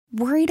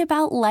Worried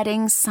about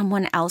letting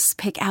someone else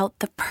pick out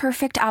the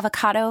perfect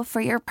avocado for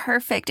your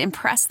perfect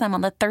impress them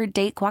on the third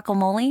date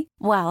guacamole?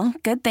 Well,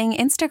 good thing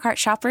Instacart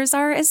shoppers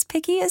are as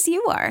picky as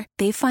you are.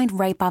 They find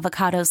ripe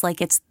avocados like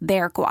it's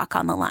their guac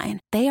on the line.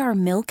 They are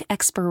milk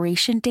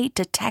expiration date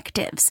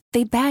detectives.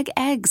 They bag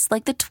eggs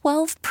like the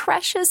 12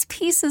 precious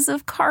pieces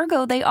of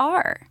cargo they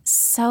are.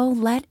 So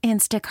let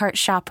Instacart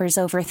shoppers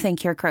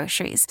overthink your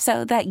groceries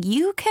so that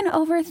you can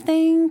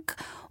overthink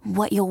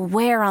what you'll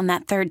wear on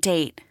that third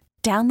date.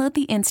 Download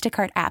the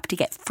Instacart app to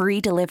get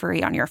free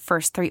delivery on your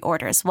first 3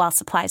 orders while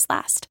supplies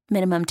last.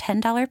 Minimum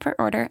 $10 per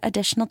order.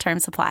 Additional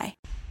terms apply.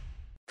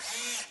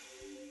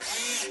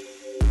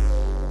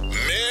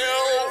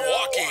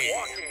 Milwaukee,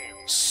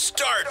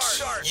 start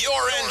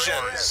your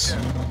engines.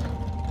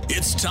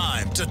 It's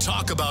time to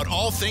talk about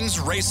all things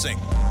racing.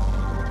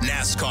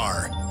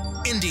 NASCAR,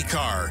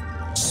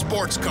 IndyCar,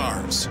 sports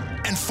cars,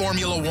 and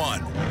Formula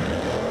One.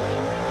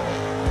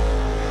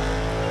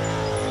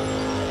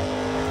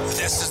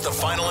 This is the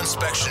Final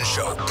Inspection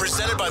Show,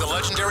 presented by the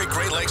legendary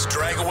Great Lakes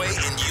Dragaway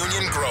in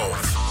Union Grove.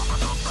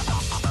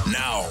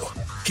 Now,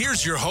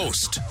 here's your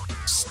host,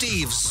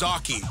 Steve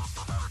Zocchi.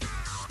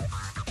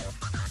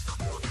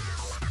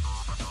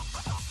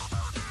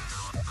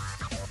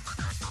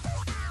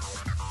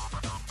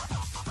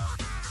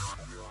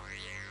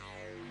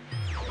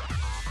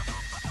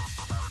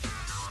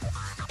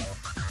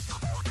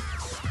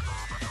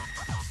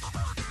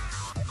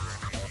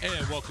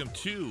 And welcome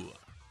to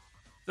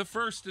the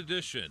first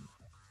edition,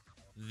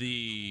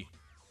 the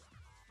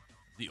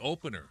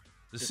opener,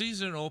 the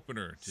season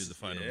opener to the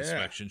Final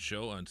Inspection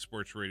Show on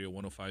Sports Radio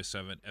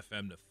 105.7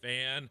 FM The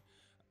Fan.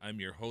 I'm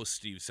your host,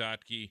 Steve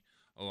Zotke,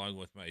 along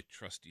with my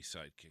trusty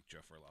sidekick,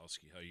 Jeff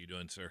Orlowski. How you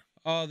doing, sir?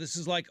 Oh, this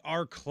is like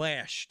our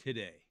clash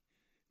today.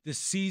 The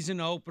season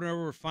opener.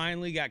 We're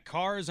finally got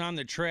cars on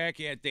the track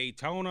at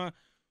Daytona.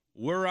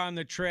 We're on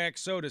the track,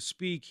 so to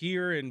speak,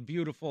 here in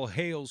beautiful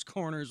Hales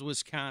Corners,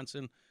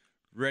 Wisconsin,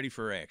 ready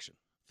for action.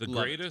 The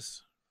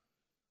greatest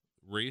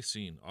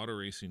auto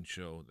racing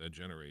show that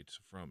generates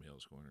from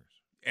Hales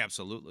Corners.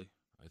 Absolutely.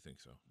 I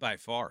think so. By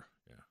far.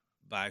 Yeah.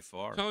 By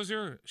far. So how was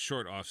your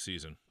short off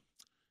season?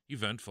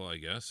 Eventful, I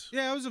guess.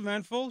 Yeah, it was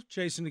eventful,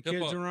 chasing the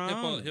kids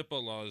around.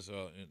 HIPAA laws,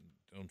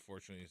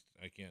 unfortunately,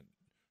 I can't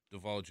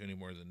divulge any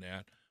more than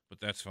that, but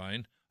that's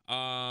fine.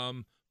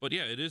 But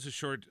yeah, it is a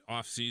short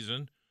off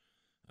season.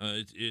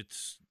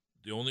 It's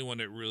the only one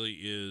that really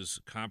is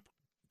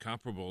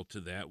comparable to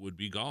that would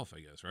be golf,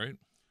 I guess, right?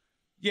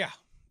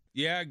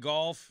 Yeah,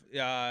 golf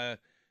kind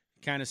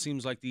of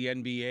seems like the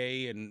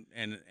NBA and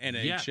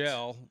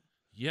NHL.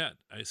 Yet,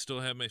 I still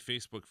have my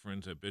Facebook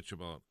friends that bitch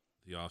about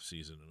the off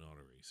season in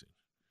auto racing.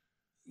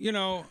 You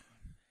know,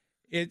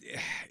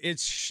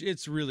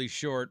 it's really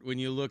short when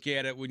you look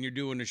at it. When you're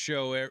doing a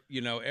show,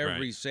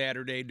 every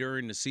Saturday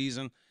during the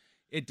season,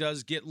 it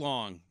does get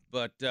long.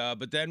 But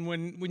then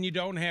when you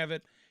don't have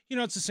it,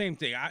 it's the same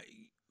thing.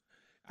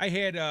 I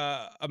had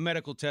a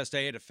medical test.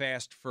 I had to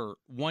fast for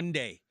 1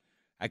 day.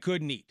 I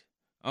couldn't eat.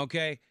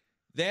 Okay.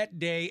 That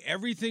day,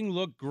 everything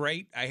looked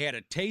great. I had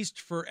a taste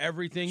for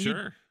everything.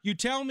 Sure. You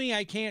tell me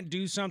I can't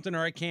do something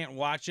or I can't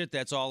watch it,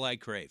 that's all I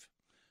crave.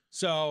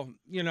 So,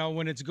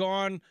 when it's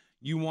gone,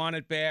 you want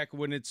it back.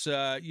 When it's,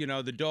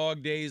 the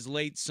dog days,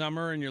 late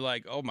summer, and you're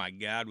like, oh, my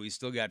God, we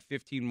still got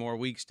 15 more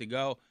weeks to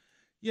go.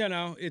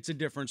 It's a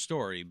different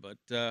story. But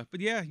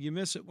yeah, you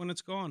miss it when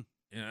it's gone.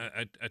 Yeah,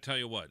 I tell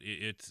you what,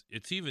 it's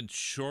even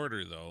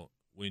shorter, though,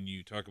 when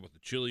you talk about the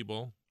Chili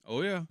Bowl.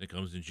 Oh, yeah. It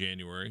comes in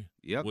January,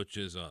 yep. Which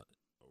is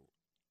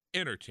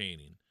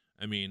entertaining.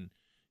 I mean,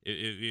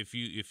 if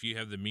you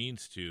have the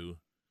means to,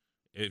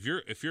 if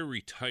you're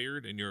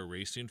retired and you're a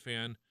racing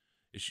fan,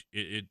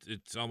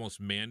 it's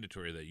almost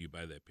mandatory that you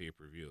buy that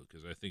pay-per-view,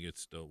 because I think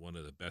it's one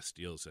of the best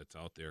deals that's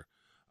out there,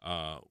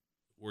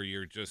 where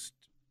you're just,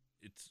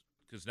 it's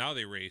because now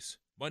they race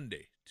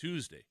Monday,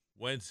 Tuesday,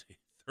 Wednesday,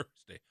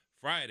 Thursday,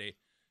 Friday,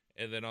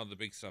 and then all the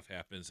big stuff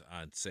happens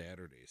on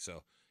Saturday.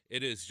 So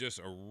it is just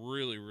a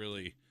really,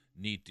 really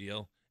neat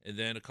deal. And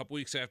then a couple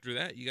weeks after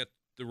that, you got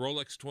the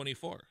Rolex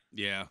 24.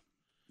 Yeah,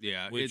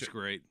 it's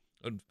great.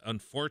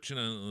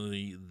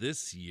 Unfortunately,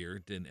 this year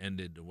didn't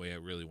end it the way I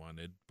really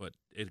wanted, but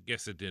I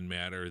guess it didn't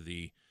matter.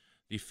 The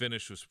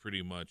finish was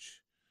pretty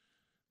much,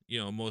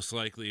 most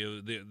likely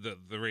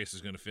the race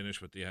is going to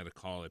finish, but they had to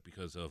call it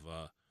because of,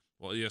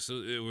 yes,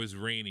 it was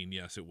raining.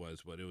 Yes, it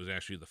was, but it was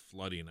actually the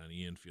flooding on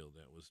Ian Field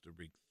that was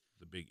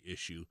the big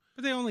issue.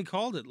 But they only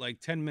called it like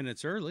 10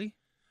 minutes early.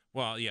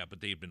 Well, yeah,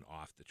 but they've been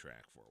off the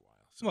track for a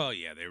while. So. Well,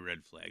 yeah, they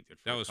red flagged it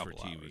for a couple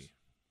for TV. Hours.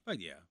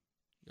 But yeah.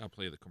 I'll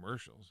play the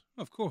commercials.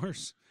 Of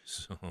course.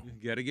 So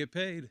you got to get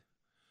paid.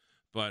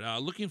 But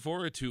looking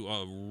forward to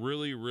a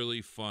really,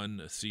 really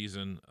fun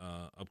season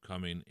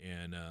upcoming,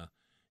 and a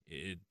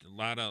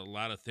lot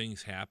of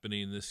things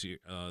happening this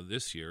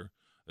year,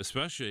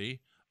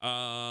 especially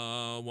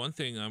one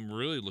thing I'm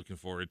really looking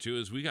forward to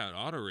is we got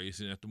auto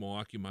racing at the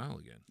Milwaukee Mile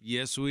again.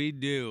 Yes, we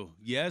do.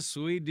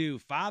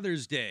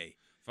 Father's Day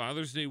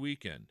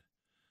weekend.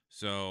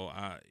 So,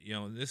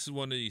 this is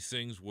one of these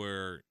things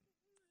where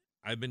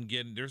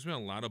there's been a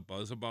lot of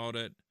buzz about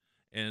it,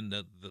 And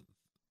the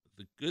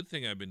good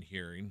thing I've been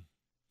hearing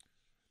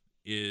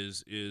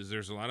is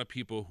there's a lot of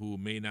people who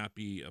may not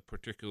be a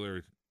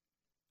particular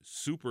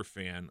super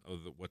fan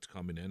of what's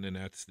coming in, and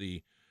that's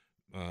the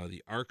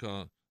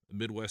ARCA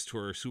Midwest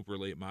Tour Super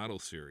Late Model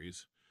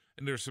Series,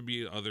 and there's to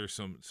be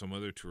some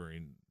other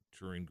touring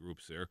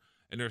groups there,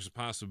 and there's a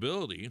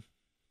possibility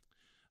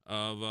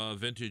of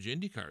vintage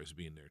Indy cars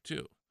being there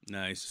too.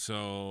 Nice.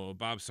 So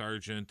Bob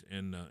Sargent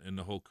and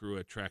the whole crew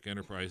at Track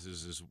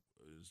Enterprises is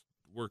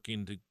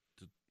working to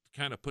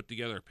kind of put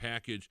together a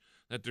package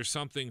that there's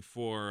something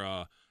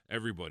for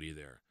everybody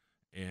there,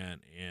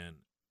 and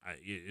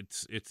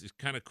it's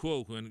kind of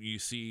cool when you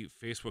see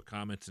Facebook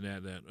comments and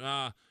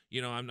that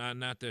I'm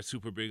not that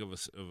super big of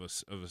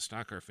a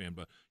stock car fan,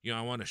 but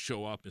I want to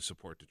show up and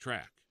support the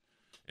track,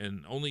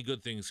 and only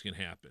good things can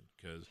happen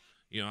because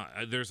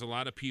there's a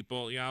lot of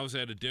people. I was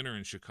at a dinner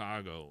in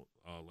Chicago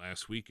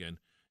last weekend,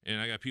 and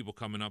I got people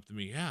coming up to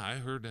me. Yeah, I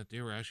heard that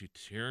they were actually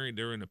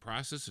they were in the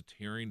process of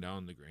tearing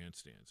down the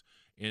grandstands,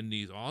 and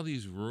all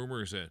these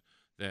rumors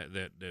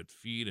that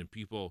feed, and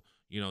people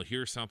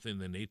hear something,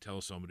 then they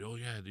tell somebody, oh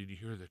yeah, did you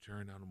hear they're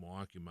tearing down the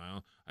Milwaukee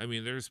Mile? I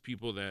mean, there's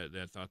people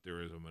that thought there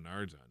was a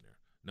Menards on there.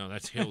 No,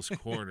 that's Hales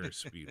Corner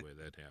Speedway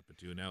that happened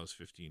to, and that was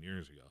 15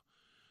 years ago.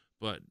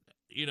 But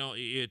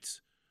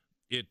it's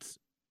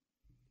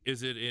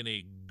is it in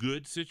a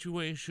good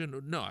situation?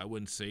 No, I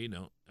wouldn't say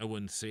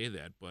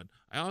that. But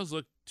I always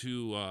look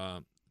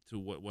to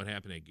what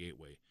happened at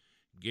Gateway.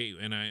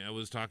 And I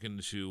was talking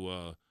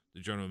to the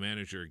general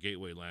manager at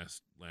Gateway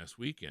last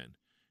weekend,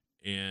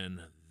 and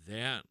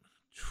that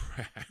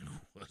track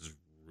was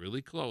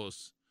really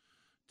close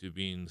to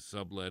being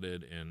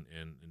subletted and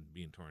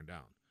being torn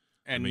down.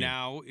 And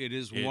now it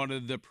is one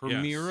of the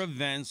premier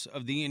events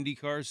of the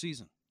IndyCar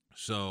season.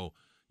 So,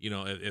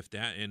 if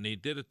that, and they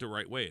did it the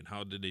right way. And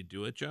how did they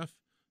do it, Jeff?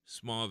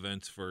 Small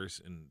events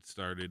first and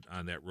started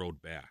on that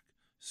road back.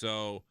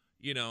 So,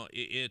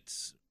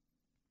 it's,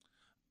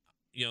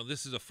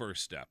 this is a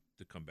first step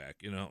to come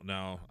back.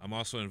 Now I'm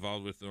also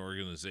involved with the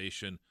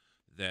organization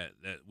that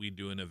we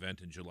do an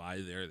event in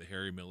July there, the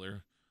Harry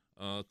Miller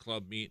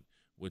Club meet,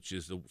 which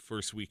is the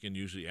first weekend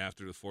usually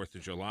after the 4th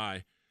of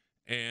July.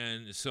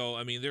 And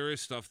so, there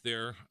is stuff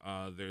there.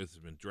 There's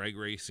been drag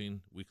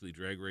racing, weekly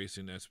drag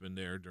racing that's been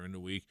there during the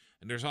week,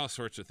 and there's all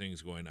sorts of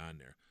things going on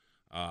there.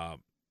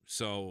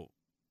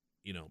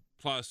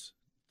 Plus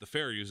the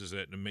fair uses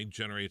it and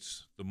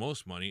generates the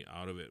most money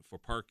out of it for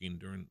parking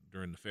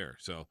during the fair.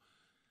 So,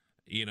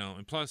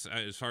 and plus,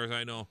 as far as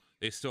I know,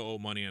 they still owe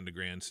money on the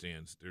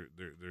grandstands.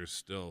 There's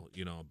still,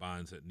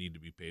 bonds that need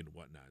to be paid and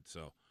whatnot.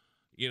 So,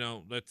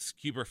 let's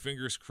keep our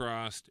fingers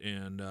crossed,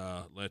 and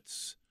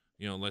let's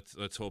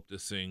hope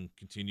this thing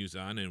continues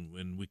on,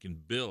 and we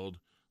can build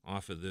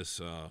off of this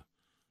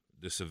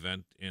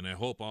event. And I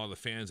hope all the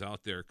fans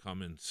out there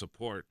come and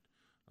support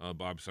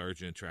Bob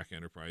Sargent, Track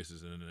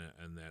Enterprises,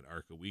 and that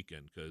ARCA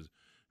weekend, because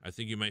I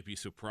think you might be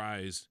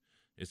surprised.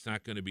 It's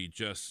not going to be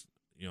just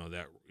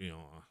that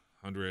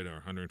 100 or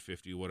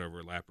 150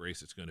 whatever lap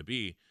race it's going to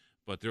be,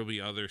 but there'll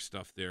be other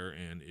stuff there,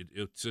 and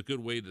it's a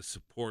good way to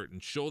support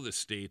and show the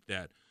state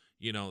that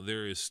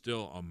there is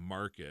still a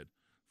market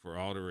for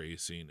auto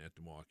racing at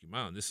the Milwaukee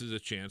Mile. And this is a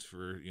chance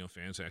for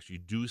fans to actually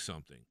do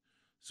something,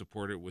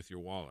 support it with your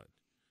wallet.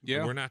 Yeah,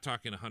 and we're not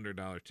talking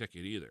 $100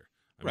 ticket either.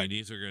 I mean,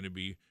 these are going to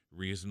be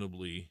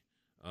reasonably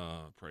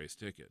priced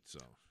tickets. So,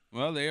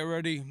 well,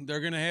 they're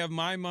going to have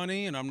my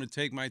money, and I'm going to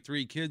take my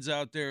 3 kids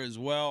out there as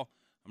well.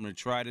 I'm going to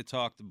try to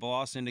talk the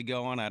boss into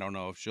going. I don't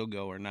know if she'll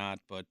go or not,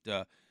 but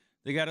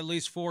they got at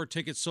least 4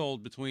 tickets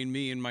sold between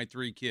me and my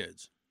 3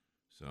 kids.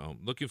 So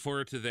looking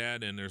forward to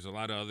that, and there's a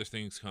lot of other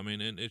things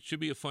coming in. It should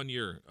be a fun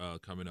year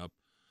coming up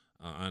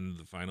on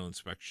the Final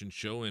Inspection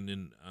Show,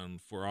 and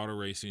for auto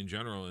racing in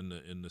general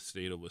in the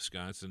state of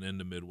Wisconsin and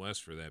the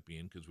Midwest, for that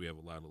being, because we have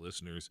a lot of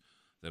listeners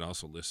that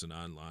also listen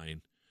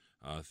online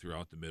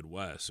throughout the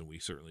Midwest, and we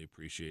certainly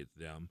appreciate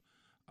them.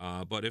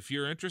 But if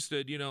you're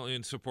interested,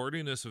 in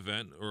supporting this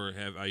event or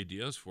have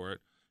ideas for it,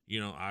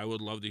 I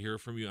would love to hear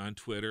from you on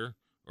Twitter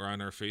or on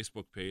our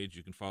Facebook page.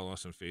 You can follow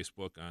us on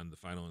Facebook on the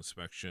Final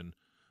Inspection,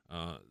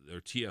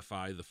 or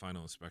TFI, the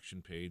Final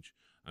Inspection page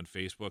on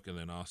Facebook, and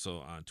then also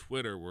on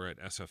Twitter, we're at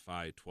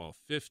SFI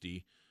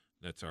 1250.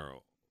 That's our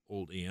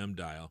old AM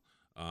dial.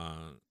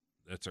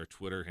 That's our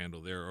Twitter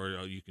handle there.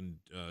 Or you can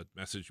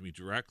message me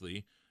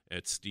directly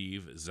at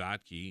Steve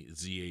Zautke,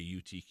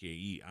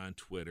 Zautke, on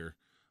Twitter,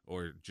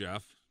 or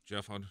Jeff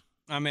on.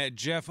 I'm at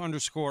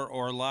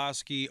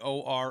Jeff_Orlowski,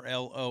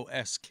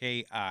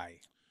 Orloski.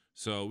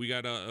 So we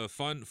got a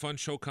fun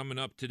show coming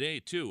up today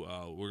too.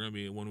 We're gonna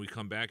be, when we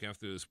come back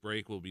after this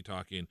break, we'll be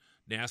talking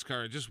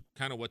NASCAR, just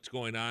kind of what's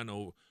going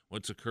on,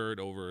 what's occurred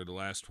over the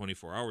last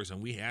 24 hours,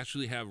 and we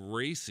actually have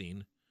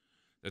racing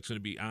that's going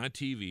to be on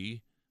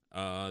TV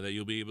that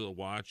you'll be able to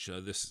watch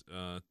this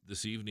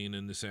evening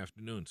and this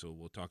afternoon. So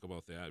we'll talk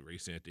about that,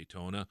 racing at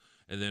Daytona,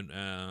 and then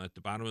at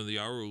the bottom of the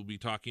hour we'll be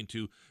talking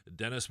to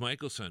Dennis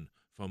Michelson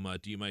from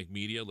D-Mike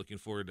Media. Looking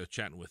forward to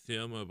chatting with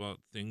him about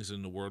things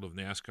in the world of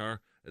NASCAR.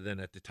 And then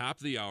at the top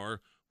of the hour,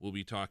 we'll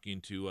be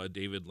talking to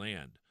David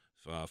Land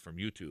from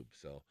YouTube.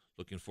 So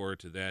looking forward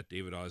to that.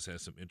 David Oz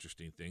has some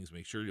interesting things.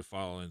 Make sure you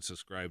follow and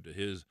subscribe to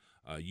his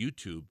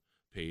YouTube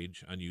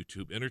page on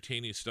YouTube.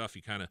 Entertaining stuff.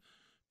 He kind of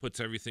puts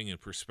everything in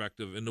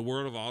perspective in the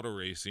world of auto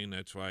racing.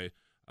 That's why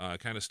I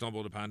kind of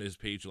stumbled upon his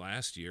page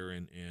last year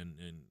and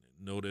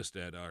noticed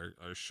that our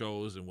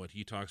shows and what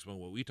he talks about,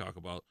 what we talk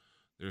about,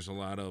 there's a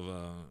lot of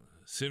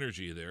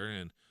synergy there,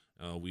 and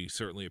we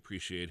certainly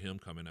appreciate him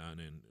coming on,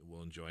 and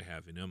we'll enjoy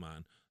having him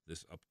on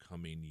this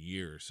upcoming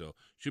year. So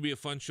should be a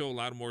fun show. A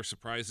lot of more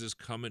surprises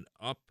coming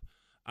up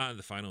on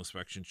the Final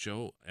Inspection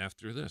Show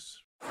after this.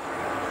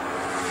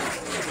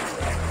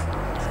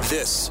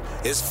 This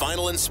is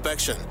Final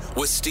Inspection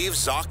with Steve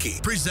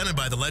Zocchi, presented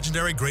by the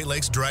legendary Great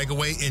Lakes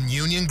Dragaway in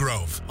Union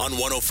Grove on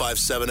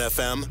 105.7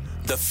 FM,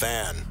 The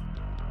Fan.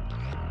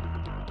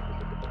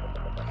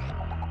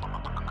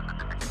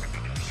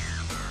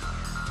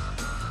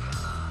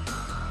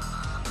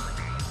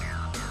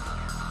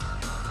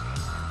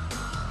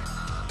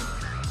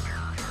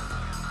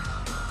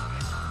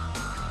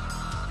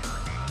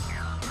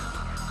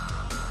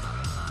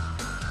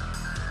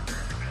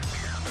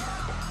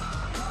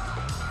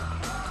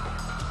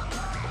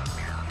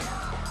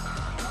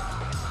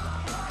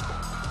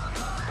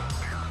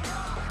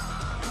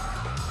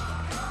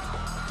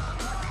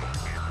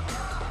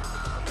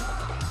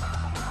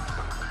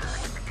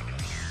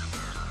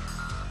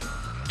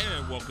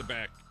 Welcome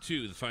back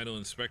to the Final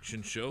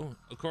Inspection Show.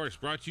 Of course,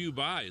 brought to you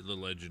by the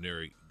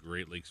legendary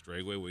Great Lakes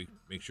Dragway. We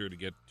make sure to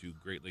get to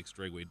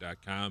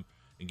greatlakesdragway.com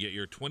and get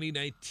your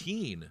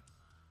 2019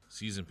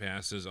 season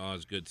passes. All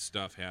this good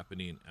stuff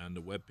happening on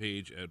the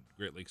webpage at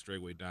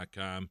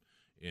greatlakesdragway.com,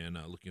 and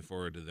looking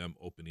forward to them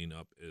opening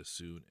up as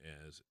soon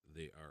as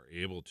they are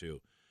able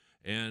to.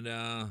 And,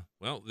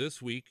 well,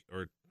 this week,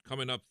 or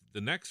coming up,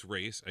 the next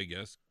race, I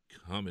guess,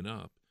 coming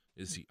up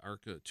is the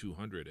ARCA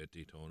 200 at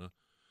Daytona.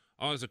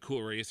 Always a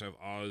cool race. I've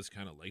always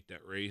kind of liked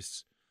that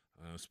race,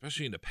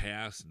 especially in the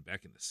past and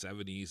back in the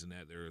 70s and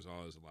that. There was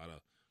always a lot of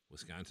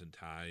Wisconsin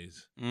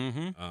ties.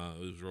 Mm-hmm. It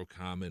was real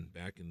common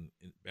back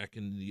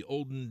in the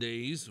olden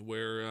days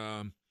where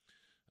a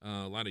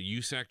lot of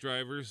USAC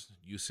drivers.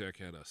 USAC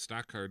had a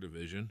stock car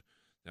division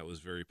that was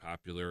very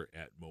popular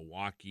at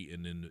Milwaukee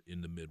and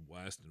in the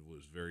Midwest, and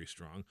was very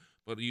strong.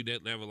 But you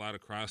did have a lot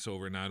of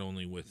crossover, not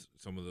only with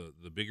some of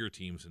the bigger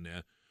teams in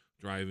that.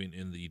 Driving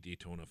in the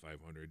Daytona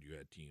 500, you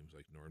had teams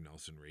like Norm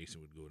Nelson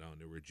Racing would go down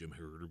there with Jim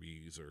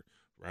Herbies or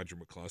Roger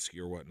McCluskey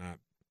or whatnot.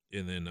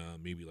 And then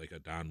maybe like a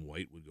Don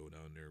White would go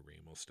down there,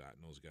 Ramos Stott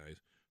and those guys,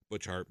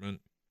 Butch Hartman.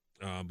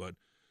 But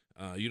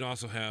you'd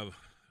also have,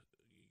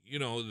 I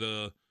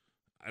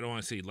don't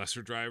want to say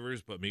lesser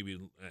drivers, but maybe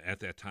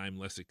at that time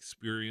less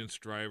experienced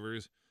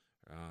drivers.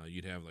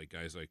 You'd have like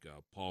guys like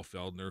Paul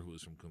Feldner, who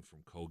was from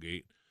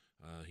Colgate.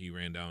 He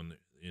ran down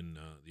in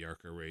the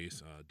ARCA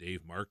race.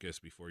 Dave Marcus,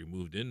 before he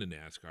moved into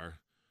NASCAR,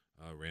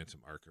 ran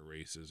some ARCA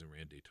races and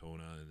ran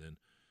Daytona. And then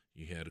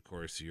you had, of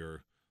course,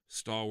 your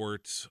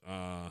stalwarts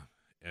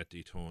at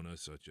Daytona,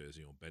 such as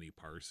Benny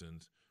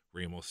Parsons,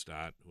 Ramos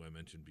Stott, who I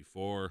mentioned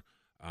before,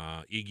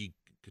 Iggy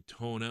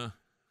Katona,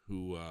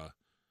 who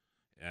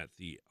at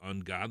the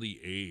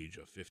ungodly age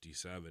of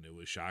 57, it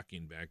was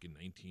shocking back in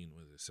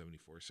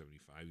 74,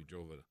 75. He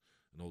drove an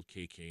old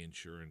KK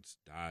Insurance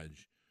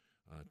Dodge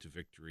to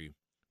victory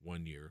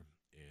one year,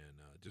 and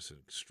just an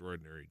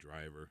extraordinary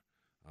driver.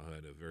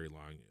 Had a very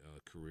long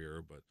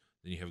career. But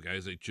then you have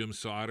guys like Jim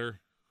Sauter,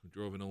 who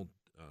drove an old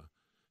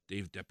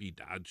Dave Deppie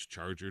Dodge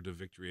Charger to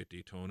victory at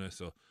Daytona.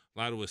 So a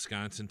lot of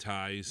Wisconsin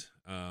ties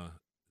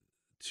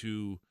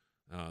to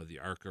the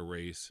ARCA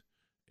race,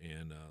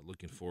 and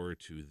looking forward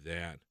to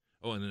that.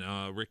 Oh, and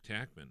then Rick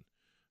Tackman,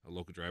 a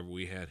local driver.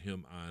 We had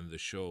him on the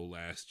show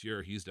last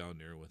year. He's down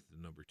there with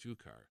the number 2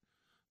 car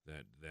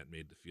that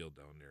made the field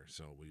down there.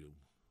 So we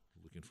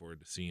looking forward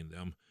to seeing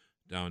them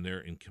down there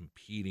and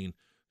competing.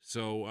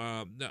 So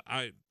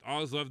I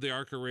always love the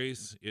ARCA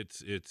race.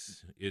 It's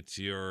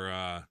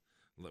your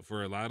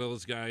for a lot of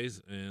those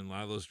guys and a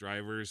lot of those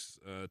drivers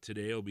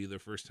today will be their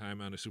first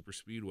time on a super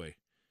speedway,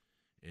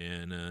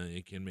 and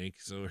it can make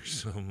some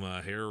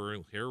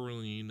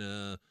harrowing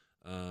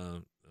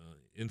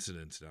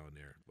incidents down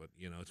there. But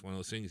it's one of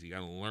those things you got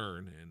to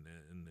learn,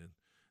 and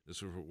this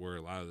is where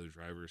a lot of the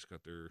drivers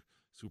got their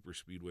super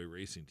speedway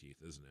racing teeth,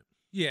 isn't it?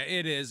 Yeah,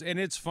 it is. And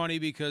it's funny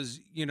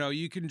because,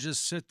 you can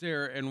just sit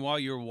there and while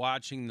you're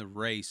watching the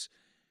race,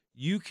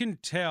 you can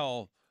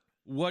tell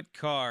what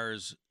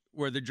cars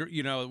where the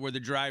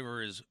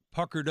driver is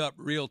puckered up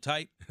real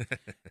tight.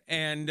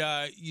 And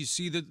you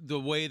see the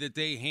way that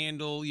they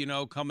handle,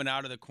 coming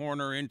out of the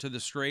corner into the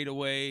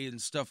straightaway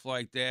and stuff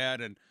like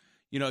that. And,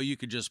 you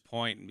could just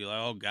point and be like,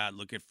 oh, God,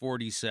 look at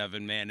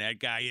 47, man. That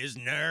guy is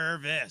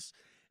nervous.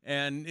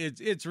 And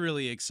it's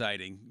really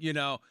exciting,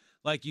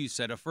 Like you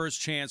said, a first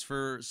chance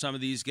for some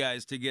of these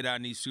guys to get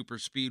on these super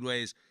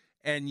speedways.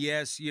 And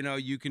yes,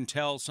 you can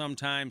tell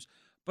sometimes,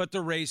 but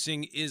the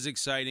racing is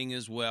exciting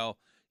as well.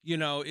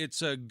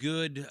 It's a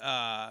good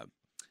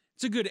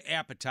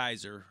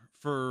appetizer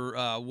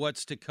for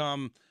what's to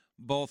come,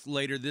 both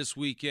later this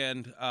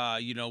weekend,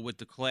 with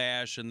the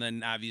Clash, and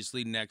then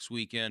obviously next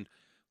weekend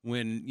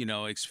when,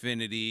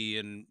 Xfinity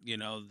and,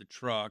 the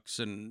trucks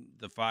and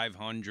the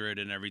 500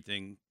 and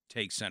everything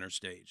take center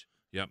stage.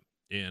 Yep.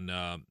 And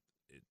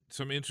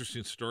some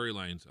interesting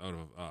storylines out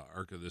of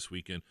ARCA this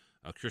weekend.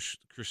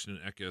 Christian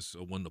Eckes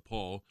won the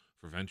pole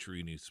for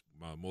Venturini's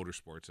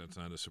Motorsports. That's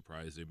not a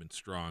surprise. They've been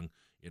strong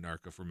in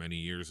ARCA for many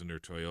years in their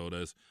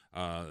Toyotas.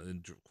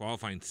 And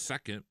qualifying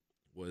second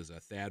was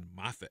Thad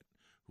Moffitt,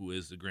 who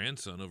is the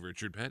grandson of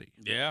Richard Petty.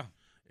 Yeah.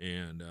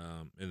 And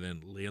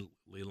then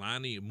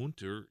Leilani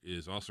Munter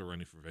is also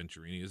running for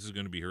Venturini. This is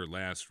going to be her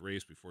last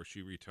race before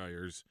she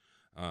retires.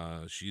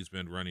 She's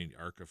been running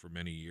ARCA for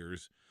many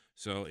years.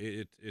 So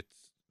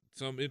it's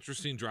some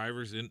interesting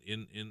drivers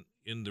in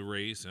the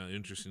race.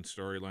 Interesting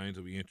storylines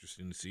will be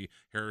interesting to see.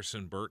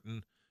 Harrison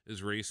Burton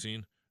is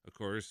racing, of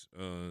course,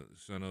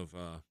 son of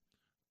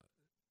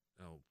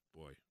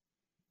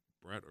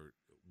Brett or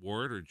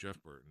Ward or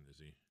Jeff Burton is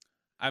he?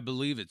 I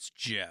believe it's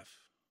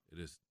Jeff. It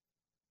is.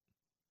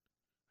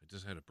 I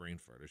just had a brain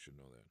fart. I should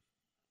know that.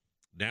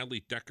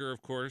 Natalie Decker,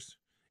 of course.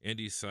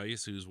 Andy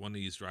Seiss, who's one of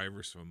these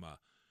drivers from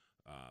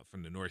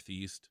the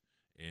Northeast,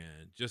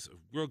 and just a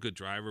real good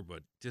driver,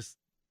 but just,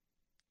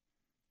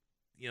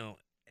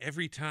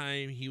 every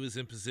time he was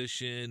in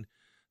position,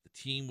 the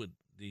team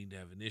they'd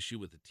have an issue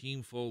with the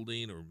team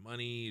folding or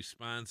money,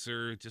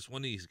 sponsor. Just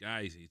one of these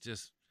guys. He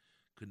just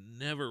could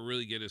never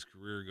really get his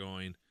career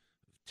going.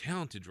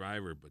 Talented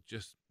driver, but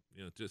just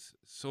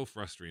so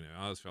frustrating.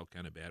 I always felt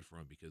kind of bad for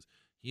him because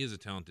he is a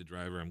talented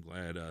driver. I'm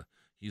glad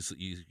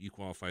he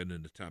qualified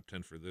in the top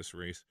 10 for this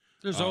race.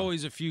 There's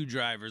always a few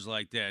drivers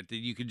like that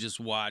you could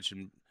just watch,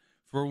 and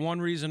for one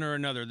reason or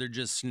another, they're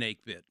just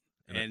snake bit,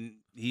 and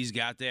he's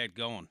got that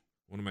going.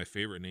 One of my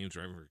favorite names,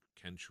 driver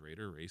Ken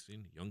Schrader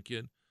Racing, young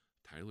kid,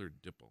 Tyler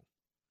Dipple.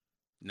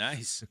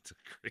 Nice. It's a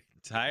great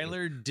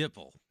Tyler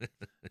Dipple.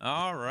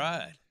 All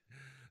right.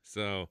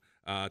 So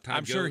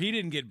I'm sure he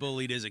didn't get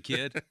bullied as a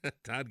kid.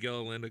 Todd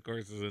Gilliland, of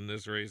course, is in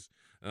this race.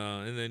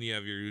 And then you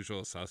have your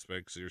usual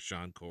suspects. Your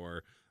Sean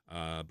Corr,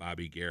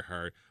 Bobby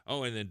Gerhardt.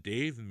 Oh, and then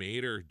Dave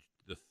Mader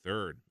the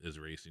third is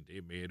racing.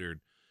 Dave Mader,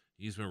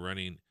 he's been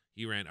running.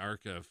 He ran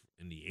ARCA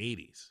in the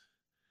 80s,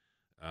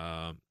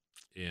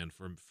 and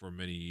for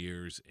many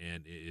years.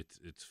 And it's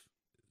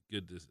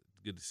good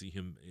to see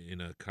him in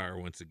a car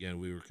once again.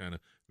 We were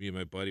me and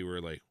my buddy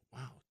were like,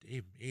 wow,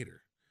 Dave Mader.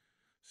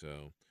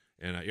 So.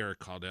 And Eric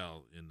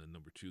Caldell in the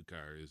number 2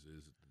 car is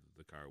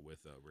the car with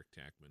Rick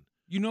Tackman.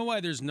 You know why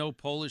there's no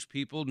Polish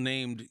people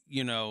named,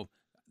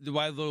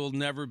 why there'll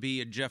never be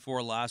a Jeff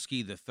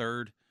Orlowski the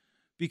third?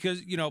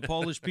 Because,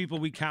 Polish people,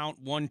 we count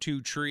 1,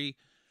 2, 3.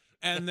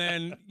 And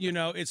then,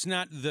 it's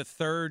not the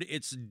third,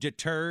 it's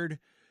deterred.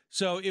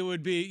 So it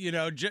would be,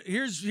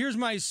 here's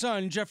my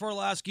son, Jeff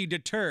Orlowski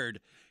deterred.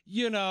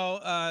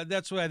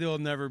 That's why there'll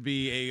never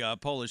be a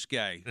Polish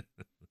guy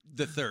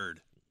the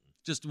third.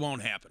 Just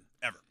won't happen,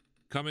 ever.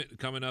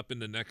 Coming up in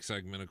the next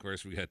segment, of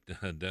course, we got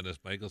Dennis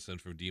Michelson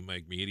from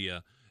D-Mike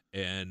Media,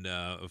 and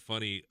a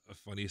funny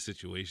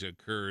situation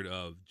occurred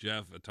of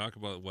Jeff. Talk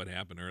about what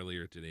happened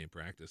earlier today in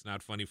practice.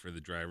 Not funny for the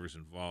drivers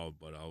involved,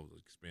 but I'll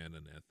expand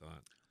on that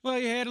thought. Well,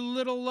 you had a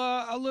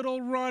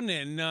little run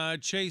in.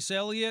 Chase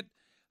Elliott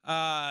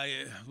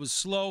was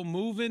slow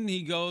moving.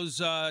 He goes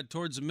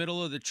towards the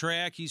middle of the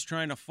track. He's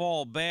trying to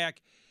fall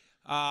back.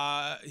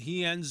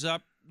 He ends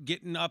up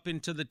getting up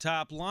into the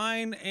top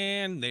line,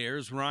 and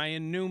there's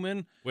Ryan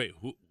Newman. Wait,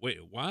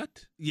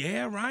 what?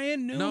 Yeah,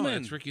 Ryan Newman. No,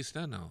 it's Ricky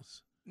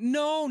Stenhouse.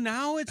 No,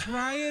 now it's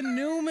Ryan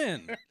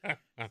Newman.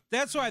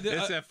 That's why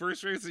it's that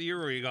first race of the year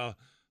where you go,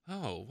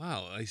 oh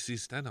wow, I see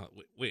Stenhouse.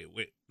 Wait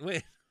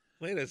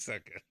a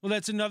second. Well,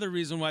 that's another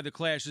reason why the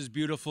Clash is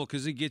beautiful,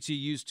 because it gets you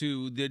used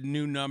to the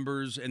new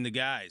numbers and the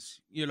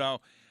guys.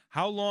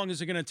 How long is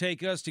it going to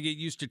take us to get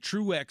used to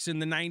Truex in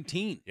the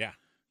 19? Yeah.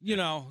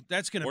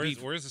 That's going to be...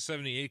 Where's the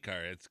 78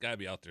 car? It's got to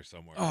be out there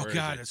somewhere. Oh,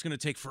 God, it's going to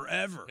take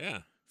forever. Yeah.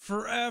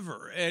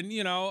 Forever. And,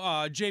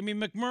 Jamie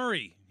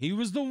McMurray, he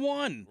was the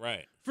one.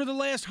 Right. For the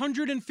last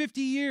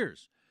 150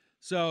 years.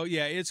 So,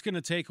 yeah, it's going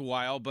to take a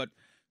while. But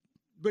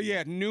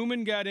yeah,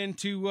 Newman got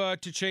into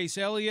to Chase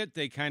Elliott.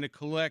 They kind of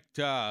collect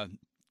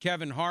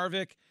Kevin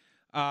Harvick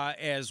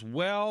as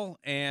well.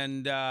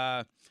 And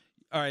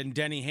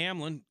Denny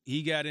Hamlin,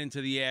 he got into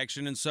the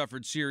action and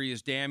suffered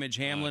serious damage.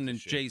 Hamlin and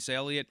Chase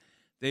Elliott.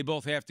 They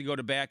both have to go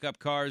to backup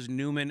cars.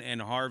 Newman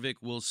and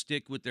Harvick will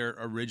stick with their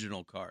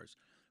original cars.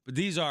 But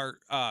these are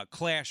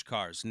Clash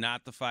cars,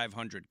 not the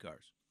 500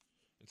 cars.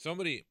 And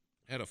somebody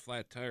had a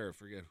flat tire. I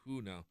forget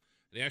who now.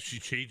 They actually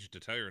changed the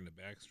tire in the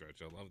backstretch.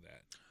 I love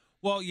that.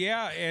 Well,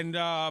 yeah, and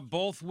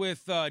both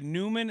with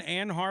Newman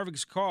and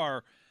Harvick's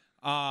car,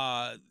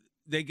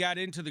 they got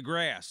into the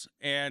grass.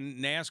 And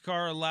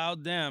NASCAR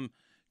allowed them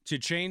to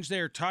change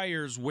their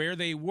tires where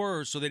they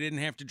were so they didn't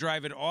have to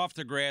drive it off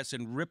the grass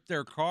and rip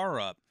their car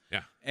up.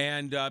 Yeah.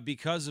 And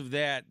because of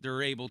that,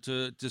 they're able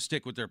to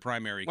stick with their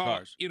primary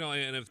cars.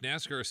 And if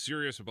NASCAR is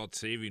serious about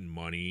saving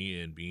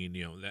money and being,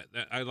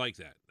 that I like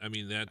that. I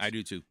mean, I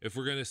do too. If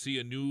we're going to see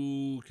a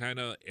new kind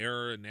of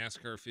era in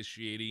NASCAR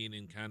officiating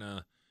and kind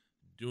of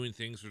doing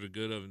things for the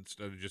good of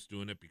instead of just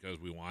doing it because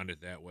we want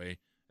it that way,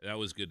 that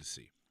was good to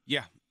see.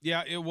 Yeah,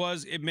 it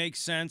was. It makes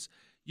sense.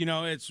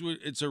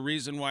 It's a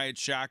reason why it's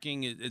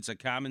shocking. It's a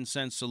common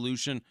sense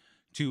solution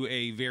to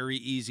a very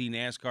easy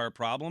NASCAR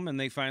problem, and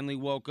they finally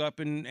woke up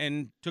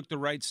and took the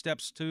right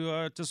steps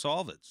to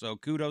solve it. So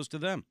kudos to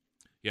them.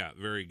 Yeah,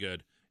 very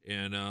good.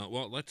 And,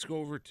 let's go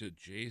over to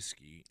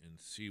Jayski and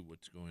see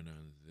what's going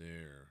on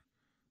there.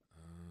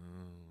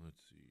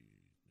 Let's see.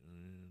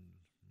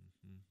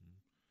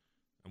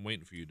 I'm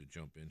waiting for you to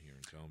jump in here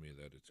and tell me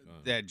that it's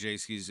gone. That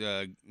Jayski's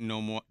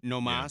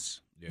no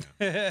mas.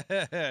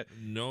 Yeah.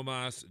 No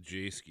mas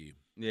Jayski.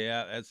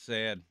 Yeah, that's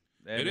sad.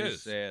 That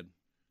is sad.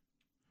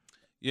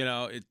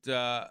 It's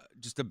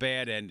just a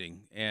bad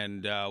ending.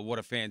 And what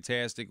a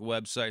fantastic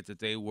website that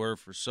they were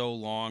for so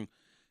long.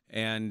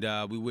 And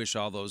we wish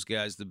all those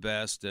guys the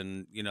best.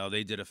 And,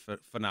 they did a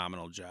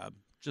phenomenal job.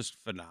 Just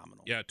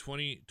phenomenal. Yeah,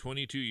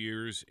 22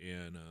 years.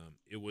 And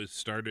it was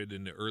started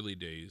in the early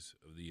days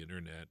of the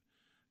internet.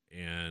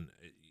 And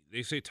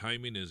they say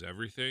timing is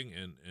everything.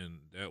 And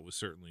that was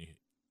certainly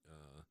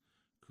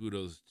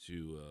kudos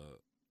to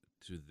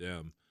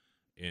them.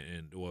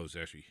 And it was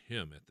actually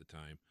him at the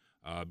time.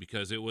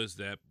 Because it was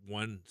that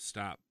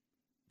one-stop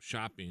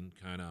shopping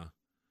kind of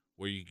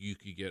where you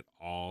could get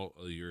all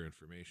of your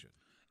information.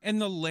 And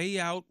the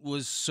layout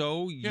was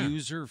so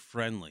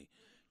user-friendly.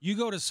 You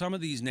go to some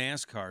of these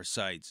NASCAR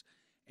sites,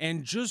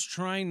 and just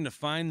trying to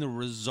find the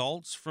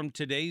results from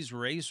today's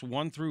race,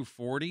 1 through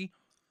 40,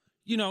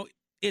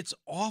 it's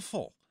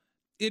awful.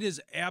 It is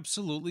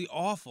absolutely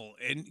awful.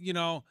 And,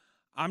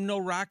 I'm no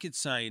rocket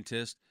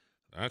scientist.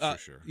 That's for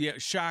sure. Yeah,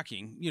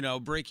 shocking,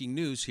 breaking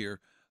news here.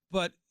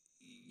 But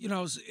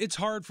it's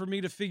hard for me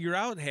to figure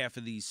out half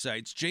of these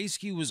sites.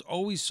 Jayski was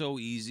always so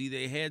easy.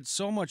 They had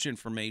so much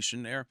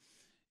information there.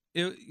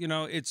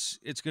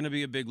 It's going to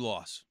be a big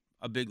loss.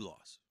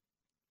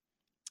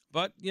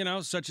 But,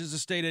 such is the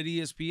state at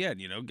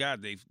ESPN.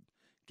 God, they've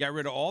got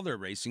rid of all their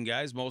racing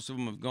guys. Most of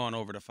them have gone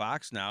over to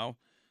Fox now,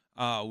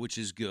 which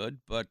is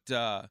good. But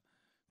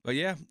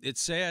yeah,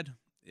 it's sad.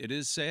 It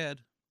is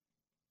sad.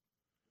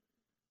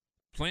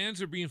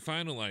 Plans are being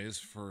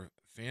finalized for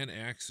fan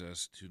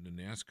access to the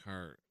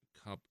NASCAR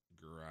Cup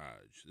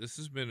Garage. This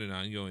has been an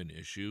ongoing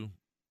issue.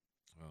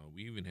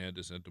 We even had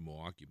this at the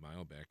Milwaukee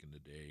Mile back in the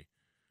day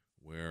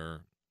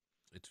where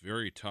it's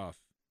very tough.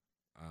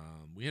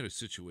 We had a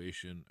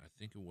situation, I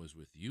think it was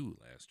with you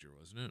last year,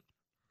 wasn't it?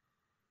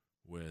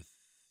 With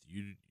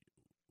you,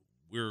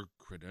 we're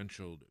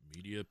credentialed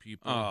media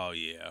people. Oh,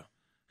 yeah.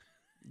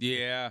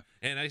 Yeah.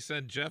 And I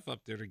sent Jeff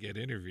up there to get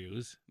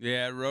interviews.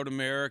 Yeah, Road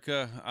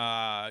America.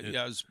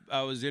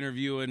 I was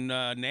interviewing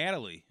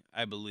Natalie,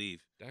 I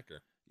believe.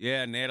 Decker.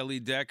 Yeah,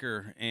 Natalie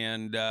Decker.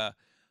 And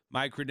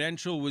my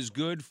credential was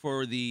good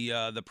for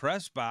the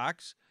press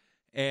box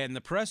and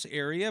the press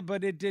area,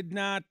 but I did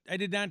not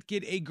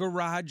get a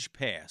garage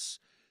pass.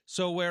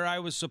 So where I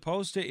was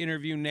supposed to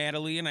interview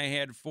Natalie, and I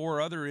had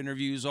 4 other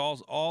interviews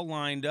all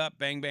lined up,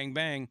 bang, bang,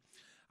 bang,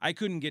 I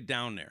couldn't get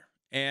down there.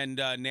 And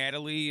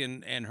Natalie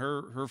and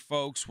her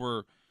folks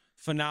were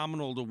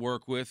phenomenal to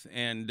work with.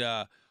 And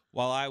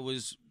while I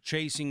was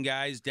chasing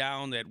guys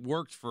down that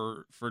worked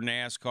for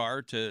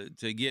NASCAR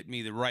to get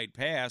me the right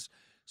pass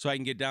so I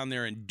can get down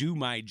there and do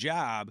my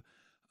job,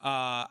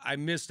 I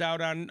missed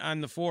out on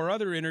the 4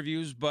 other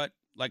interviews. But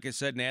like I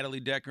said, Natalie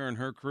Decker and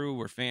her crew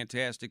were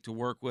fantastic to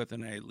work with,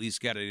 and I at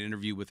least got an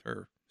interview with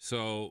her.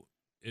 So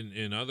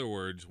in other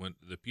words, when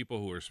the people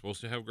who are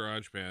supposed to have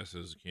garage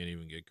passes can't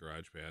even get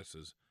garage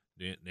passes,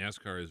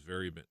 NASCAR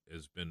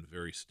has been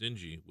very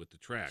stingy with the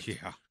tracks.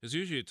 Yeah. Because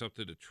usually it's up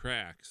to the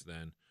tracks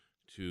then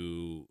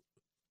to,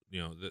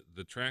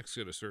 the tracks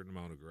get a certain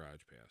amount of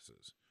garage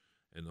passes,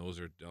 and those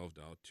are delved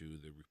out to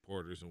the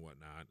reporters and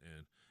whatnot.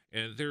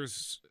 And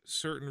there's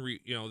certain,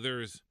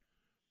 there's,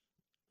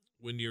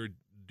 when you're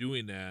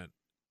doing that,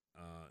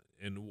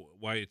 and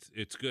why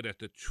it's good at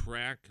the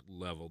track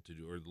level to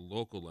do, or the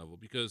local level,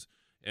 because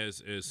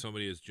as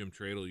somebody as Jim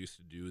Tradle used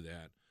to do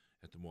that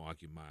at the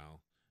Milwaukee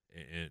Mile,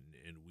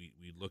 and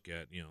we look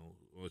at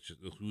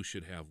who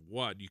should have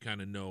what. You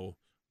kind of know,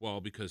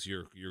 well, because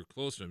you're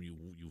close to them,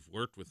 you've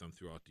worked with them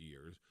throughout the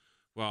years.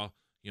 Well,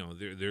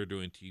 they're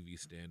doing TV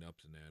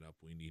stand-ups and that up.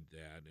 We need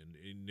that,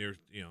 and there's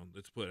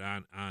let's put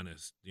on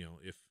honest.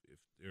 If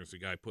there's a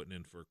guy putting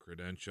in for a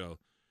credential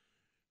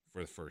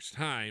for the first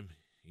time,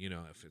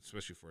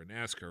 especially for a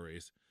NASCAR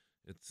race,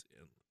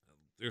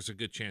 there's a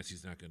good chance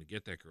he's not going to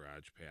get that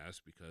garage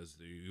pass because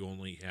you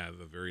only have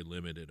a very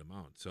limited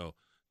amount. So,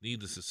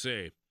 needless to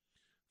say,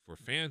 for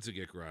fans to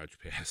get garage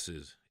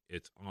passes,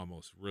 it's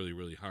almost really,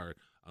 really hard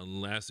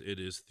unless it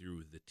is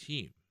through the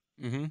team.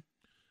 Mm-hmm.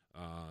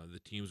 The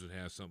teams would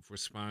have some for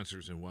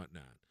sponsors and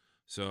whatnot.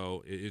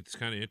 So it's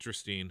kind of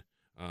interesting.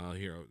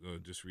 Here, I'll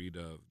just read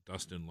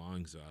Dustin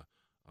Long's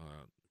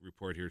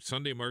report here.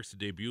 Sunday marks the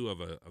debut of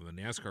a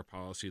NASCAR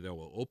policy that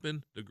will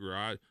open the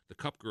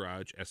Cup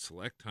Garage at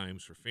select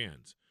times for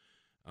fans.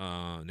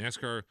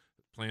 NASCAR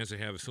plans to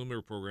have a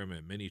similar program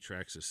at many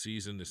tracks this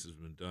season. This has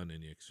been done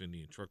in the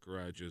Xfinity and truck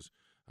garages.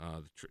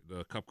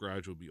 The Cup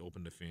Garage will be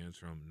open to fans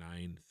from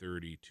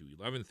 9:30 to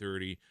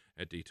 11:30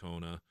 at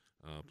Daytona.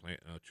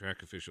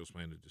 track officials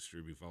plan to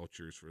distribute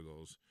vouchers for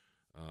those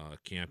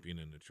camping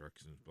in the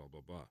trucks and blah,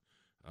 blah, blah.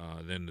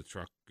 Then the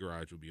truck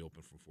garage will be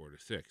open from 4 to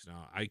 6.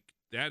 Now,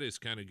 that is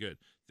kind of good.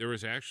 There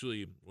was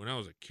actually, when I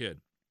was a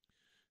kid,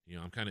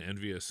 I'm kind of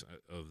envious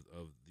of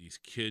these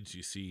kids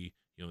you see,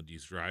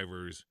 these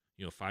drivers,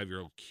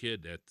 5-year-old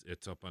kid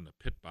that's up on the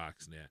pit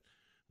box and that.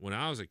 When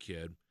I was a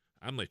kid,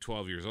 I'm like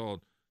 12 years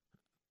old.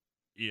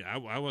 Yeah,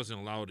 I wasn't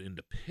allowed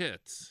into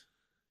pits,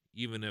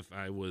 even if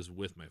I was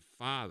with my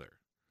father.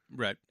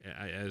 Right.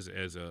 As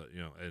a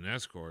an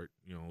escort,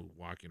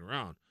 walking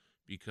around,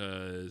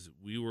 because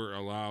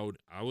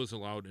I was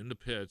allowed in the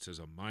pits as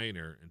a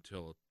minor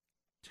until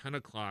 10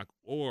 o'clock,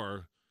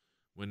 or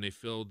when they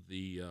filled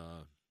the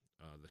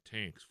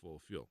tanks full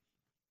of fuel,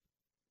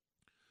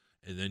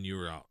 and then you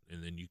were out,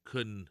 and then you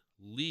couldn't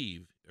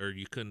leave, or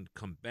you couldn't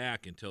come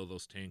back until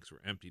those tanks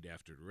were emptied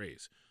after the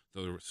race.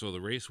 So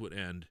the race would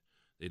end,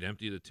 they'd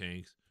empty the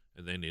tanks,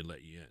 and then they'd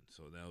let you in.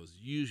 So that was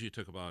usually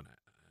took about,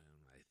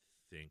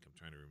 I'm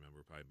trying to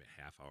remember, probably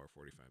a half hour,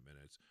 45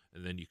 minutes,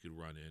 and then you could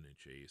run in and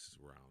chase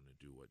around and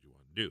do what you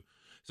want to do.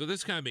 So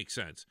this kind of makes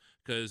sense,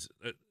 because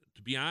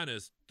to be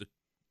honest,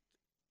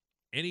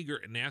 any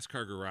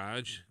NASCAR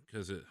garage,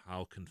 because of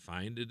how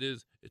confined it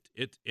is,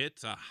 it's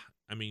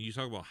you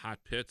talk about hot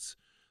pits,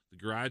 the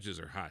garages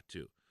are hot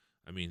too.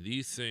 I mean,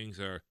 these things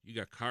you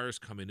got cars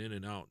coming in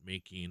and out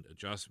making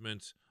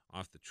adjustments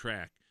off the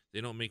track.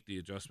 They don't make the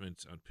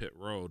adjustments on pit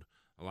road.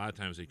 A lot of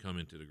times they come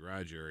into the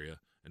garage area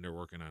and they're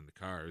working on the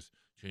cars,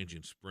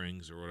 changing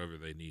springs or whatever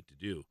they need to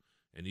do.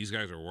 And these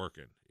guys are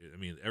working. I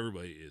mean,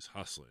 everybody is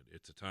hustling.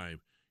 It's a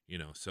time,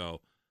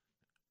 so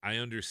I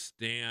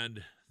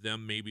understand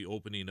them maybe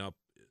opening up,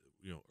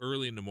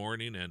 early in the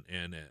morning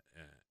and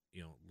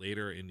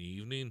later in the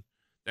evening.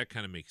 That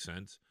kind of makes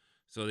sense.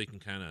 So they can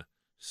kind of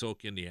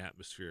soak in the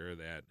atmosphere of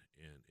that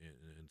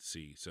and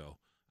see. So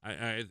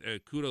I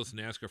kudos to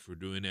NASCAR for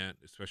doing that,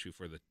 especially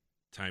for the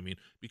timing,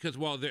 because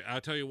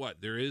I'll tell you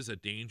what, there is a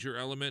danger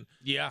element.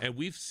 Yeah. And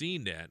we've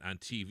seen that on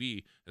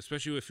TV,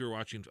 especially if you're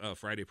watching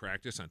Friday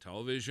practice on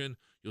television.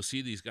 You'll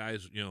see these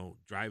guys,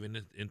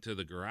 driving into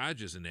the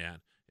garages and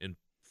that, and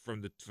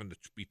from the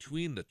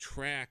between the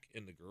track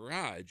and the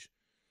garage,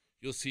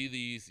 you'll see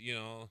these,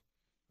 a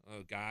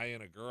guy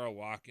and a girl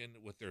walking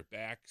with their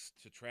backs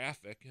to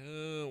traffic,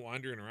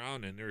 wandering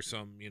around, and there's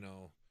some,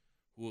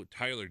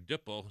 Tyler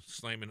Dipple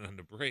slamming on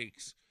the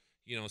brakes,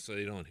 so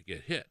they don't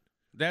get hit.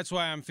 That's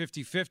why I'm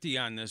 50-50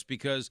 on this,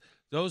 because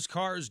those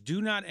cars do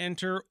not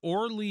enter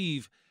or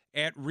leave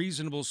at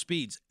reasonable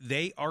speeds.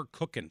 They are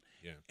cooking.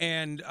 Yeah.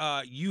 And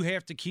you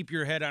have to keep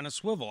your head on a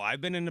swivel. I've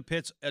been in the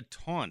pits a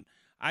ton.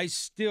 I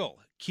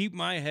still keep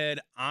my head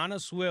on a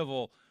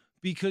swivel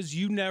because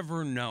you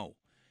never know.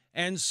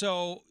 And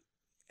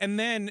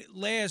then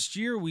last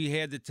year we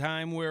had the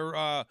time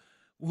where,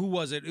 who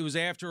was it? It was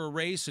after a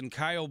race, and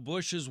Kyle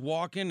Busch is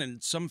walking,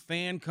 and some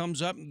fan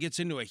comes up and gets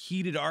into a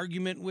heated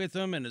argument with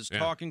him and is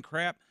talking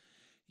crap.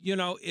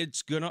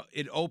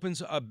 It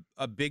opens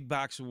a big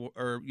box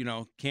or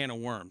can of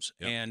worms.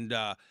 Yep. And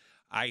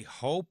I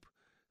hope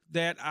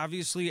that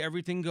obviously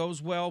everything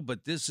goes well,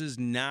 but this is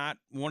not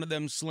one of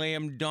them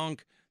slam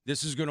dunk,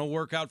 this is going to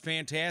work out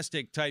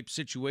fantastic type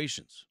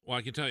situations. Well,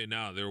 I can tell you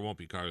now, there won't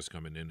be cars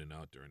coming in and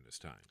out during this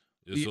time.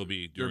 This will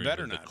be during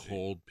the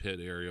cold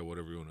pit area,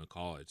 whatever you want to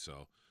call it.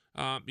 So,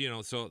 early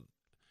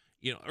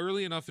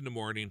enough in the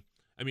morning.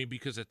 I mean,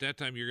 because at that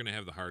time you're going to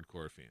have the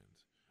hardcore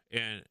fans,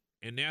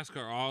 and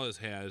NASCAR always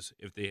has,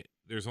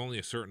 there's only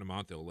a certain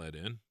amount they'll let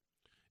in,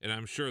 and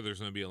I'm sure there's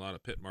going to be a lot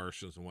of pit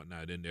marshals and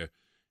whatnot in there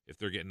if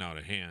they're getting out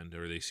of hand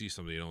or they see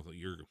somebody come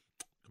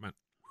on,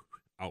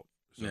 out.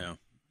 So, yeah,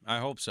 I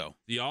hope so.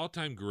 The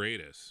all-time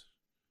greatest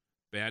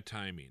bad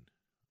timing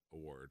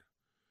award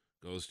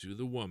goes to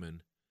the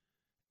woman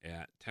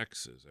at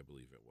Texas, I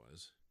believe it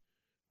was,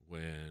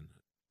 when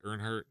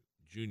Earnhardt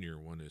Jr.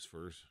 won his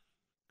first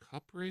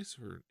Cup race,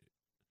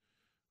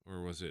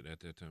 or was it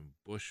at that time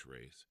Busch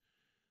race?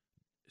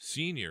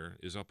 Senior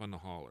is up on the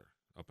hauler,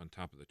 up on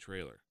top of the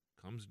trailer,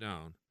 comes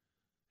down,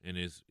 and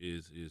is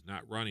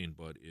not running,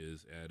 but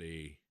is at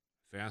a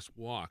fast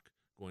walk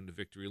going to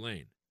victory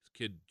lane. This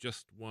kid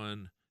just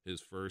won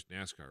his first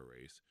NASCAR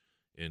race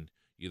in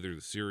either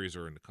the series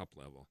or in the Cup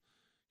level.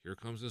 Here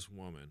comes this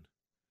woman.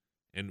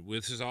 And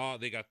this is all,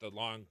 they got the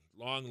long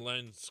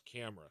lens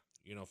camera,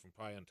 from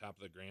probably on top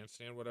of the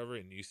grandstand, whatever,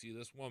 and you see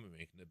this woman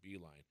making the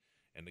beeline.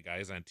 And the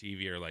guys on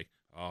TV are like,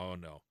 oh,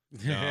 no.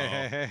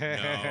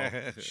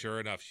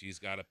 Sure enough, she's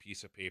got a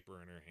piece of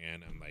paper in her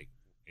hand. I'm like,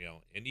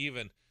 and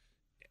even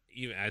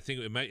I think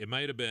it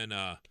might have been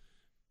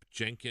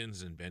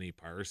Jenkins and Benny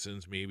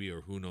Parsons maybe, or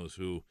who knows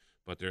who,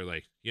 but they're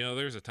like,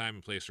 there's a time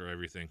and place for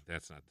everything.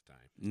 That's not the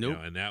time. Nope.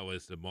 And that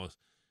was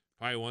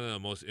probably one of the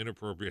most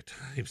inappropriate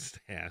times to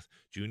ask.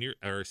 Junior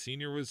or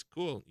senior was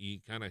cool.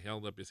 He kind of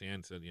held up his hand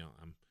and said,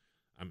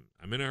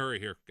 I'm in a hurry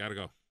here. Got to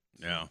go.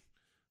 So, yeah.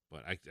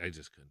 But I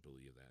just couldn't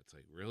believe that. It's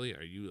like, really?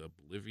 Are you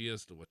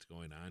oblivious to what's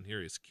going on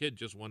here? His kid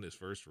just won his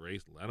first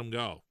race. Let him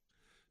go.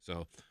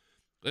 So,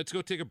 Let's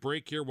go take a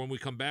break here. When we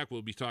come back,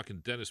 we'll be talking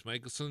to Dennis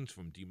Michelson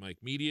from D-Mike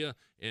Media,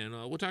 and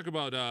we'll talk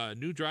about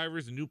new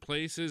drivers and new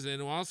places,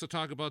 and we'll also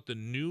talk about the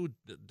new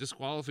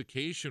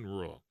disqualification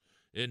rule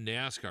in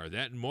NASCAR.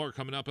 That and more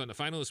coming up on the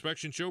Final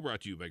Inspection Show,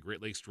 brought to you by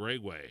Great Lakes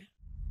Dragway.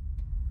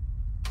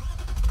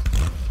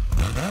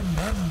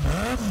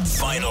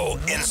 Final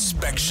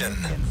Inspection.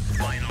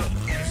 Final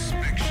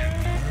Inspection.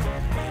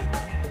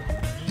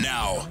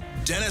 Now,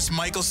 Dennis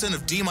Michelson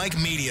of D-Mike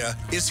Media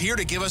is here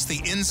to give us the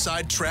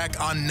inside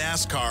track on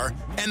NASCAR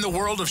and the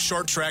world of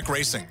short track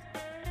racing.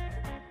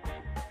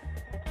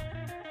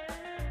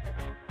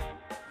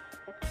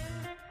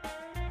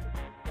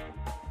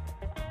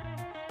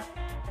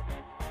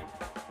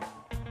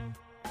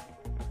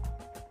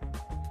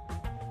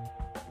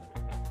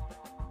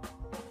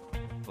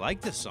 I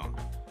like this song.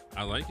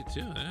 I like it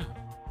too, yeah.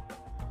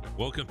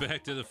 Welcome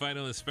back to the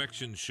Final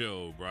Inspection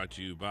Show, brought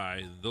to you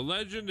by the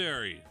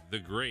legendary, the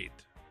great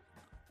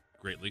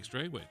Great Lakes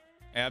Dragway.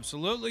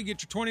 Absolutely.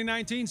 Get your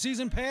 2019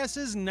 season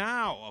passes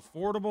now.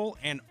 Affordable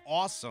and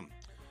awesome.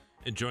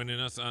 And joining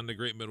us on the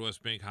Great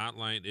Midwest Bank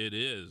Hotline, it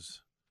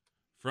is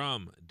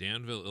from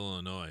Danville,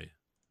 Illinois,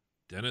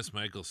 Dennis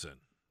Michelson.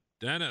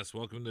 Dennis,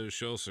 welcome to the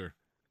show, sir.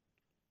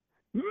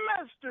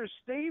 Mr.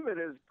 Steve, it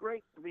is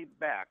great to be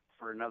back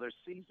for another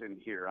season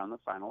here on the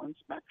Final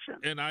Inspection.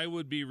 And I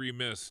would be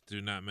remiss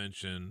to not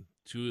mention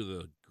two of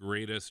the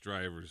greatest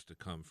drivers to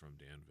come from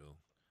Danville.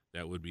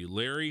 That would be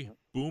Larry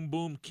Boom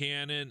Boom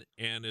Cannon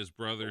and his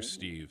brother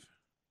Steve.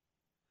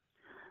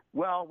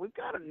 Well, we've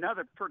got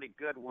another pretty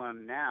good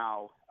one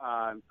now.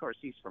 Of course,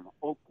 he's from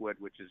Oakwood,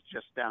 which is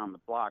just down the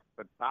block.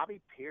 But Bobby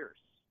Pierce,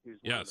 who's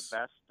one of the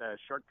best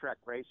short track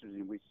racers,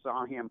 and we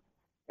saw him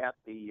at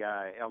the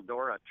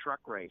Eldora truck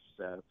race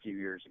a few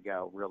years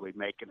ago, really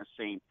making a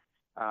scene.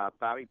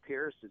 Bobby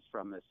Pierce is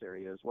from this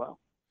area as well.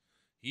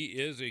 He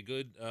is a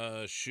good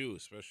shoe,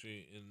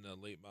 especially in the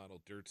late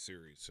model dirt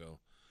series. So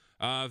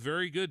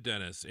very good,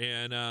 Dennis.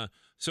 And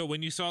so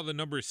when you saw the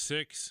number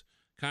 6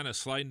 kind of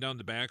sliding down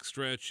the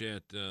backstretch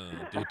at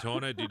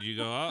Daytona, did you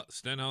go, oh,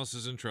 Stenhouse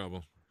is in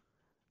trouble?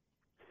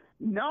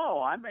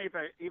 No, I'm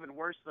even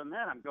worse than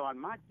that. I'm going,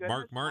 my goodness,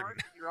 Mark Martin. Mark,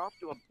 you're off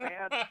to a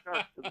bad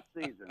start to the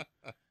season.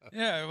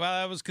 Yeah,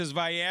 well, that was because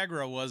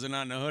Viagra wasn't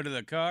on the hood of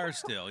the car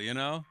still, you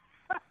know?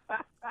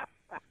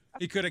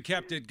 He could have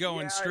kept it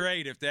going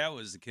straight if that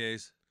was the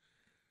case.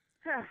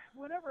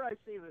 Whenever I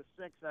see the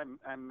 6,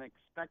 I'm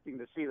expecting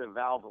to see the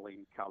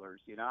Valvoline colors.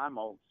 You know, I'm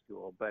old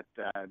school, but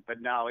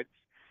no,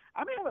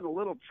 I'm having a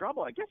little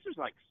trouble. I guess there's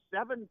like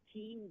 17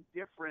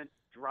 different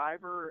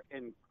driver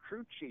and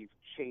crew chief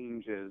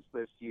changes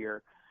this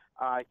year.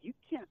 You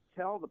can't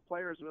tell the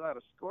players without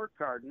a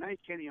scorecard. Now you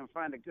can't even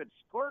find a good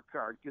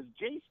scorecard because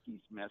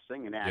Jayski's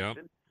missing in action.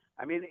 Yep.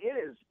 I mean, it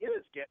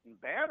is getting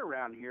bad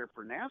around here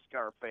for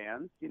NASCAR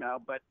fans, you know,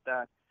 but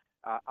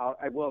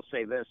I will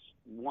say this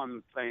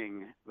one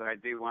thing that I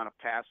do want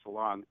to pass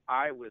along.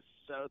 I was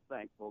so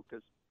thankful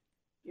because,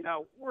 you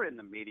know, we're in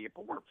the media,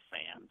 but we're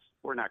fans.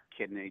 We're not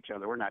kidding each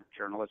other. We're not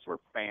journalists. We're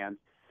fans.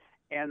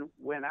 And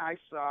when I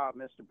saw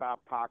Mr. Bob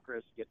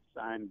Pockrass get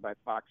signed by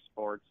Fox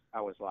Sports,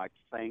 I was like,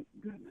 thank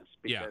goodness,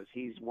 because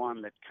he's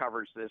one that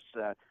covers this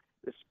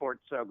sport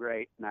so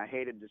great. And I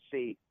hated to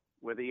see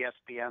with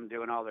ESPN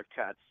doing all their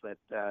cuts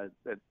that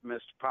Mr.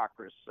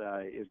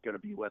 Pockrass is going to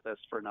be with us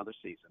for another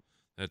season.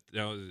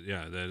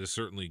 That is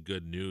certainly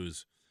good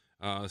news.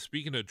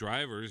 Speaking of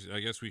drivers, I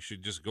guess we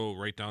should just go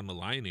right down the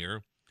line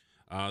here.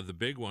 The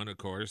big one, of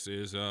course,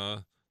 is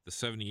the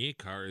 78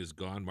 car is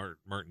gone,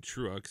 Martin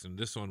Truex, and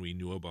this one we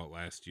knew about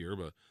last year,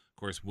 but of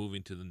course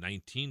moving to the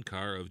 19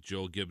 car of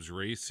Joe Gibbs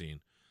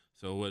Racing.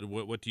 So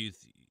what do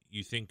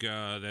you think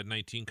that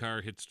 19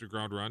 car hits the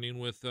ground running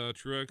with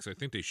Truex? I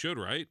think they should,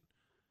 right?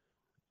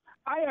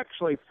 I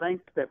actually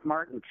think that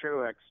Martin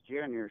Truex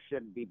Jr.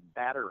 should be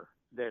better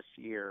this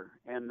year,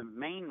 and the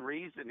main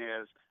reason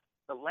is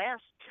the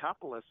last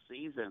couple of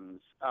seasons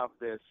of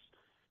this,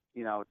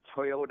 you know,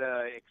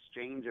 Toyota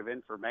exchange of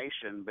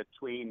information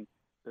between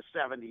the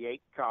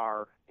 78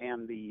 car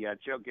and the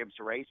Joe Gibbs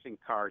Racing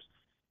cars,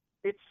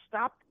 it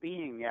stopped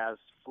being as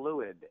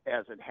fluid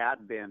as it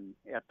had been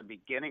at the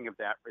beginning of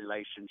that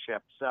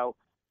relationship. So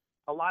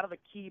a lot of the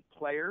key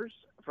players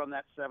from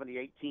that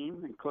 78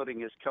 team, including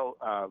his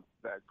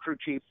crew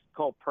chief,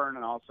 Cole Pearn,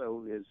 and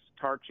also his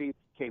car chief,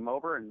 came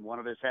over, and one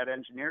of his head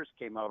engineers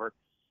came over.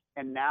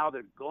 And now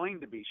they're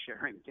going to be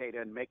sharing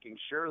data and making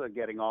sure they're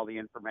getting all the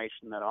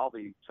information that all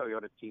the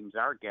Toyota teams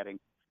are getting.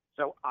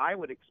 So I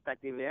would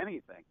expect, if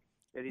anything,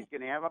 that he's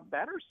going to have a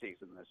better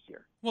season this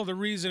year. Well, the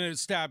reason it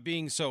stopped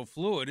being so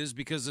fluid is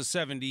because the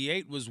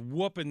 78 was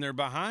whooping their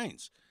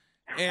behinds.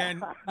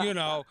 And, you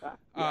know,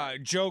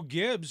 Joe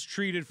Gibbs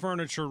treated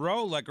Furniture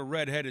Row like a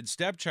redheaded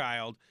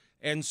stepchild.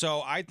 And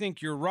so I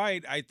think you're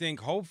right. I think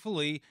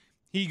hopefully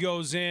he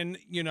goes in,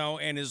 you know,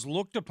 and is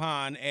looked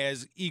upon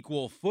as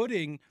equal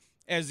footing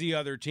as the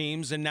other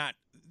teams and not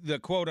the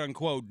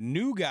quote-unquote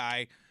new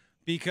guy,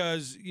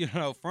 because, you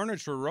know,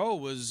 Furniture Row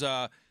was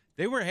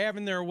they were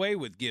having their way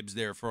with Gibbs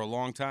there for a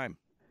long time.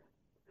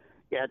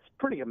 Yeah, it's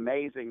pretty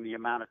amazing the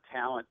amount of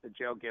talent that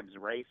Joe Gibbs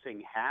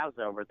Racing has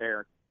over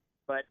there.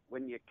 But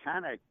when you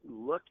kind of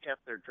look at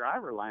their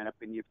driver lineup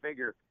and you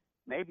figure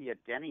maybe a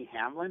Denny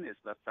Hamlin is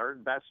the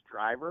third best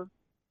driver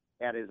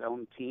at his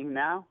own team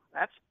now,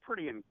 that's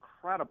pretty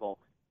incredible.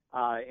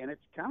 And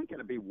it's kind of going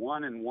to be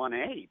 1 and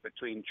 1A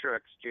between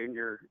Truex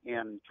Jr.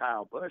 and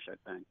Kyle Busch, I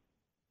think.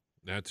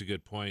 That's a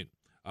good point.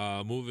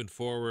 Moving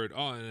forward,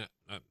 and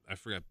I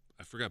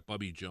forgot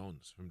Bubby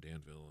Jones from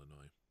Danville,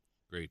 Illinois.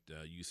 Great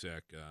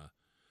USAC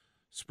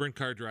sprint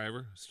car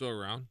driver, still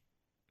around.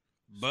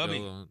 Bubby.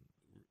 Still,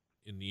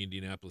 in the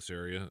Indianapolis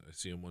area. I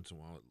see him once in a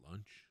while at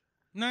lunch.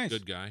 Nice.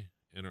 Good guy,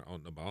 and out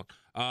and about.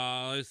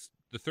 It's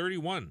the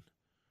 31.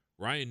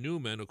 Ryan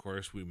Newman, of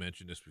course, we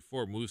mentioned this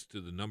before, moves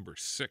to the number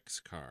 6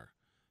 car,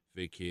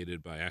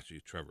 vacated by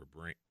actually Trevor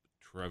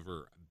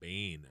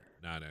Bayne,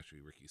 not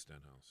actually Ricky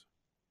Stenhouse.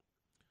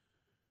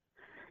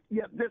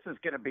 Yeah, this is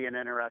going to be an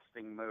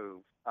interesting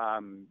move.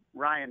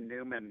 Ryan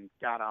Newman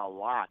got a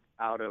lot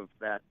out of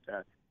that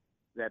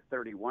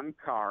 31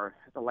 car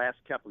the last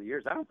couple of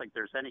years. I don't think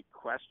there's any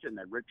question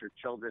that Richard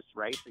Childress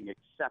Racing,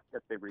 except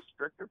that the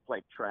restrictor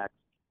plate track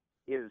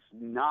is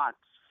not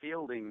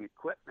fielding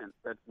equipment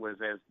that was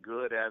as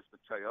good as the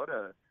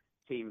Toyota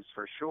teams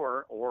for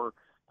sure, or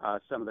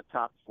some of the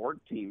top Ford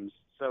teams.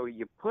 So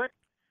you put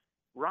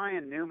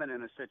Ryan Newman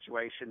in a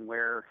situation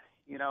where,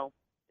 you know,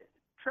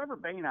 Trevor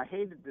Bayne, I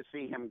hated to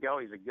see him go.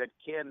 He's a good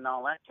kid and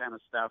all that kind of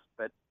stuff,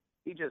 but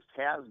he just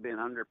has been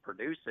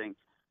underproducing.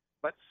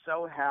 But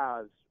so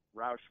has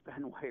Roush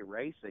Fenway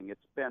Racing.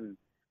 It's been,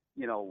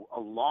 you know, a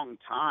long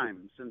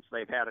time since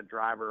they've had a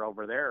driver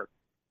over there.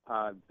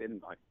 Been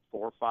like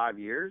 4 or 5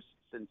 years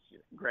since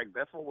Greg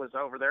Biffle was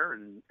over there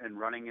and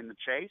running in the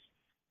chase.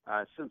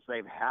 Since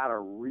they've had a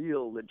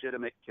real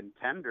legitimate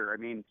contender. I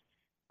mean,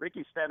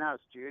 Ricky Stenhouse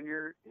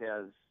Jr.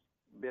 has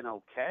been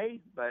okay,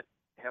 but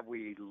have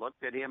we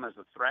looked at him as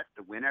a threat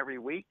to win every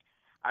week?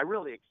 I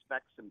really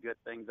expect some good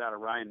things out of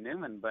Ryan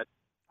Newman, but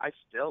I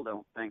still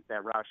don't think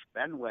that Roush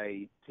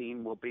Fenway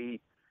team will be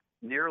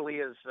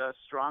nearly as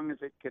strong as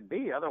it could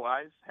be.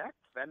 Otherwise, heck,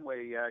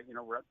 Fenway,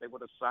 they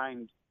would have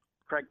signed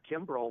Craig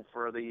Kimbrell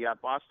for the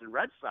Boston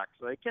Red Sox,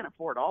 so they can't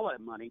afford all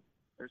that money.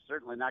 They're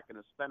certainly not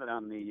going to spend it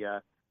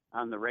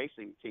on the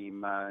racing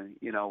team,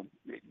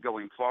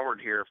 going forward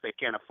here if they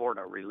can't afford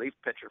a relief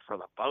pitcher for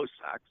the Bo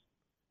Sox.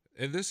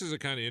 And this is a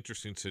kind of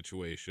interesting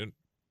situation.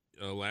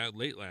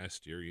 Late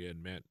last year, you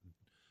had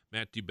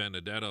Matt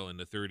DiBenedetto in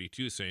the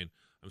 32 saying,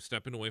 I'm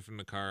stepping away from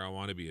the car. I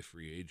want to be a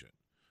free agent.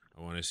 I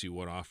want to see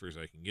what offers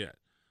I can get.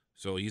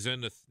 So he's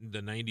in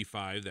the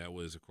 95. That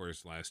was, of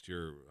course, last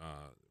year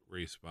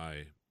raced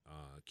by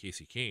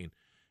Casey Kane.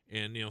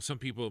 And, some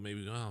people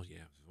maybe go, oh,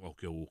 yeah,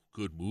 okay, well,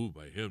 good move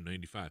by him,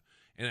 95.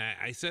 And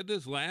I said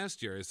this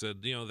last year. I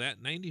said,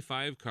 that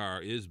 95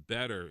 car is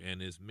better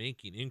and is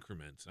making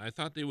increments. I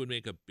thought they would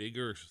make a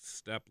bigger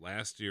step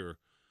last year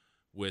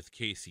with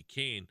Casey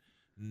Kane.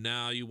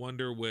 Now you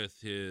wonder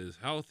with his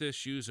health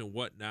issues and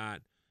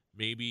whatnot,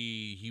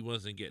 maybe he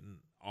wasn't getting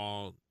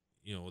all,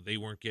 they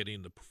weren't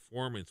getting the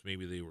performance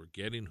maybe they were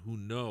getting. Who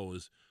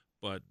knows?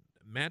 But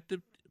Matt,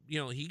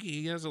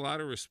 he has a lot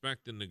of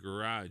respect in the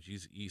garage.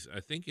 He's I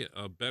think,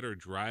 a better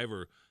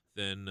driver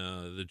than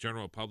the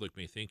general public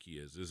may think he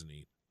is, isn't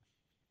he?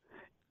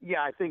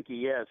 Yeah, I think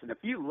he is. And if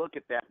you look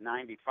at that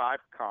 95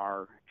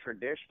 car,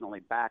 traditionally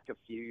back a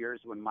few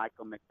years when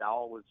Michael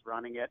McDowell was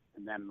running it,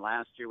 and then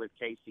last year with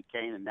Casey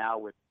Kane, and now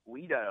with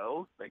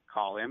Guido, they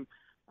call him,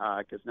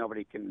 because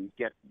nobody can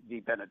get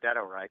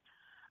DiBenedetto right.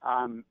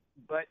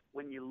 But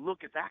when you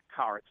look at that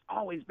car, it's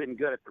always been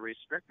good at the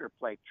restrictor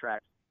plate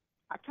tracks.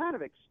 I kind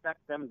of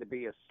expect them to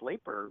be a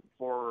sleeper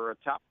for a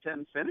top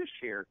 10 finish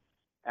here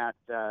at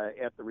the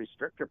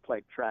restrictor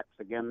plate tracks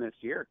again this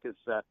year, because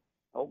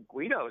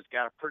Guido's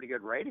got a pretty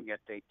good rating at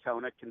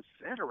Daytona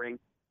considering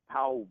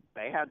how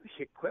bad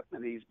the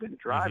equipment he's been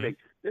driving.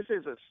 Mm-hmm. This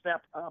is a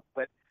step up,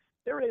 but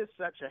there is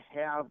such a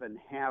have and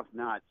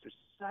have-nots. There's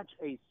such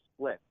a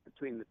split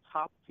between the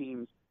top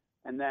teams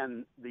and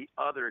then the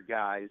other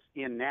guys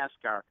in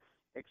NASCAR.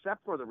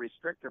 Except for the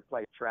restrictor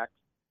plate tracks,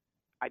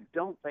 I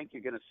don't think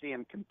you're going to see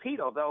him compete,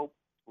 although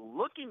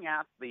looking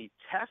at the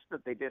test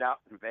that they did out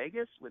in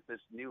Vegas with this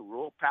new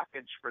rule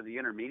package for the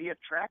intermediate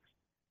tracks,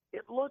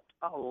 it looked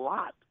a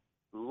lot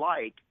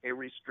like a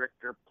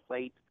restrictor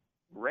plate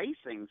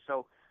racing.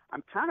 So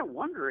I'm kind of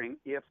wondering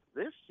if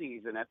this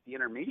season at the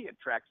intermediate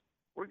tracks,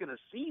 we're going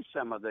to see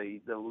some of the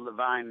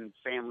Levine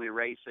family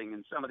racing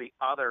and some of the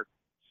other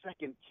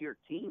second-tier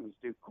teams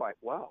do quite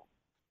well.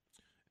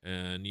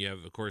 And you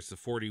have, of course, the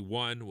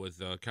 41 with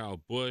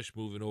Kyle Busch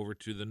moving over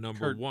to the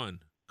number 1,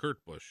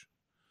 Kurt Busch.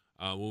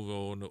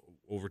 Moving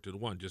over to the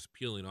 1, just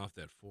peeling off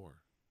that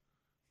 4.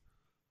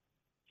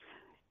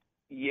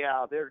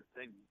 Yeah,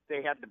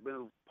 they had to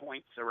move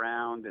points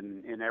around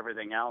and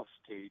everything else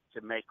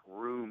to make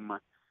room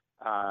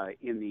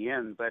in the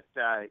end. But,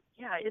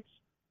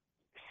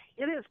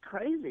 it is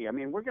crazy. I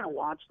mean, we're going to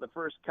watch the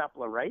first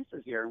couple of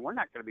races here, and we're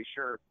not going to be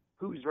sure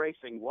who's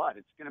racing what.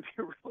 It's going to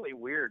be really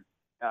weird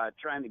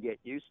trying to get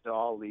used to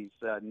all these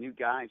new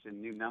guys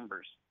and new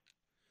numbers.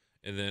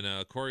 And then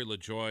Corey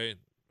LaJoie,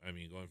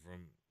 going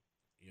from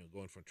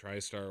going from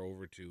TriStar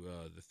over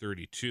to the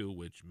 32,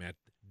 which Matt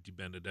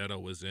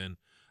DiBenedetto was in.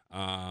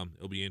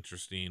 It'll be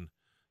interesting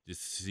to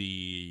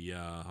see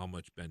how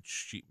much bench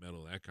sheet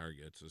metal that car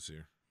gets this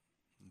year.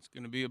 It's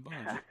going to be a bunch.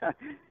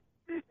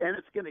 And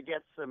it's going to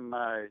get some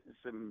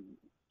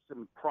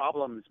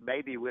problems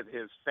maybe with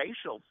his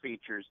facial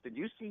features. Did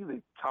you see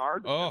the car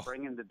that they're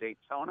bringing to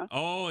Daytona?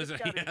 Oh, is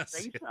it's it? got Yes.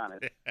 his face on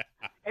it.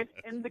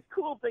 And the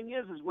cool thing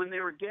is when they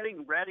were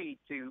getting ready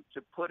to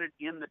put it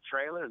in the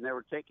trailer and they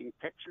were taking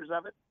pictures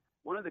of it,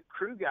 one of the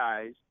crew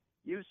guys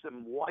used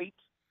some white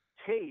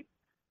tape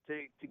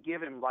to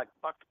give him like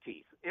buck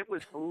teeth. It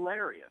was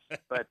hilarious.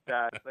 But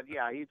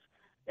yeah,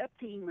 that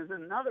team is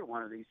another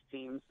one of these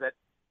teams that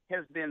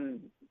has been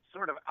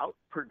sort of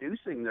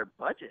outproducing their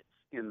budgets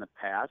in the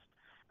past.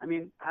 I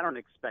mean, I don't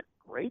expect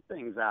great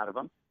things out of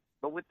them,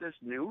 but with this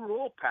new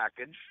rule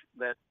package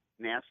that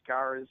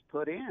NASCAR has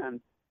put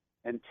in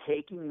and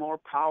taking more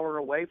power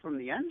away from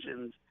the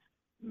engines,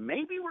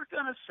 maybe we're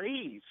going to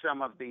see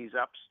some of these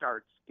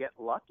upstarts get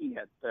lucky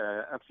at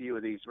a few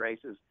of these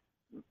races,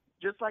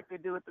 just like they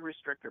do at the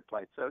restrictor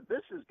plate. So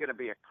this is going to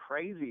be a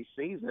crazy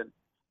season,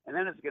 and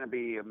then it's going to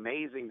be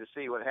amazing to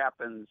see what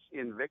happens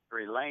in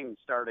Victory Lane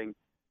starting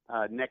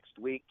next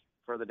week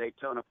for the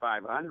Daytona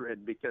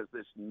 500, because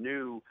this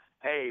new,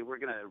 hey, we're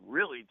going to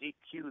really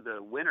DQ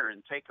the winner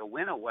and take a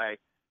win away,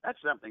 that's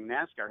something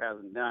NASCAR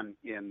hasn't done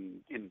in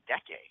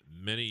decades.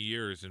 Many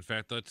years. In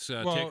fact, let's take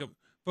a...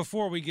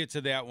 Before we get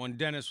to that one,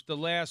 Dennis, the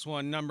last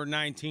one, number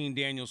 19,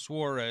 Daniel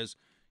Suarez,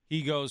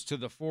 he goes to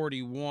the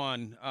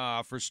 41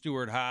 for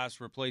Stuart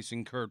Haas,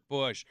 replacing Kurt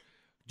Busch.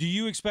 Do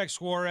you expect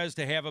Suarez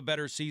to have a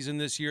better season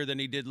this year than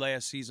he did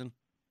last season?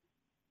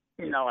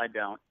 No, I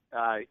don't.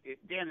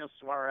 Daniel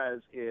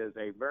Suarez is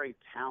a very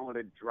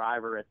talented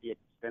driver at the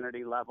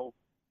Xfinity level,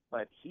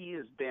 but he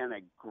has been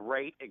a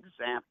great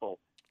example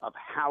of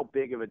how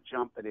big of a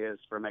jump it is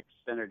from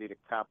Xfinity to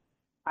Cup.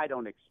 I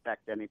don't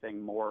expect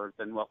anything more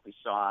than what we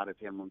saw out of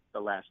him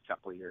the last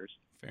couple of years.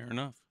 Fair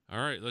enough. All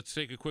right, let's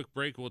take a quick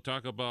break. We'll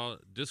talk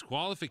about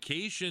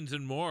disqualifications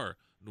and more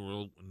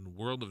in the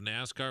world of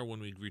NASCAR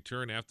when we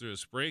return after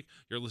this break.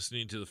 You're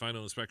listening to the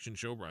Final Inspection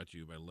Show, brought to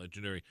you by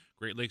legendary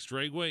Great Lakes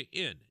Dragway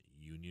in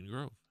Union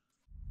Grove.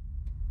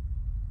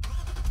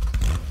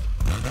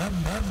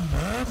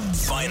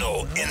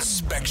 Final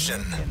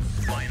Inspection.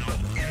 Final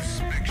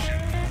Inspection.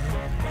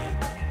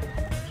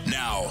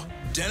 Now,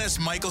 Dennis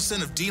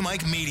Michelson of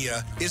D-Mike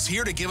Media is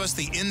here to give us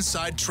the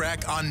inside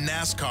track on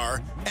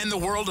NASCAR and the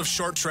world of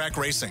short track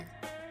racing.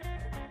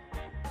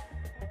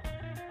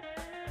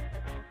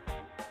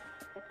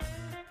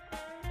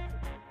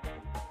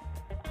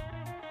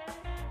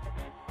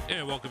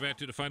 And welcome back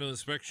to the Final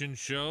Inspection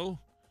Show.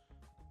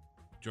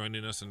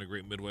 Joining us on the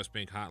Great Midwest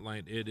Bank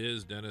Hotline, it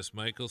is Dennis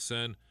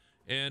Michelson.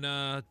 And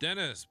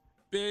Dennis,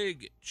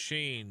 big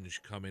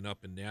change coming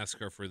up in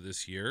NASCAR for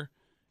this year.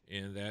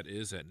 And that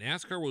is that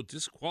NASCAR will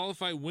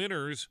disqualify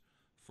winners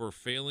for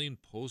failing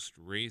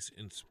post-race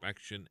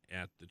inspection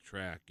at the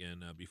track.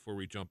 And before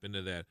we jump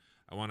into that,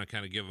 I want to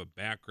kind of give a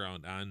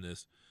background on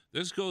this.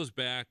 This goes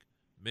back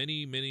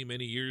many, many,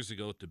 many years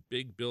ago to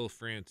Big Bill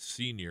France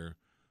Sr.,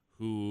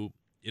 who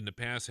in the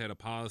past had a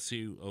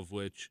policy of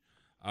which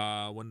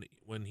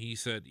when he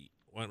said,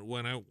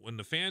 when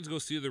the fans go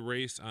see the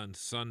race on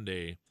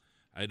Sunday,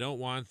 I don't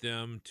want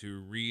them to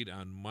read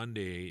on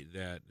Monday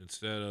that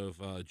instead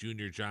of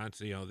Junior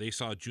Johnson, they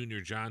saw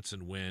Junior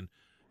Johnson win,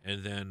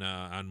 and then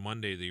on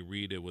Monday they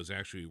read it was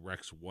actually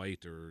Rex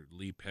White or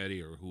Lee Petty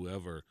or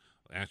whoever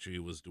actually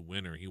was the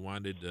winner. He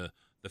wanted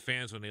the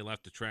fans when they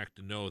left the track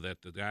to know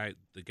that the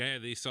guy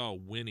they saw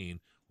winning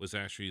was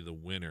actually the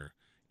winner.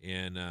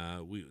 And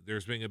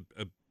there's been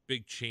a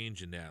big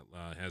change in that,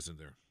 hasn't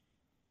there?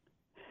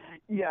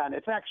 Yeah, and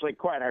it's actually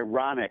quite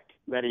ironic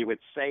that he would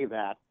say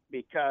that,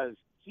 because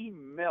he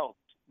milked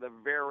the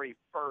very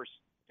first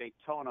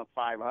Daytona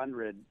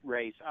 500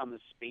 race on the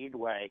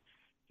Speedway.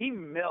 He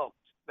milked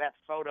that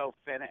photo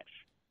finish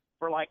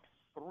for like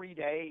 3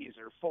 days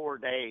or 4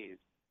 days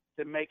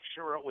to make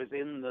sure it was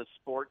in the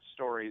sports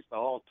stories the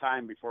whole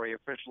time before he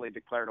officially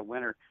declared a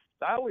winner.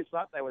 So I always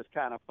thought that was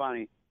kind of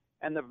funny.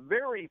 And the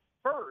very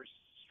first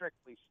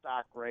strictly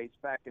stock race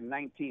back in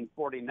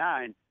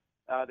 1949,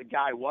 the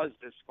guy was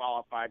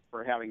disqualified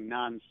for having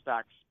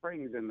non-stock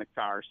springs in the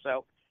car.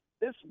 So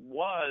this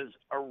was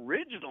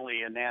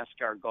originally a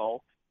NASCAR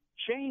goal,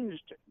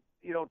 changed,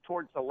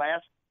 towards the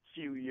last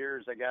few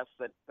years, I guess,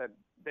 that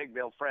Big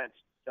Bill France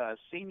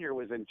Sr.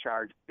 was in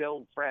charge.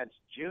 Bill France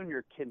Jr.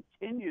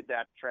 continued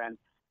that trend,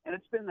 and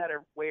it's been that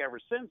way ever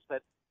since,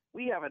 that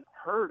we haven't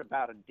heard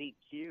about a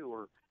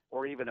DQ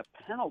or even a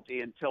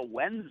penalty until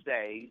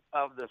Wednesday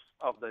of the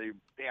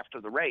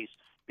after the race,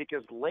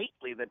 because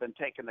lately they've been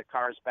taking the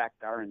cars back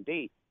to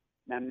R&D.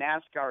 Now,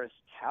 NASCAR is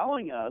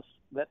telling us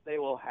that they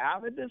will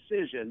have a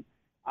decision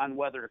on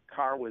whether a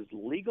car was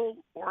legal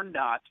or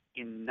not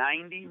in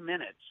 90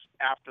 minutes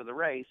after the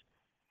race.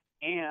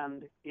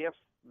 And if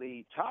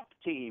the top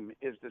team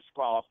is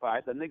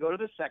disqualified, then they go to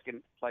the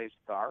second place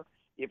car.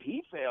 If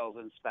he fails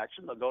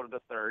inspection, they'll go to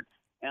the third,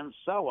 and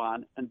so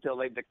on until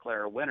they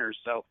declare a winner.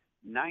 So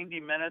 90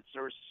 minutes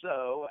or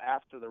so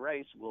after the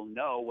race, we'll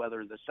know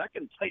whether the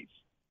second place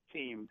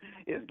team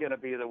is going to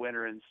be the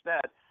winner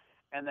instead.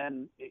 And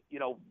then,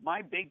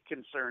 my big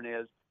concern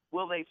is,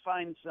 will they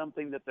find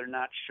something that they're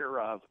not sure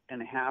of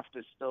and have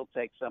to still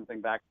take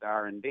something back to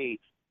R&D?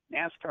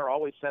 NASCAR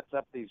always sets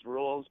up these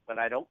rules, but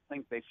I don't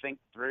think they think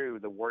through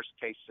the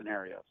worst-case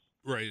scenarios.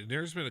 Right, and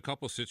there's been a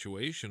couple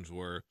situations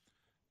where,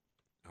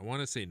 I want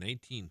to say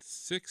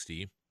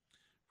 1960,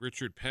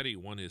 Richard Petty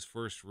won his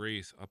first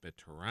race up at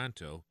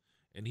Toronto,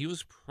 and he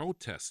was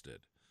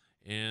protested.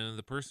 And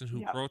the person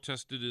who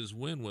protested his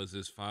win was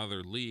his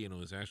father, Lee, and it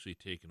was actually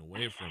taken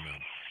away from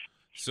him.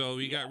 So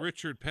you got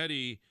Richard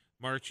Petty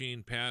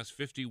marching past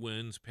 50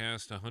 wins,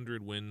 past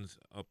 100 wins,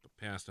 up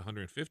past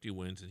 150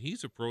 wins, and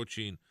he's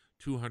approaching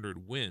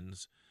 200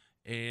 wins.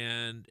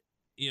 And,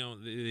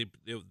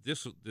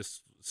 this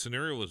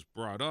scenario was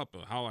brought up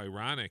of how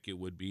ironic it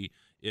would be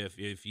if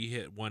he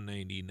hit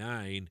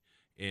 199,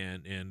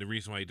 and the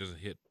reason why he doesn't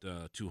hit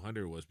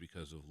 200 was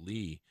because of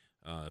Lee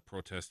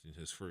protesting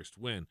his first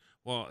win.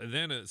 Well, and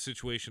then a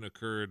situation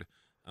occurred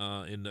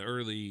in the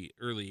early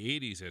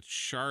 80s at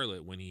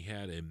Charlotte when he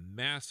had a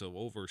massive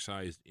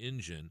oversized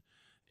engine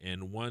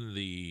and won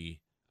the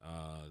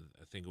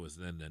I think it was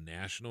then the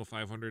National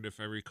 500, if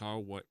I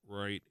recall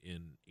right,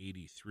 in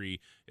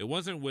 '83. It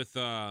wasn't with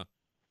Petty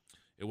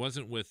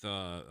Motorsports,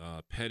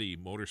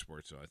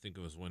 though. I think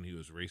it was when he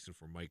was racing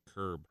for Mike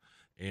Curb,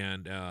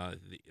 and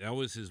that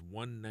was his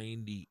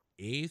 198th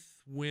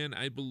win,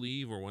 I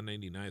believe, or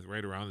 199th,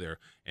 right around there.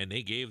 And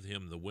they gave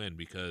him the win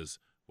because,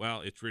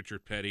 well, it's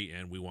Richard Petty,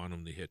 and we want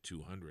him to hit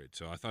 200.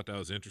 So I thought that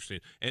was interesting.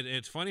 And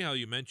it's funny how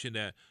you mentioned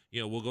that,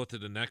 we'll go to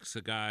the next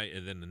guy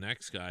and then the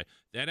next guy.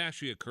 That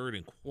actually occurred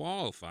in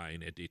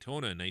qualifying at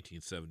Daytona in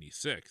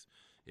 1976.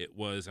 It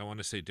was, I want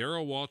to say,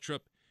 Darrell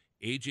Waltrip,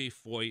 A.J.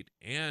 Foyt,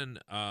 and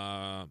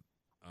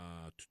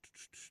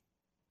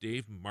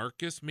Dave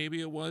Marcus, maybe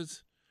it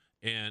was.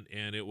 And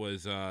it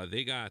was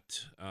they got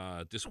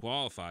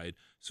disqualified.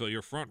 So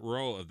your front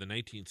row of the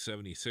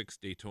 1976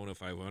 Daytona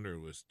 500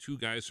 was two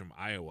guys from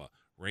Iowa,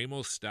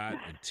 Ramos Stott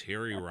and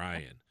Terry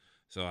Ryan.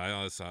 So I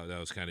always thought that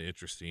was kind of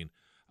interesting.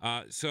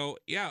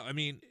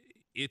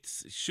 It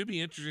should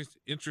be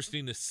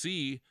interesting to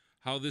see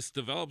how this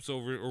develops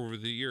over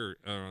the year,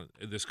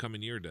 this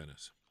coming year,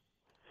 Dennis.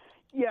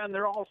 Yeah, and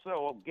they're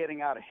also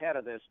getting out ahead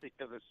of this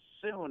because as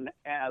soon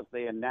as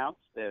they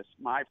announced this,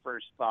 my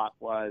first thought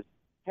was,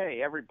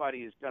 hey, everybody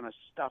is going to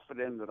stuff it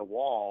into the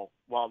wall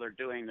while they're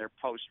doing their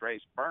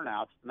post-race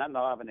burnouts, and then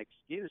they'll have an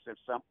excuse if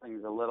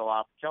something's a little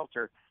off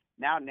kilter.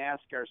 Now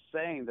NASCAR's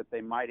saying that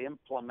they might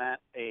implement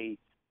a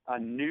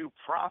new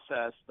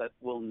process that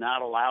will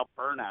not allow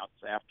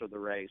burnouts after the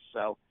race.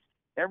 So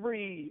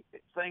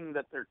everything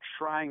that they're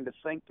trying to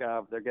think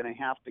of, they're going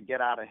to have to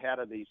get out ahead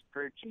of these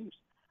crew chiefs.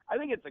 I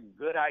think it's a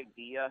good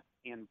idea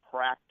in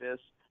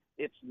practice.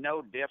 It's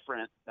no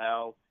different,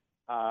 though,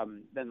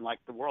 than like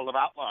the World of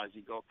Outlaws.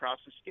 You go across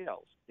the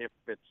scales. If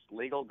it's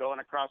legal going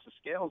across the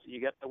scales, you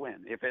get the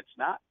win. If it's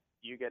not,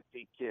 you get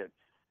DQ'd.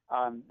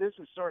 This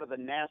is sort of the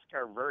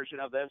NASCAR version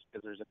of this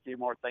because there's a few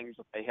more things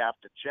that they have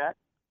to check.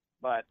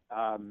 But,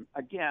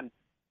 again,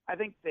 I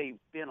think they've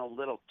been a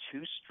little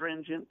too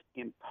stringent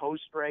in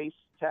post-race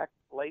tech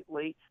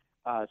lately.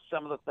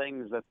 Some of the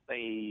things that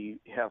they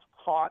have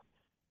caught,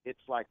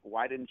 it's like,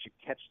 why didn't you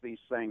catch these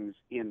things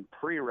in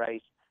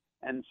pre-race?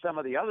 And some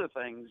of the other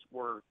things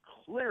were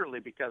clearly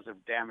because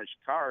of damaged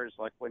cars,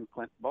 like when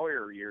Clint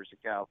Bowyer years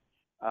ago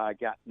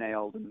got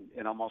nailed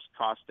and almost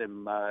cost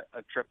him a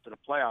trip to the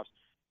playoffs.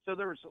 So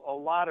there's a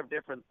lot of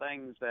different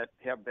things that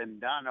have been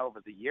done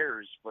over the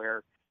years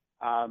where,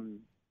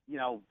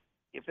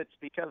 if it's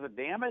because of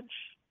damage,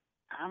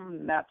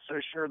 I'm not so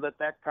sure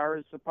that car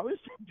is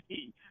supposed to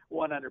be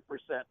 100%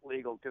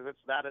 legal because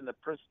it's not in the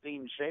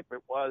pristine shape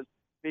it was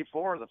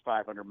before the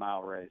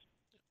 500-mile race.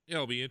 Yeah,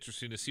 it'll be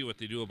interesting to see what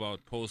they do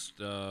about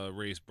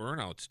post-race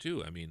burnouts,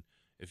 too. I mean,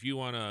 if you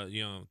want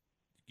to,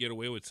 get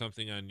away with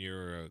something on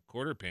your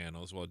quarter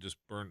panels, well, just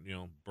burn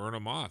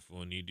them off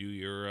when you do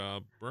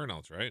your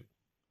burnouts, right?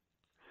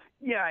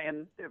 Yeah,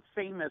 and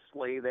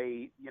famously,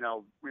 they,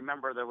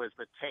 remember there was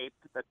the tape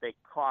that they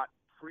caught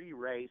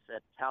pre-race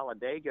at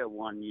Talladega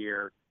one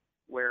year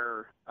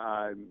where,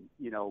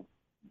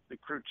 the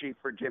crew chief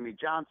for Jimmy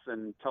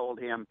Johnson told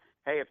him,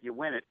 hey, if you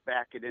win it,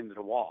 back it into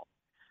the wall.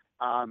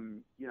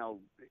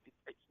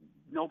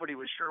 Nobody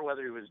was sure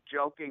whether he was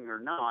joking or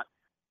not,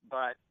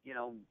 but,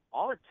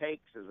 all it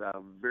takes is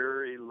a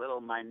very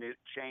little minute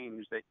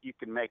change that you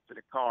can make to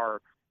the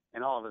car,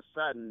 and all of a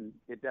sudden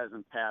it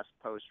doesn't pass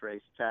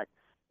post-race tech.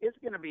 It's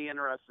going to be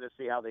interesting to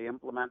see how they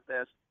implement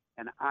this,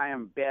 and I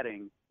am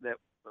betting that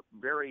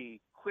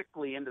very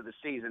quickly into the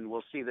season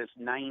we'll see this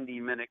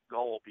 90-minute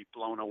goal be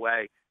blown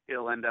away.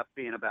 It'll end up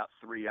being about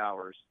 3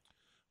 hours.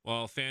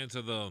 Well, fans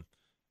of the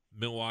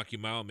Milwaukee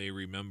Mile may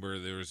remember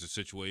there was a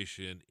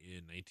situation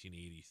in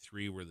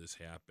 1983 where this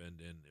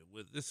happened, and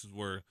this is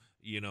where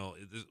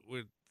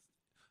where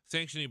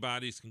sanctioning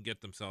bodies can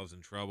get themselves in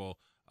trouble.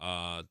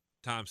 Tom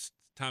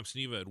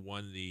Sneva had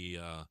won the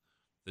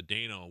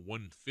Dana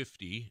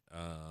 150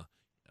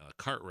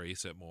 kart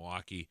race at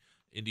Milwaukee,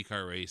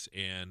 IndyCar race,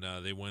 and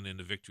they went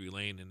into victory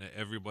lane, and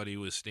everybody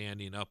was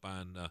standing up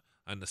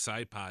on the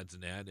side pods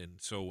and that, and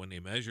so when they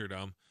measured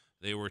them,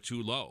 they were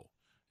too low.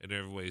 And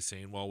everybody's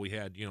saying, well, we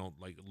had,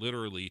 like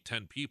literally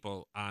 10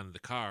 people on the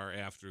car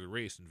after the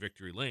race in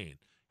victory lane.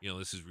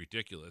 This is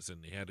ridiculous.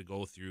 And they had to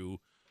go through.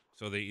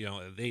 So they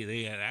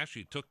had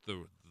actually took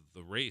the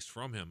race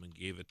from him and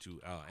gave it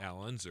to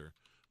Al Unser,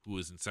 who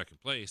was in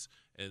second place.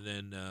 And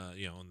then,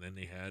 and then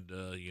they had,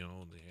 they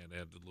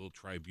had the little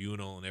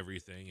tribunal and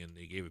everything, and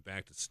they gave it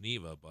back to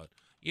Sneva. But,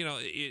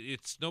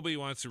 it's nobody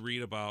wants to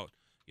read about,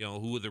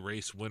 who the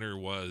race winner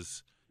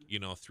was,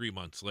 3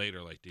 months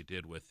later, like they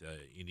did with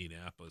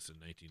Indianapolis in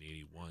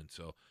 1981.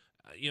 So,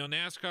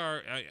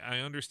 NASCAR, I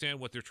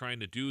understand what they're trying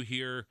to do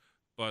here,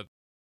 but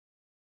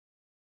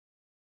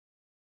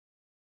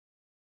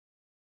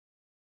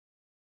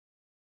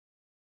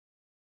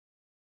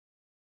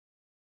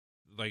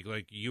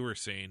like you were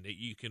saying, that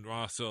you can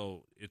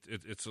also,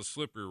 it's a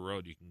slippery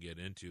road you can get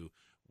into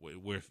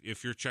where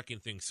if you're checking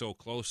things so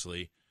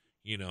closely,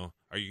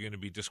 are you going to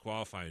be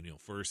disqualifying,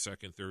 first,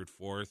 second, third,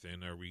 fourth,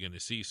 and are we going to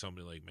see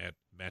somebody like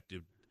Matt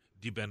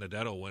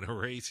DiBenedetto win a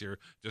race here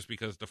just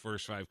because the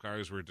first 5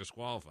 cars were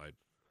disqualified?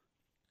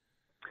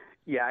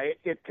 Yeah,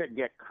 it could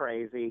get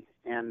crazy.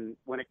 And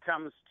when it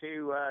comes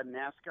to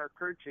NASCAR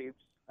crew chiefs,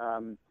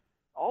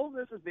 all of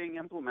this is being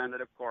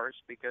implemented, of course,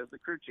 because the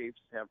crew chiefs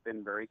have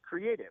been very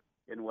creative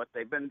in what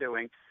they've been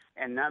doing,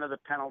 and none of the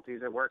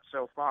penalties have worked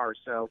so far.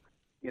 So,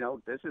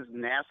 this is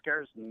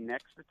NASCAR's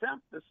next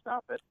attempt to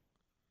stop it.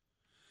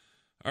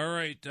 All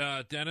right,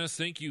 Dennis,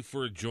 thank you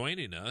for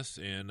joining us.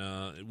 And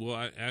we'll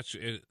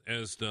actually,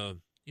 as the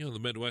the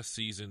Midwest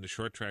season, the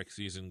short track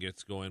season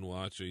gets going, we'll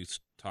actually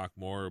talk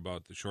more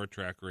about the short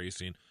track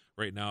racing.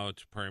 Right now,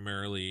 it's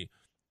primarily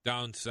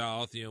down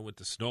south, with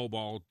the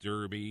Snowball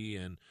Derby,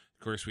 and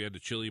of course, we had the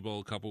Chili Bowl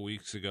a couple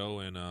weeks ago,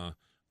 and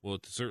we'll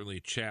certainly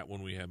chat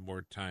when we have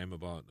more time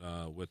about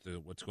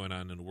what's going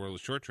on in the world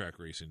of short track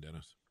racing,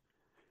 Dennis.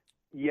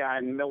 Yeah,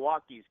 and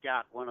Milwaukee's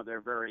got one of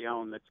their very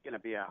own that's going to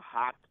be a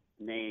hot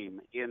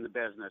name in the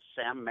business,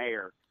 Sam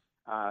Mayer,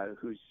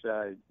 whose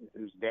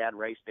dad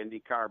raced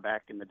IndyCar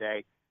back in the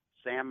day.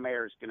 Sam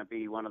Mayer is going to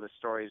be one of the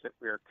stories that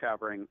we're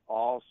covering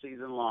all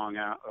season long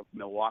out of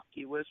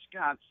Milwaukee,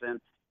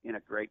 Wisconsin, in a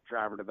great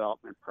driver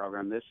development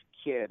program. This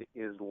kid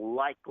is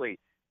likely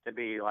to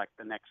be like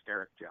the next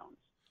Eric Jones.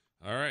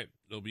 All right.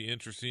 It'll be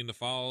interesting to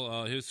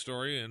follow his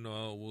story, and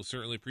we'll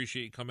certainly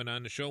appreciate you coming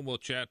on the show. We'll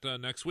chat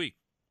next week.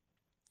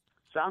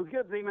 Sounds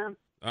good, Z-Man.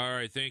 All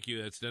right, thank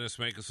you. That's Dennis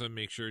Michelson.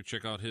 Make sure to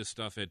check out his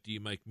stuff at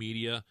D-Mike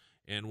Media.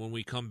 And when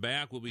we come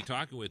back, we'll be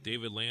talking with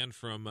David Land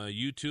from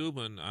YouTube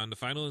on the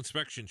Final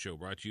Inspection Show,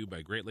 brought to you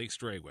by Great Lakes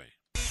Dragway.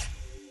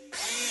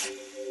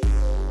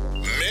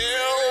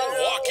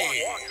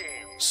 Milwaukee,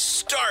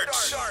 start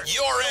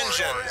your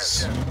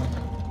engines.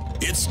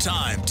 It's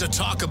time to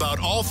talk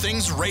about all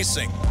things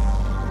racing.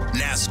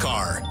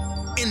 NASCAR,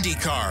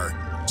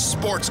 IndyCar,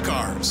 sports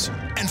cars,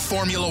 and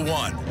Formula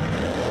One.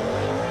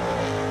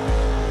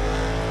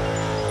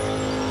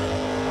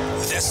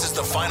 This is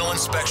the Final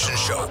Inspection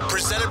Show,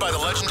 presented by the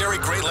legendary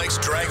Great Lakes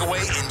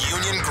Dragway in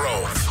Union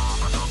Grove.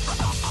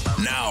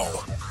 Now,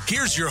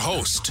 here's your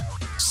host,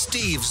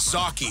 Steve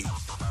Zocchi.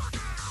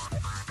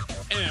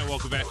 And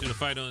welcome back to the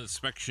Final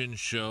Inspection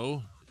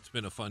Show. It's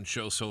been a fun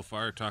show so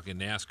far, talking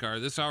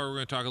NASCAR. This hour, we're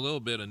going to talk a little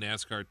bit of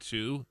NASCAR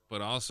 2,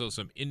 but also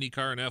some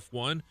IndyCar and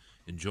F1.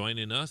 And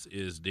joining us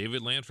is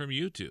David Land from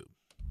YouTube.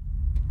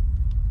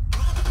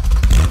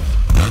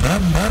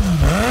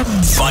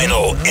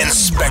 Final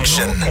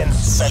Inspection.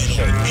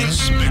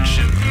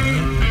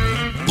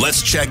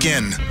 Let's check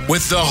in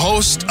with the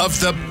host of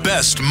the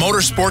best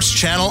motorsports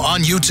channel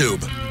on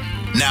YouTube.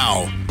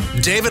 Now,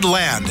 David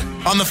Land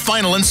on the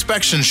Final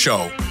Inspection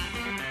Show.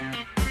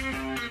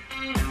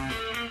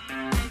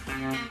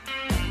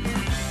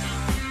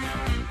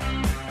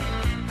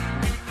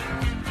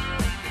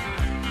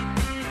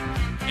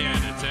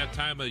 And it's that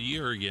time of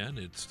year again.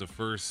 It's the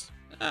first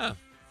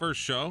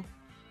show.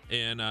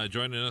 And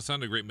joining us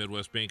on the Great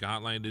Midwest Bank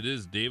Hotline, it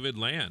is David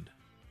Land.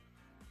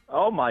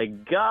 Oh, my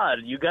God.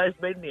 You guys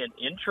made me an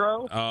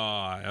intro?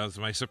 Oh, that was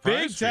my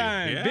surprise.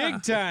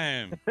 Big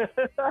time.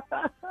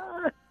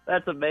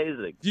 That's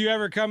amazing. Do you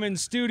ever come in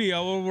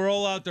studio? We'll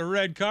roll out the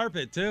red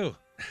carpet, too.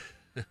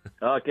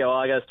 Okay, well,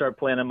 I got to start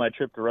planning my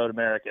trip to Road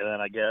America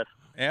then, I guess.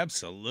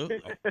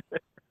 Absolutely.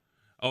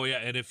 Oh, yeah,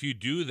 and if you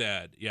do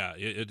that, yeah,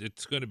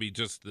 it's going to be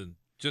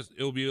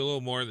it'll be a little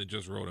more than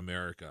just Road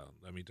America,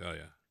 let me tell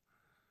you.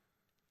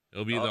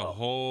 It'll be the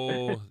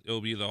whole,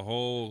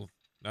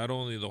 not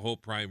only the whole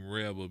prime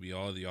rib, it'll be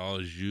all the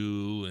au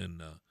jus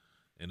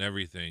and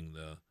everything,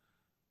 the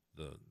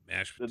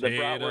mashed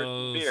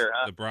potatoes,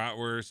 the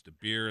bratwurst, the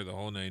beer, the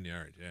whole 9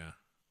 yards, yeah.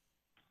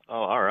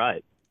 Oh, all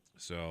right.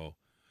 So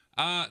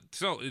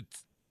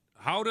it's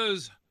how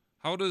does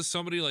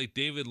somebody like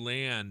David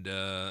Land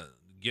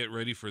get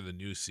ready for the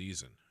new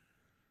season?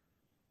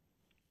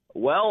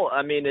 Well,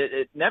 I mean,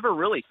 it never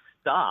really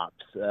stops.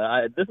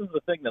 This is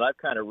the thing that I've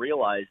kind of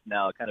realized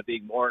now, kind of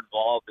being more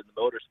involved in the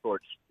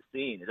motorsports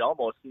scene. It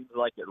almost seems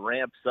like it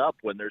ramps up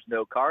when there's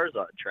no cars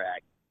on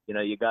track. You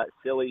know, you got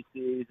silly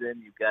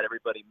season, you've got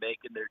everybody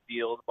making their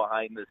deals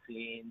behind the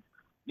scenes.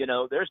 You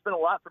know, there's been a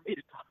lot for me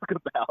to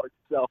talk about.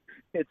 So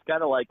it's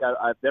kind of like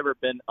I've never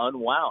been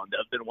unwound.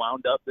 I've been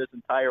wound up this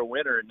entire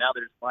winter, and now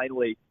there's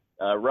finally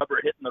rubber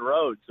hitting the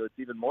road. So it's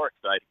even more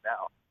exciting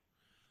now.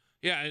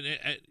 Yeah,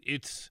 and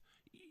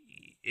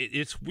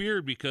it's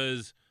weird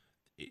because,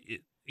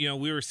 you know,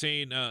 we were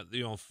saying,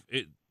 you know,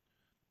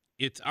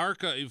 it's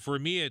ARCA. For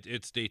me,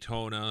 it's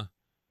Daytona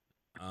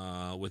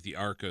with the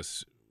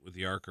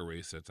ARCA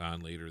race that's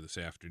on later this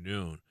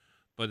afternoon.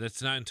 But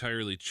that's not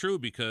entirely true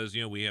because,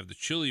 you know, we have the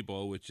Chili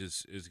Bowl, which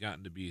is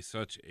gotten to be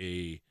such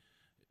a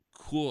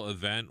cool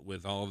event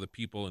with all the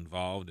people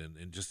involved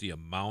and just the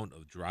amount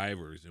of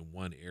drivers in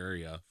one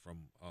area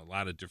from a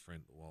lot of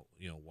different, well,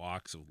 you know,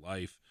 walks of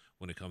life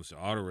when it comes to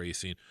auto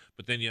racing.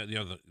 But then, you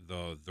know,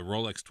 the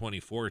Rolex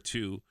 24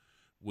 too,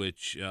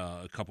 which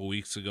a couple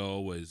weeks ago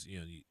was, you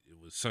know,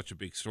 it was such a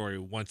big story.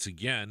 Once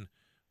again,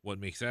 what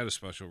makes that a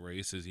special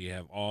race is you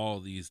have all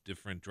these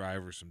different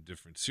drivers from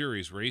different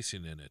series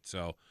racing in it.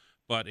 So,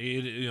 but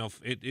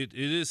it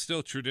is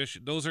still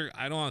tradition. Those are,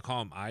 I don't want to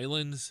call them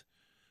islands,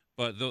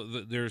 but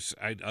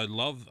I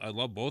love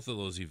both of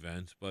those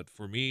events. But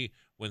for me,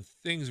 when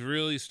things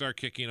really start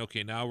kicking,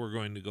 okay, now we're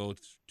going to go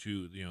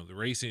to, you know, the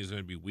racing is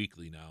going to be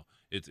weekly now.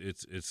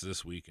 It's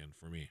this weekend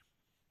for me.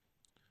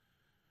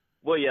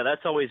 Well, yeah,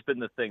 that's always been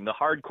the thing. The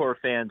hardcore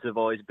fans have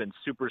always been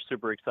super,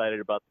 super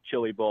excited about the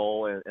Chili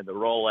Bowl and the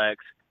Rolex.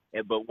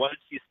 But once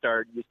you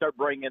start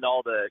bringing in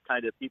all the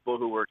kind of people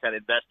who were kind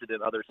of invested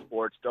in other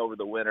sports over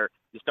the winter,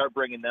 you start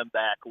bringing them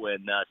back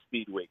when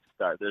Speed Weeks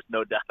start. There's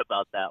no doubt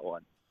about that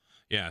one.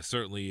 Yeah, it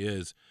certainly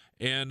is.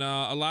 And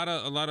a lot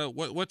of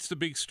what's the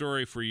big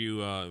story for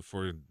you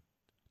for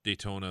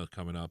Daytona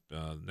coming up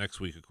next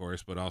week, of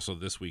course, but also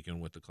this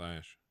weekend with the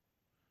Clash?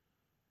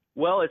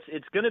 Well,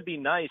 it's going to be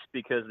nice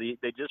because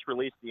they just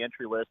released the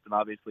entry list, and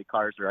obviously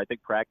cars are, I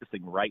think,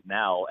 practicing right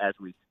now as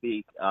we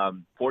speak.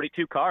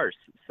 42 cars,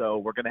 so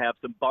we're going to have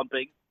some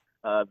bumping.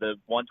 The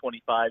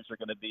 125s are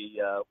going to be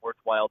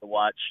worthwhile to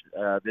watch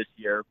this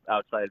year,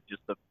 outside of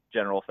just the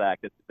general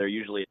fact that they're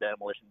usually a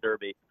demolition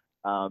derby.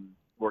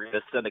 We're going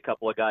to send a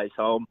couple of guys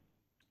home,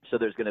 so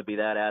there's going to be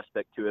that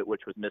aspect to it,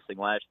 which was missing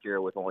last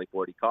year with only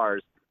 40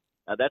 cars.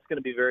 That's going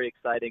to be very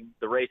exciting.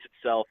 The race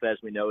itself, as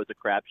we know, is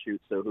a crapshoot,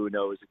 so who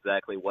knows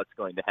exactly what's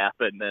going to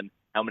happen and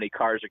how many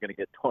cars are going to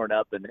get torn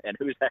up and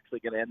who's actually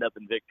going to end up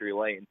in victory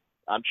lane.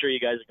 I'm sure you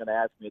guys are going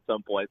to ask me at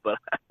some point, but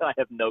I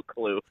have no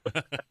clue.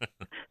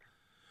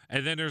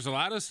 And then there's a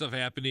lot of stuff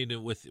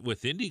happening with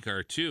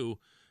IndyCar, too.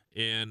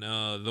 And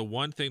the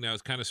one thing that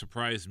was kind of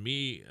surprised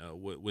me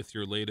with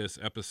your latest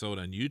episode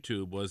on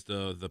YouTube was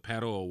the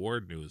Pato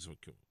Award news.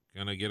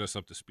 Kind of get us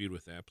up to speed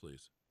with that,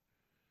 please.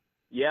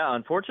 Yeah,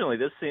 unfortunately,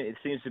 it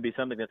seems to be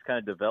something that's kind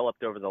of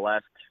developed over the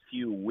last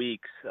few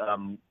weeks.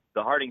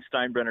 The Harding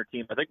Steinbrenner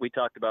team, I think we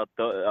talked about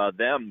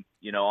them,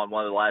 you know, on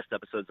one of the last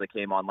episodes that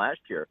came on last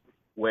year,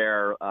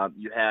 where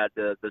you had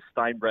the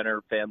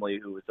Steinbrenner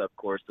family, who was, of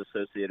course,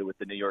 associated with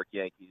the New York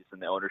Yankees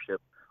and the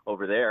ownership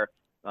over there.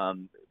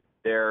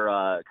 Their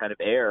kind of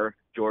heir,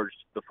 George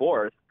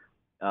IV,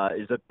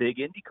 is a big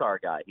IndyCar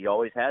guy. He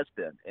always has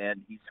been.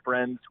 And he's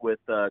friends with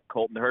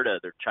Colton Herta,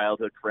 their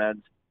childhood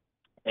friends.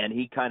 And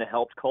he kind of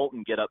helped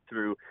Colton get up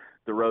through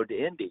the road to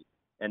Indy.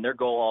 And their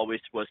goal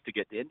always was to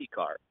get to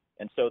IndyCar.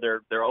 And so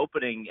their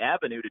opening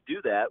avenue to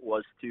do that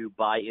was to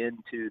buy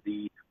into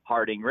the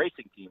Harding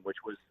racing team, which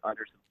was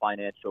under some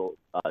financial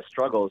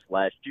struggles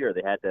last year.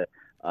 They had to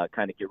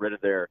kind of get rid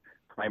of their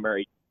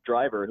primary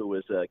driver, who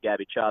was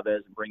Gabby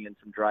Chavez, and bring in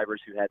some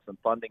drivers who had some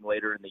funding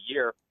later in the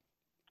year.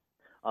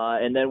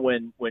 And then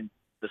when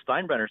the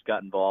Steinbrenners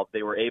got involved,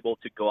 they were able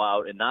to go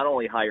out and not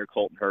only hire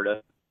Colton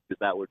Herta, because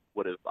that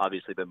would have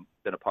obviously been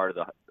a part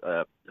of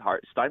the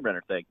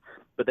Steinbrenner thing,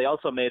 but they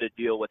also made a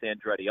deal with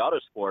Andretti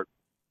Autosport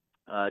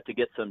to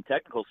get some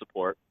technical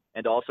support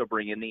and also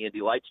bring in the Indy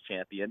Lights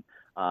champion,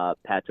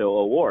 Pato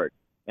O'Ward.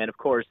 And, of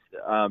course,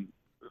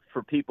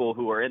 for people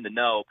who are in the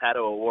know, Pato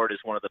O'Ward is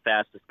one of the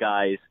fastest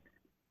guys,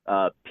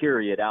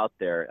 period, out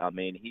there. I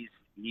mean,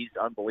 he's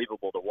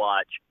unbelievable to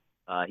watch.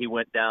 He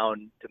went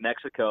down to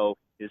Mexico,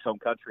 his home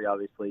country,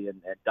 obviously,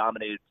 and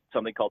dominated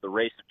something called the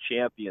Race of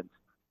Champions,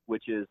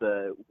 which is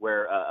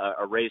where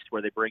a race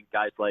where they bring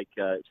guys like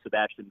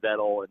Sebastian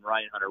Vettel and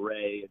Ryan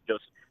Hunter-Reay and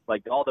just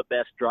like all the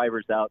best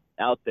drivers out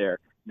there.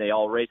 And they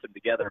all race them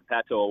together. And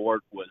Pato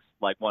O'Ward was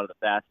like one of the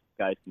fastest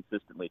guys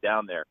consistently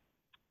down there.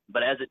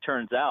 But as it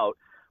turns out,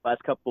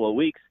 last couple of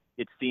weeks,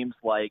 it seems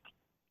like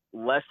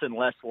less and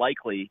less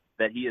likely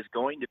that he is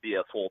going to be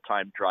a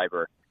full-time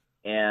driver.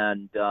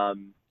 And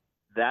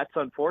that's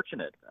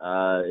unfortunate.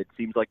 It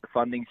seems like the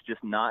funding's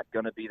just not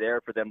going to be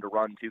there for them to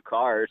run two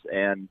cars.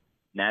 And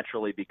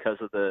naturally, because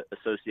of the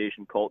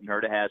association Colton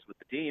Herta has with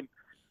the team,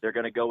 they're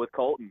going to go with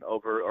Colton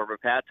over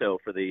Pato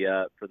for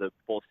the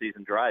full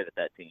season drive at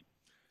that team.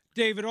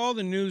 David, all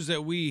the news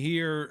that we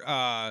hear,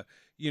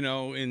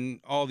 in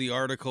all the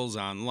articles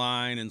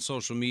online and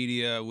social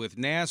media with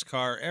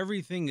NASCAR,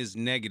 everything is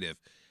negative.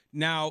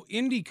 Now,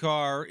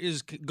 IndyCar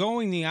is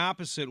going the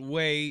opposite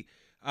way.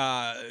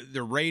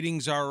 The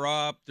ratings are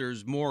up.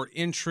 There's more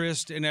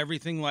interest and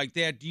everything like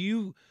that. Do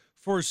you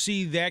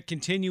foresee that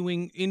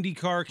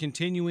IndyCar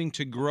continuing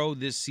to grow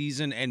this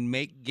season and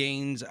make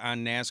gains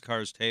on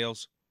NASCAR's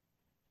tails?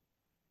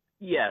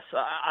 Yes,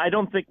 I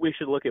don't think we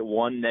should look at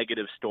one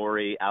negative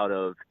story out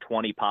of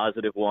 20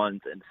 positive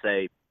ones and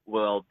say,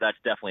 well, that's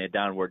definitely a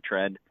downward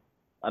trend.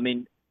 I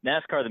mean,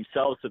 NASCAR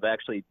themselves have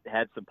actually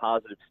had some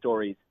positive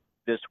stories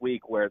this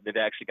week where they've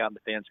actually gotten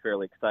the fans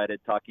fairly excited,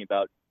 talking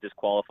about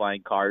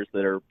disqualifying cars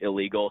that are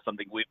illegal,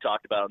 something we've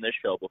talked about on this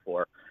show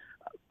before.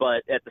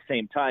 But at the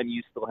same time,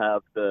 you still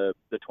have the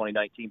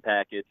 2019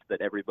 package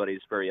that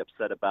everybody's very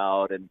upset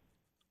about, and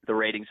the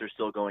ratings are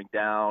still going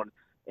down,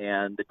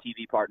 and the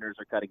TV partners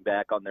are cutting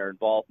back on their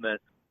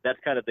involvement. That's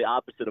kind of the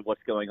opposite of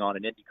what's going on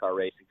in IndyCar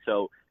racing.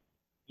 So,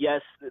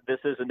 yes, this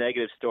is a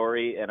negative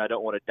story, and I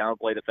don't want to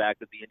downplay the fact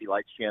that the Indy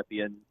Lights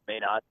champion may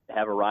not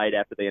have a ride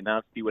after they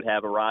announced he would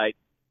have a ride.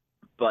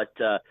 But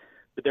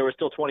there were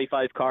still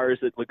 25 cars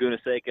at Laguna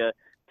Seca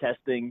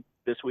testing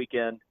this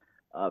weekend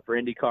for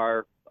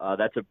IndyCar.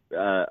 That's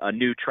a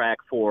new track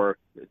for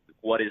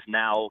what is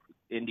now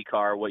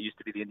IndyCar, what used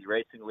to be the Indy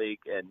Racing League,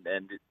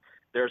 and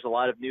there's a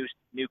lot of new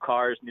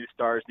cars, new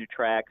stars, new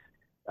tracks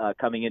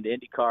coming into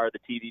IndyCar. The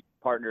TV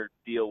partner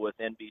deal with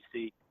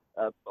NBC,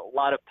 a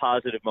lot of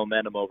positive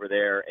momentum over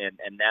there, and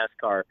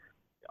NASCAR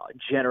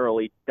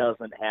generally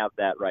doesn't have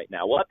that right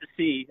now. We'll have to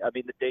see. I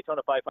mean, the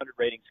Daytona 500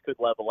 ratings could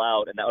level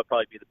out, and that would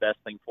probably be the best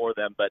thing for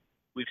them, but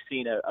we've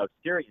seen a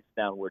serious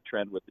downward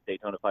trend with the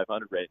Daytona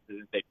 500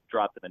 ratings. They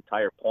dropped an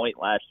entire point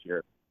last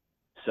year.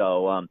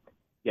 So,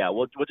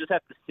 we'll just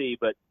have to see,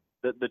 but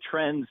the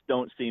trends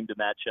don't seem to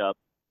match up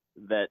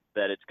that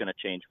it's going to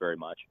change very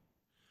much.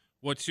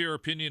 What's your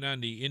opinion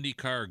on the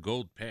IndyCar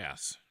Gold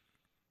Pass?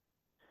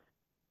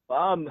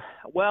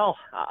 Well,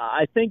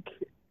 I think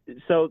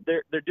so.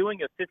 They're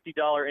doing a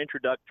 $50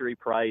 introductory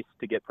price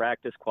to get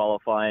practice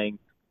qualifying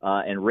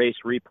and race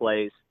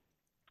replays.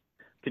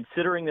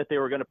 Considering that they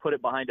were going to put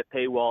it behind a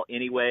paywall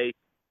anyway,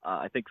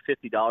 I think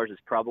 $50 is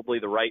probably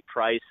the right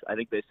price. I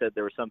think they said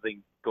there was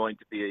something going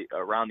to be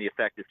around the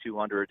effect of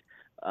 200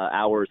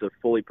 hours of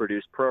fully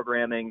produced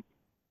programming.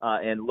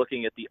 And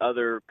looking at the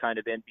other kind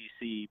of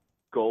NBC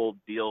Gold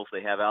deals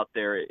they have out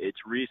there, it's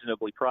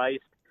reasonably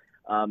priced.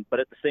 But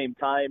at the same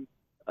time,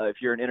 if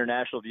you're an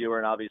international viewer,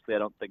 and obviously I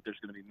don't think there's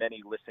going to be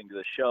many listening to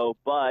the show,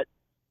 but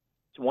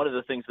one of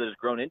the things that has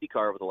grown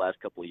IndyCar over the last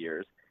couple of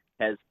years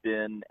has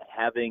been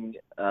having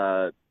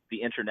the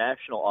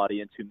international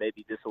audience who may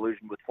be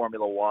disillusioned with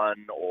Formula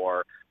One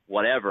or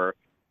whatever,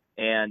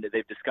 and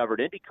they've discovered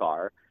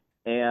IndyCar,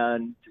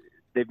 and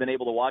they've been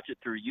able to watch it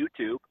through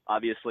YouTube.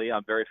 Obviously,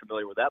 I'm very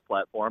familiar with that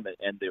platform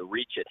and the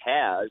reach it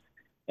has,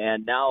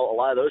 and now a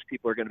lot of those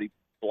people are going to be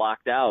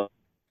blocked out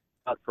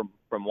from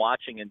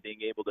watching and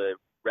being able to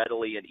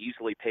readily and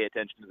easily pay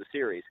attention to the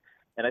series.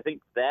 And I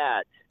think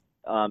that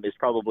is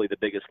probably the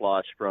biggest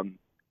loss from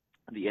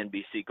the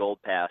NBC Gold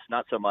Pass.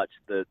 Not so much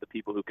the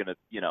people who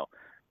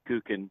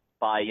can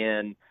buy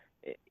in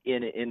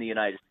the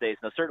United States.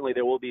 Now, certainly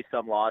there will be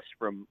some loss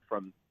from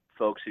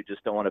folks who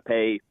just don't want to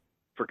pay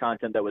for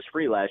content that was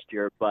free last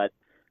year, but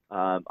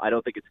I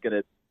don't think it's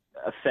going to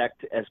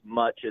affect as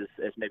much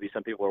as maybe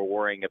some people are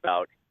worrying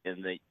about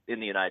in the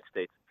United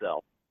States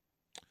itself.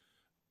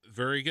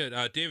 Very good.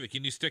 David,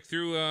 can you stick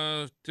through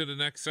to the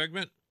next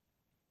segment?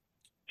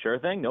 Sure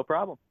thing, no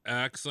problem.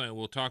 Excellent.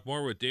 We'll talk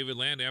more with David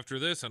Land after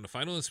this on the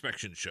Final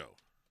Inspection Show.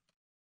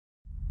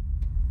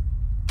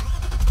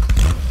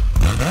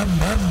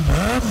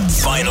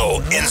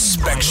 Final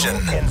Inspection.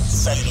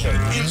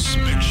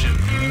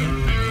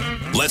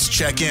 Let's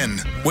check in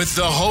with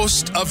the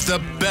host of the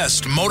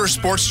best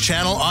motorsports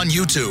channel on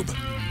YouTube.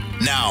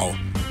 Now,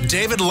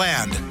 David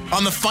Land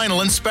on the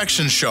Final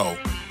Inspection Show.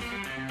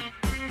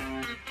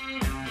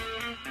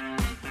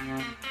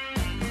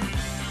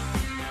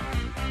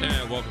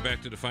 And welcome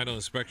back to the Final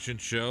Inspection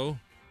Show.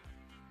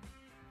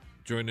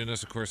 Joining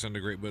us, of course, on the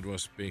Great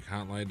Midwest Bank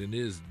Hotline and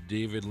is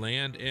David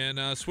Land.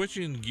 And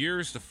switching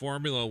gears to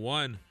Formula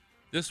One,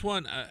 this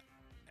one,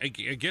 I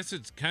guess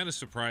it's kind of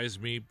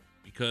surprised me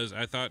because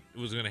I thought it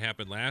was going to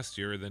happen last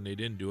year, then they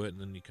didn't do it,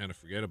 and then you kind of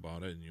forget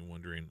about it, and you're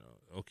wondering,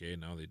 okay,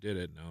 now they did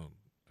it. Now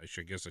I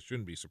guess I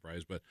shouldn't be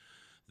surprised, but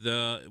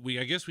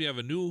I guess we have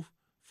a new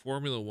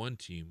Formula One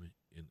team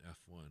in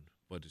F1,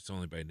 but it's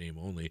only by name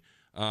only.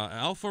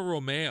 Alfa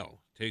Romeo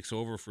takes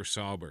over for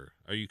Sauber.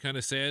 Are you kind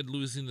of sad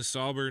losing the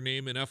Sauber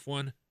name in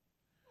F1?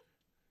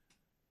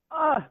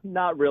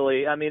 Not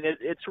really. I mean,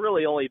 it's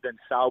really only been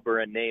Sauber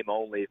in name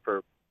only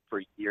for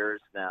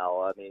years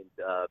now. I mean,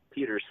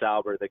 Peter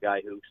Sauber, the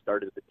guy who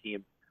started the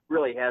team,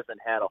 really hasn't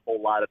had a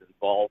whole lot of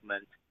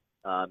involvement.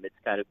 It's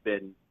kind of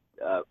been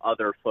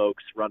other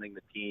folks running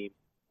the team.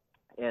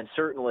 And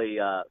certainly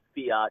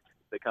Fiat,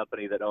 the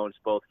company that owns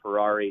both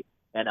Ferrari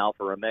and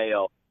Alfa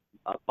Romeo,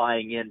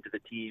 buying into the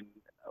team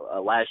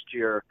last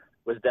year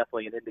was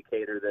definitely an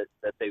indicator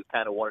that they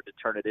kind of wanted to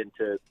turn it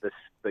into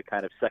the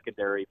kind of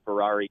secondary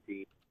Ferrari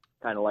team.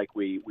 kind of like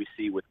we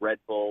see with Red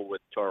Bull,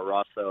 with Toro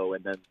Rosso,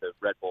 and then the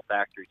Red Bull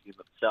factory team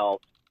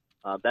themselves.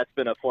 That's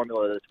been a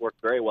formula that's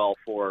worked very well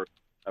for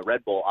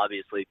Red Bull,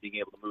 obviously, being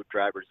able to move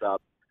drivers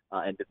up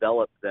and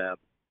develop them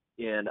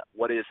in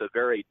what is a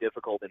very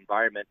difficult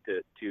environment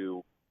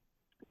to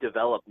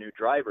develop new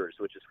drivers,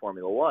 which is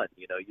Formula One.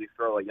 You know, you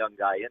throw a young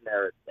guy in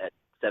there at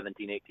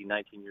 17, 18,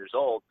 19 years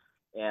old,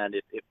 and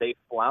if they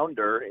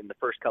flounder in the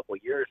first couple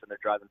of years and they're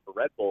driving for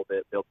Red Bull,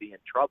 they'll be in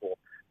trouble.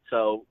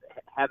 So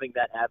having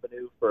that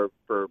avenue for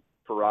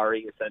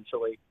Ferrari,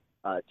 essentially,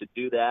 to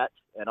do that,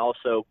 and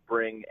also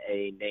bring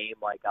a name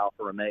like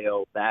Alfa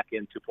Romeo back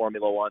into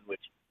Formula One,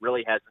 which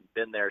really hasn't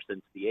been there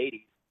since the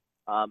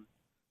 80s,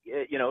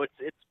 you know,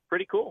 it's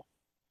pretty cool.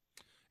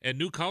 And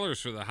new colors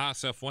for the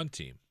Haas F1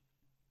 team.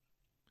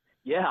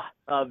 Yeah,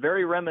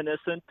 very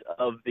reminiscent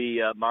of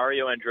the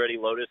Mario Andretti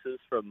Lotuses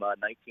from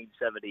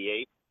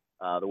 1978,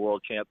 the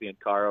world champion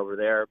car over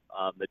there.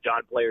 The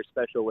John Player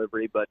special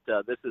livery, but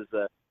this is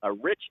a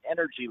rich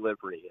energy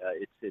livery.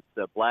 It's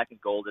black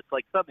and gold. It's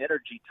like some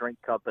energy drink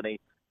company.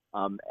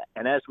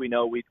 And as we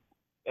know,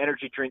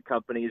 energy drink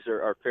companies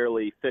are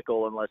fairly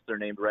fickle unless they're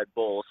named Red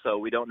Bull. So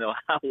we don't know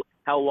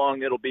how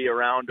long it'll be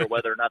around or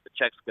whether or not the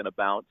check's going to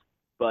bounce.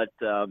 But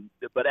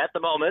at the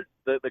moment,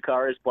 the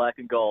car is black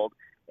and gold.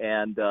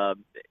 And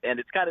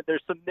it's kind of,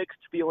 there's some mixed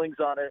feelings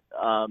on it.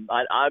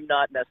 I'm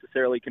not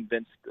necessarily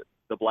convinced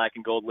the black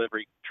and gold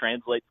livery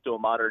translates to a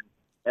modern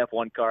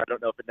F1 car. I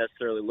don't know if it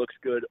necessarily looks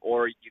good,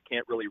 or you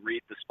can't really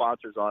read the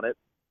sponsors on it.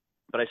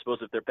 But I suppose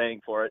if they're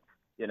paying for it,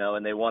 you know,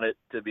 and they want it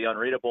to be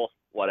unreadable,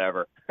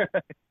 whatever.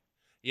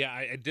 Yeah,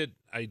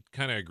 I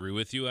kind of agree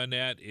with you on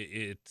that.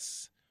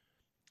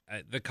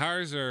 The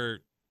cars are,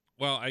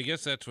 well, I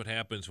guess that's what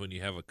happens when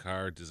you have a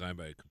car designed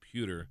by a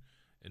computer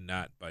and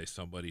not by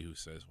somebody who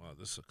says, "Wow,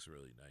 this looks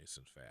really nice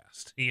and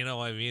fast." You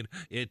know, I mean,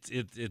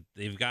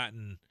 they've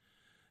gotten,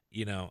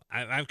 you know,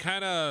 I'm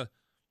kind of,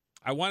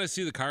 I want to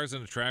see the cars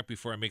on the track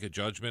before I make a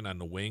judgment on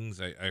the wings.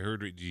 I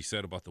heard what you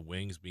said about the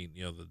wings being,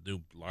 you know, the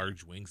new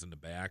large wings in the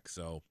back.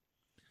 So,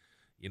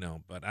 you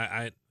know, but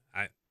I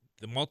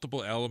the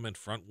multiple element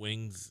front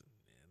wings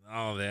and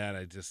all that,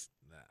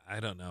 I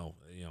don't know,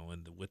 you know,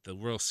 and with the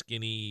real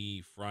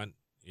skinny front,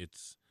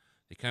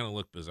 they kind of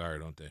look bizarre,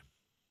 don't they?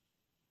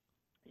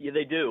 Yeah,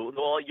 they do.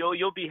 Well,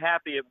 you'll be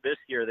happy if this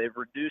year they've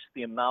reduced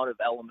the amount of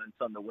elements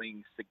on the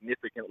wings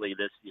significantly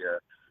this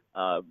year.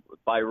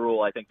 By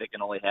rule, I think they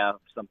can only have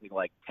something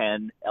like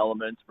 10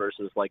 elements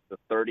versus like the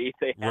 30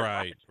 they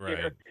had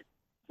Right.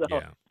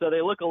 So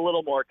they look a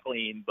little more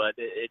clean, but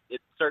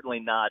it's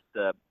certainly not.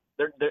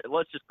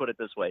 Let's just put it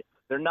this way: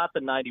 they're not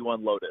the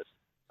 '91 Lotus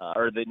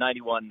or the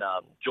 '91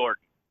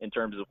 Jordan in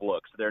terms of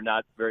looks. They're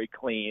not very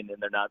clean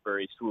and they're not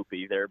very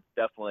swoopy. They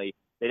definitely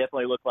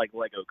look like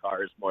Lego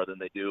cars more than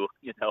they do,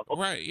 you know,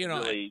 right? You know,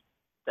 really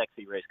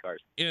sexy race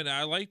cars. And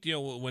I liked, you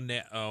know, when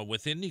they,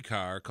 with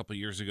IndyCar a couple of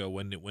years ago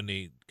when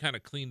they kind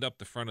of cleaned up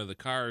the front of the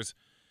cars.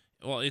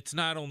 Well, it's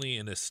not only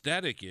an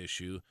aesthetic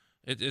issue,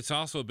 it's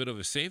also a bit of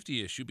a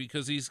safety issue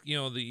because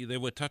they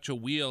would touch a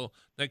wheel.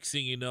 Next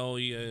thing you know,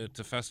 it's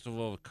a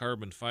festival of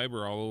carbon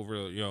fiber all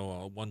over, you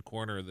know, one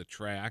corner of the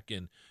track,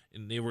 and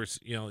they were,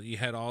 you know, you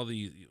had all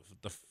the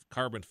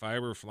carbon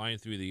fiber flying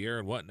through the air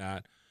and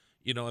whatnot.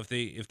 You know, if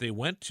they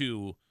went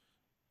to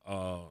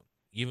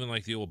even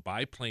like the old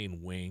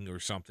biplane wing or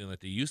something that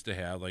they used to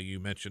have, like you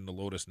mentioned the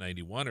Lotus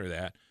 91 or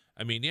that,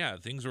 I mean, yeah,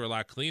 things were a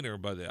lot cleaner,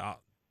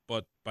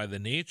 but by the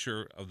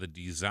nature of the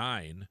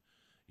design,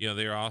 you know,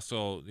 they're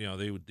also, you know,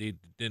 they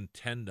didn't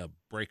tend to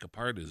break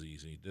apart as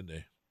easy, did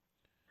they?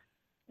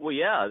 Well,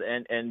 yeah,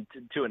 and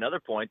to another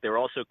point, they're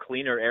also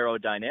cleaner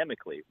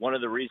aerodynamically. One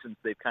of the reasons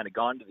they've kind of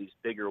gone to these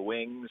bigger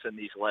wings and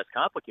these less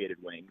complicated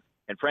wings,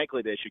 and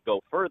frankly, they should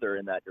go further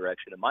in that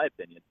direction, in my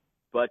opinion.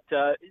 But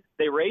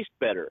they raced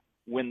better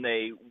when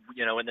they,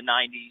 you know, in the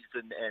 90s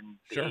and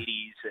the Sure.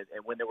 80s,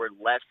 and when there were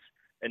less,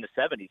 in the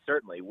 70s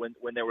certainly, when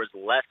there was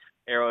less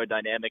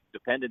aerodynamic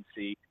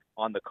dependency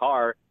on the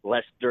car,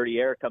 less dirty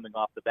air coming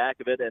off the back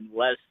of it, and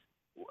less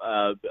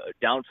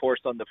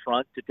downforce on the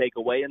front to take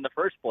away in the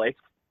first place.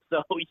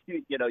 So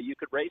you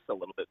could race a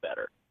little bit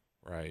better.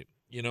 Right.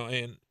 You know,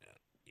 and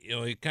you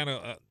know, it kind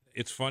of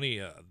it's funny.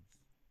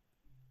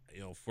 You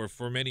know,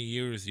 for many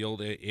years, the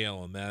old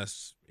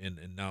ALMS and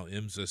now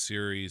IMSA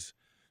series.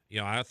 You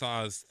know, I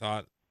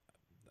thought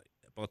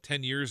about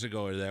 10 years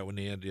ago that when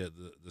they had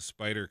the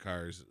Spider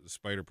cars, the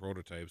Spider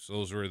prototypes,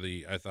 those were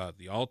the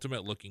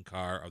ultimate looking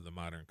car of the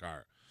modern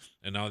car.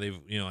 And now they've,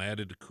 you know,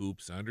 added the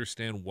coupes. I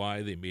understand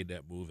why they made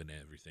that move and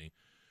everything.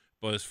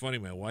 But it's funny,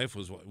 my wife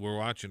we're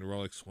watching the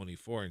Rolex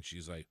 24 and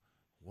she's like,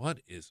 "What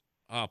is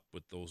up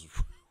with those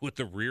with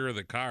the rear of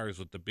the cars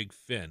with the big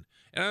fin?"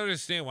 And I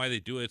understand why they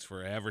do it. It's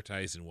for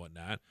advertising and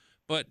whatnot.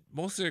 But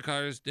most of their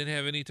cars didn't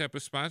have any type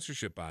of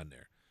sponsorship on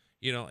there.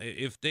 You know,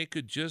 if they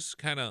could just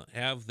kind of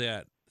have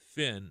that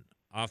fin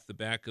off the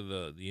back of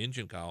the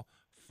engine cowl,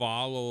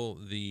 follow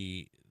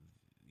the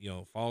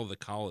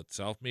cowl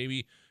itself,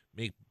 maybe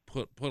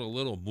put a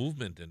little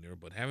movement in there,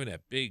 but having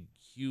that big,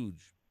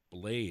 huge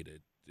blade,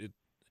 it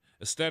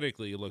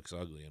aesthetically it looks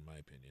ugly in my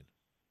opinion.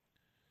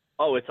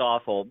 Oh, it's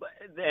awful.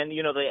 And,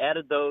 they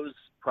added those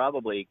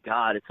probably,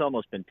 God, it's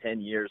almost been 10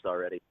 years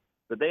already.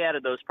 But they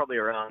added those probably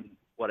around,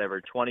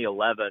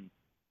 2011.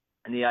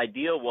 And the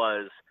idea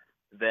was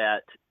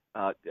that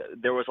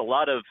there was a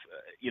lot of,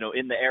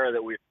 in the era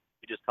that we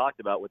just talked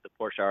about with the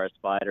Porsche RS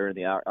Spyder and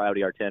the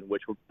Audi R10,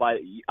 which were,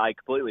 I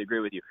completely agree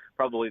with you,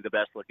 probably the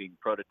best-looking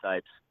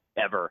prototypes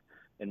ever,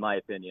 in my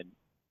opinion.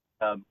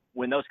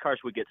 When those cars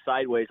would get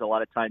sideways, a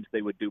lot of times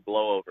they would do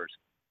blowovers.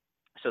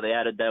 So they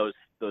added those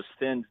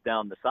fins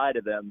down the side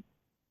of them,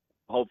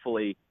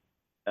 hopefully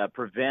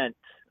prevent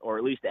or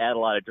at least add a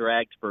lot of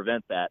drag to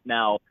prevent that.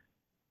 Now,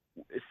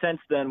 since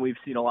then, we've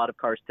seen a lot of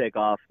cars take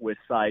off with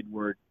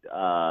sideward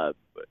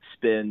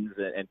spins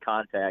and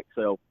contact.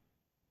 So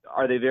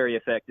are they very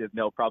effective?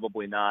 No,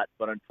 probably not.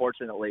 But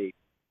unfortunately,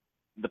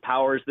 the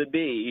powers that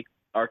be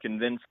are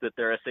convinced that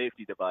they're a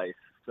safety device.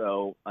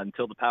 So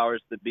until the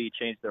powers that be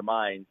change their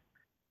minds,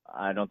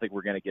 I don't think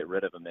we're going to get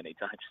rid of them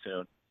anytime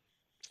soon.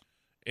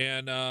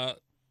 And of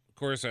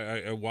course,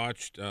 I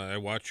watched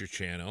your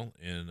channel,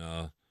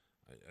 and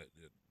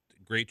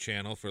great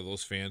channel for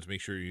those fans.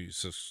 Make sure you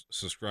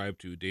subscribe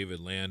to David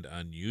Land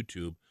on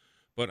YouTube.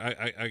 But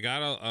I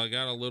got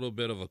a little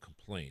bit of a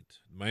complaint,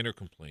 minor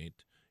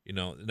complaint.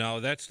 Now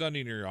that's done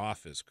in your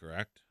office,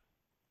 correct?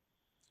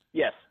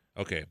 Yes.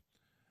 Okay.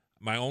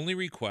 My only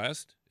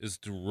request is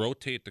to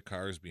rotate the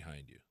cars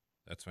behind you.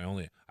 That's my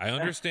only. I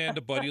understand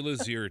the Buddy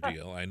Lazier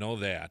deal. I know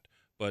that,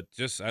 but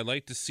I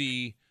like to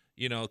see,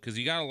 because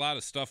you got a lot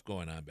of stuff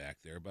going on back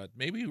there. But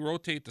maybe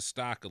rotate the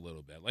stock a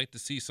little bit. I'd like to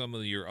see some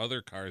of your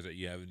other cars that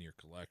you have in your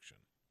collection.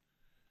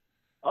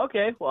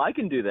 Okay, well, I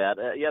can do that.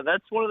 Yeah,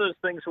 that's one of those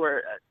things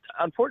where,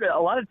 unfortunately,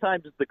 a lot of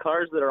times the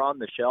cars that are on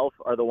the shelf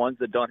are the ones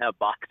that don't have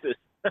boxes.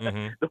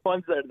 Mm-hmm. The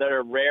ones that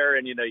are rare,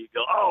 and you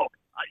go, oh,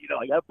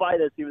 I got to buy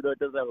this even though it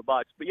doesn't have a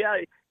box. But yeah,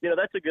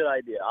 that's a good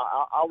idea.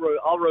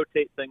 I'll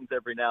rotate things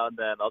every now and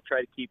then. I'll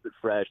try to keep it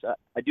fresh.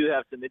 I do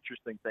have some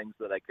interesting things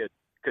that I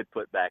could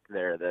put back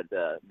there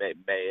that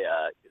may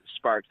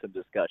spark some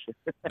discussion.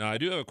 Now, I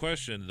do have a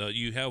question.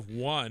 You have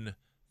one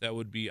that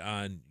would be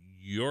on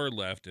your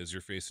left as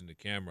you're facing the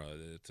camera.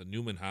 It's a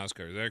Newman Haas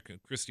car. Is that a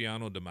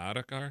Cristiano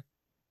D'Amata car?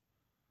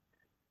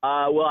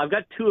 Well, I've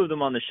got two of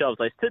them on the shelves.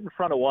 I sit in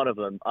front of one of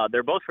them.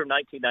 They're both from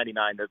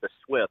 1999. They're the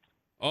Swift.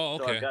 Oh,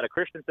 okay. So I've got a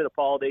Christian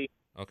Fittipaldi.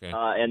 Okay.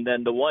 And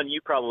then the one you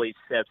probably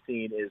have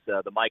seen is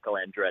the Michael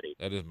Andretti.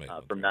 That is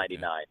Michael from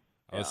 '99.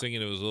 Yeah. I was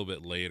thinking it was a little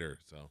bit later.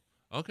 So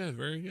okay,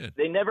 very good.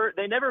 They never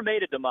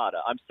made a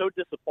D'Amata. I'm so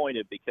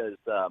disappointed because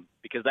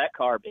that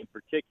car, in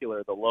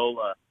particular, the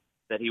Lola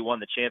that he won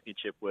the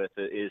championship with,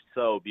 is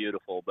so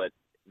beautiful. But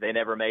they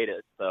never made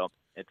it, so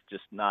it's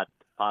just not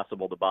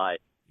possible to buy.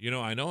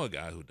 I know a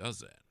guy who does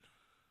that.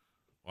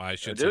 Well, I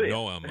should say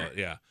know him. But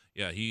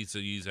yeah.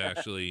 He's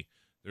actually.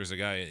 There's a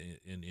guy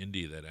in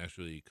Indy that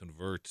actually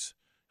converts.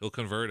 He'll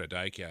convert a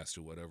diecast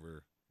to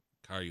whatever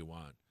car you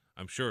want.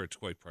 I'm sure it's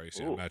quite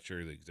pricey. Ooh. I'm not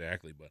sure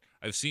exactly, but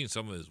I've seen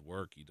some of his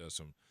work.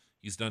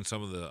 He's done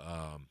some of the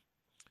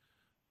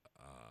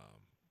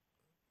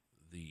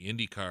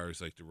Indy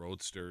cars, like the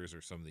Roadsters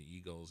or some of the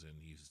Eagles,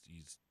 and he's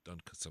done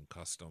some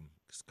custom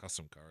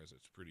cars.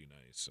 It's pretty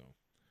nice. So,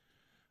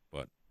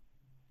 but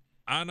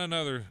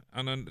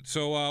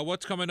so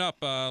what's coming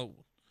up?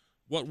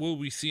 What will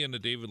we see on the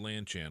David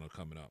Land channel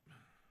coming up?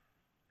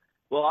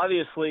 Well,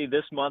 obviously,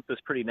 this month is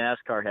pretty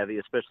NASCAR heavy,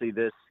 especially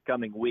this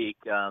coming week.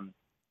 Going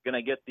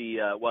to get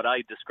the what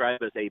I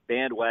describe as a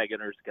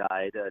bandwagoner's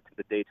guide to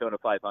the Daytona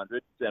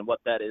 500, and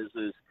what that is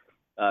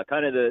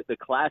kind of the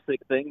classic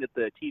thing that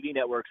the TV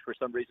networks for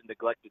some reason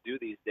neglect to do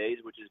these days,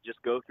 which is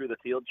just go through the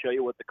field, show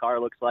you what the car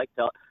looks like,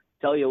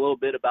 tell you a little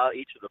bit about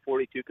each of the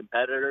 42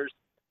 competitors,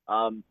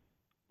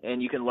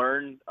 and you can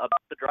learn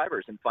about the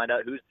drivers and find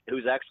out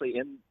who's actually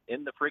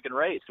in the freaking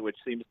race, which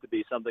seems to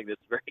be something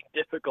that's very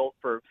difficult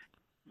for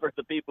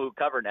the people who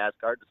cover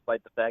NASCAR,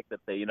 despite the fact that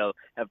they,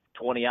 have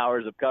 20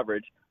 hours of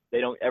coverage.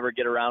 They don't ever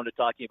get around to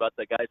talking about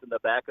the guys in the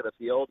back of the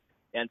field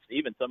and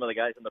even some of the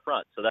guys in the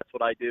front. So that's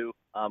what I do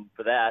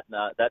for that.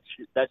 And,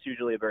 that's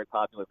usually a very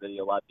popular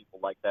video. A lot of people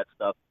like that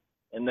stuff.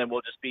 And then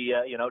we'll just be,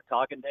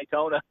 talking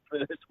Daytona for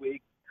this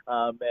week.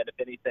 And if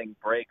anything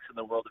breaks in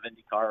the world of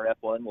IndyCar or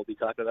F1, we'll be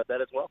talking about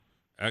that as well.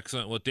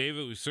 Excellent. Well,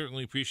 David, we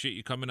certainly appreciate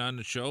you coming on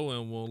the show,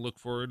 and we'll look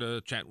forward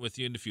to chatting with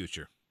you in the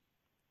future.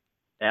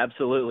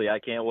 Absolutely. I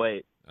can't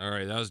wait. All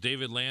right, that was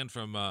David Land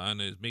from.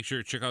 Make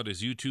sure to check out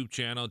his YouTube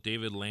channel,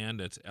 David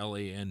Land. That's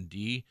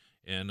LAND.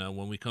 And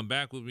when we come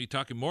back, we'll be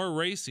talking more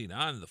racing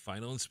on the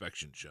Final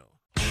Inspection Show.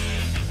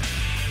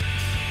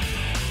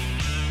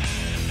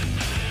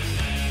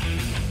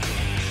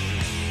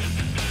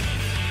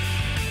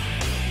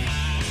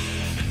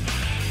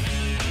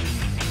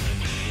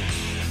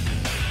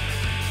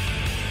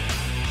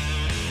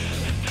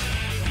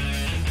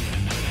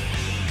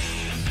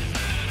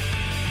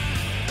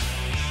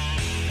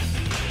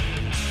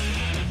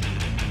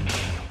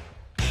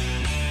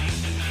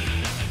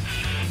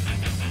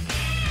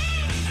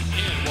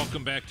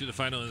 Welcome back to the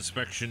Final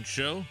Inspection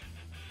Show.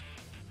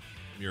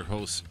 I'm your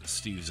host,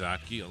 Steve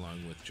Zotke,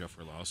 along with Jeff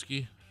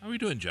Orlowski. How are we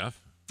doing,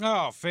 Jeff?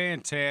 Oh,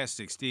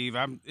 fantastic, Steve.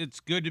 It's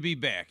good to be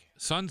back.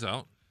 Sun's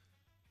out.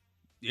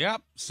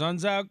 Yep,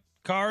 sun's out,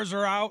 cars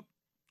are out.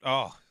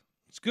 Oh,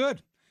 it's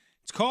good.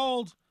 It's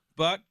cold,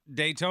 but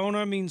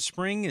Daytona means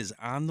spring is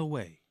on the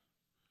way.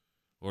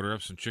 Order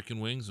up some chicken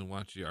wings and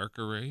watch the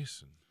ARCA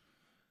race.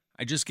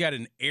 I just got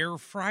an air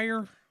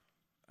fryer.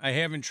 I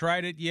haven't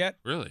tried it yet.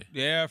 Really?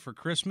 Yeah, for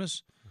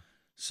Christmas.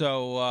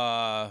 So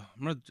I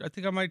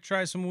think I might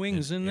try some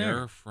wings in there.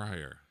 Air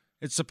fryer.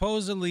 It's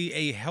supposedly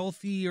a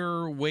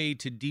healthier way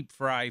to deep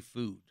fry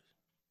food.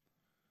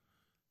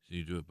 So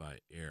you do it by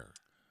air.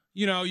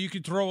 You know, you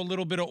could throw a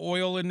little bit of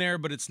oil in there,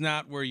 but it's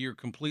not where you're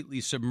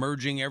completely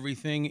submerging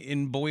everything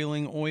in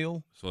boiling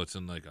oil. So it's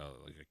in like a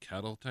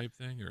kettle type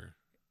thing, or?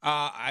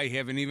 I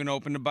haven't even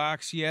opened a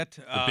box yet.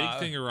 The big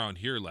thing around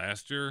here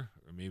last year,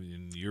 or maybe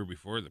in the year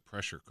before, the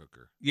pressure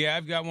cooker. Yeah,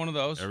 I've got one of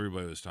those.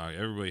 Everybody was talking.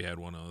 Everybody had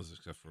one of those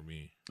except for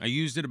me. I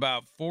used it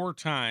about 4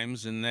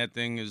 times, and that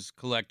thing is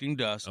collecting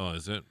dust. Oh,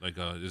 is it?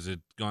 Is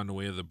it gone the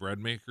way of the bread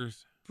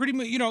makers? Pretty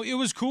much, it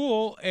was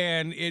cool,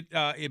 and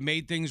it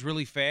made things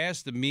really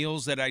fast. The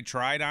meals that I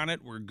tried on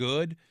it were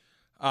good.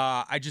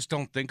 I just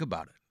don't think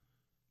about it.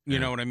 You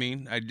know what I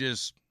mean?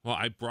 Well,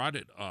 I brought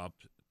it up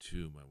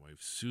to my wife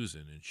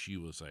Susan, and she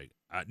was like,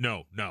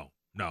 "No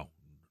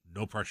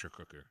pressure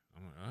cooker."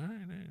 I'm like, "All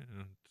right."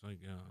 It's like,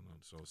 yeah.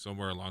 So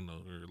somewhere along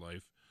her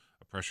life,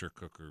 a pressure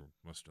cooker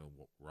must have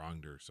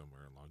wronged her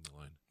somewhere along the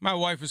line. My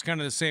wife is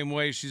kind of the same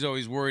way. She's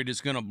always worried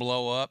it's going to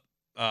blow up.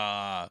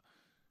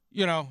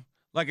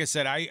 Like I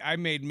said, I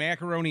made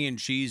macaroni and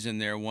cheese in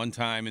there one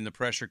time in the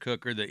pressure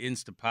cooker, the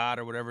Instapot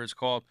or whatever it's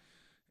called,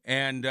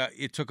 and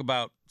it took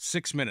about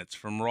 6 minutes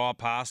from raw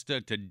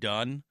pasta to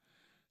done.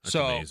 That's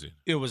amazing.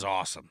 It was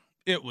awesome.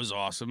 It was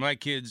awesome. My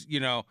kids,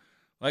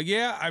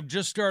 I've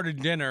just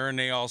started dinner, and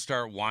they all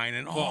start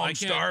whining. Oh, I'm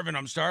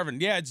starving.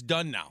 Yeah, it's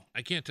done now.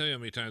 I can't tell you how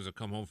many times I've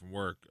come home from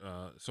work.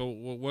 So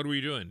what were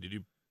you doing? Did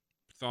you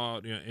thaw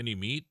any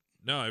meat?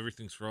 No,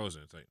 everything's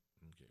frozen. It's like,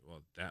 okay,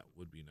 well, that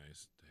would be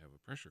nice to have a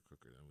pressure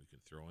cooker. Then we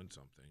could throw in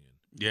something,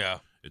 and yeah,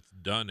 it's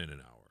done in an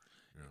hour.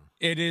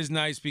 It is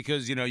nice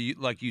because, you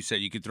like you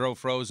said, you could throw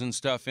frozen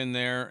stuff in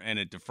there, and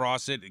it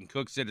defrosts it and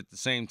cooks it at the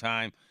same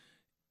time.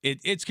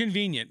 It's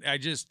convenient.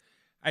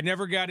 I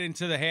never got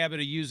into the habit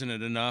of using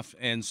it enough,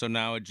 and so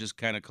now it just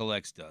kind of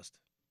collects dust.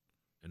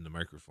 And the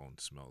microphone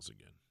smells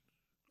again.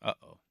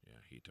 Uh-oh. Yeah,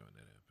 I hate when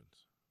that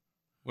happens.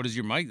 What is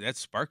your mic? That's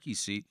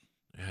Sparky's seat.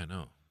 Yeah, I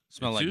know.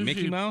 Smell like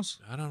Mickey Mouse?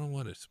 I don't know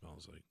what it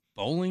smells like.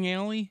 Bowling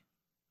alley?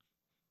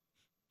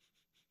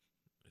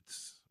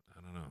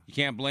 I don't know. You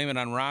can't blame it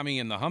on Rami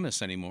and the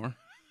hummus anymore.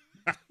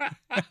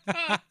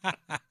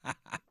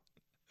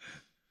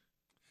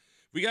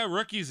 We got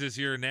rookies this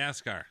year in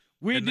NASCAR.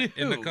 In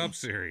the Cup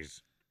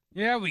Series.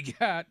 Yeah, we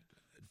got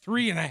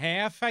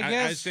 3.5, I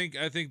guess.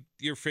 I think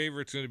your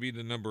favorite's going to be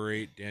the number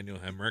 8, Daniel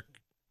Hemrick.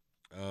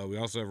 We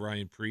also have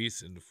Ryan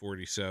Preece in the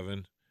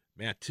 47.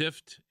 Matt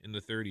Tifft in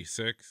the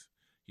 36.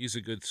 He's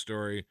a good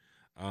story.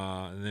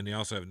 And then they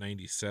also have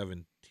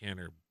 97,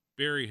 Tanner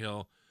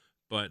Berryhill.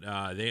 But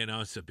they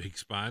announced a big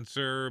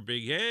sponsor,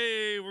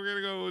 hey, we're going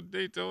to go with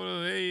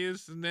Daytona, hey,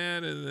 this and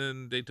that. And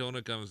then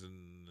Daytona comes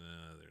and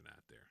they're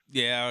not there.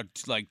 Yeah,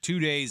 it's like 2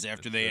 days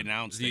after they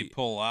announced they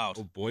pull out.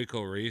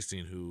 Boyko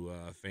Racing, who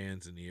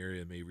fans in the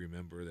area may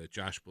remember that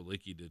Josh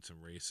Bilicki did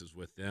some races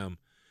with them.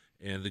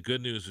 And the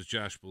good news with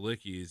Josh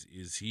Bilicki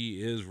is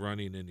he is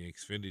running in the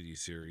Xfinity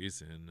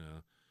Series. And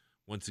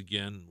once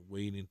again,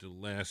 waiting to the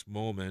last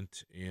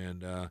moment.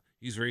 And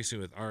he's racing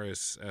with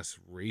RSS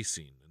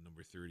Racing, the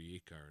number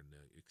 38 car in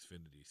the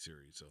Xfinity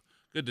Series. So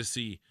good to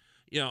see.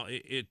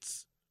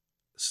 It's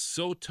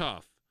so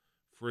tough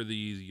for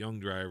these young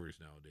drivers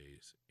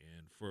nowadays.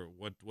 And for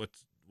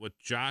what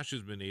Josh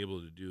has been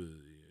able to do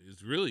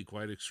is really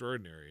quite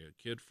extraordinary. A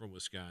kid from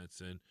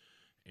Wisconsin,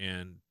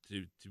 and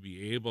to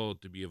be able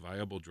to be a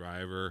viable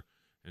driver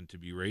and to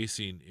be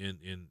racing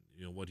in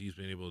what he's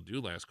been able to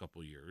do last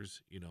couple of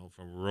years,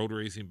 from a road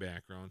racing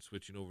background,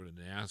 switching over to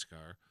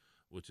NASCAR,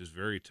 which is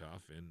very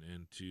tough,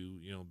 and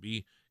to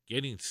be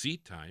getting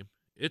seat time,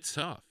 it's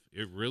tough.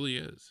 It really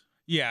is.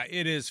 Yeah,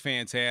 it is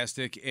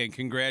fantastic, and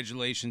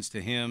congratulations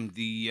to him.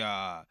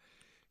 The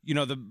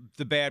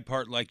bad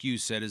part, like you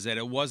said, is that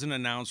it wasn't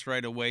announced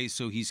right away,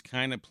 so he's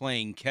kind of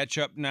playing catch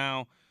up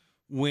now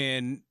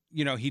when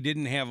he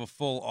didn't have a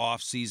full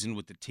off season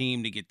with the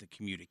team to get the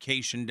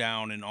communication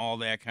down and all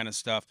that kind of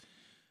stuff.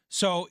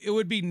 So it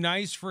would be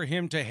nice for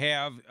him to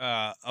have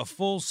a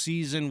full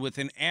season with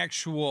an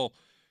actual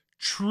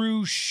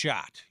true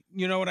shot.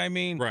 You know what I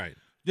mean? Right.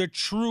 The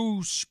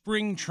true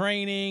spring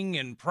training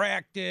and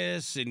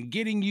practice and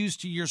getting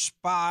used to your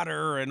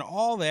spotter and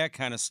all that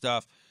kind of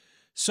stuff.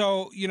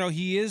 So,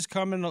 he is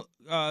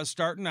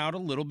starting out a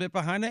little bit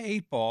behind the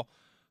 8 ball.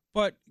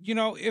 But,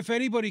 if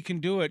anybody can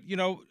do it,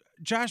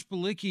 Josh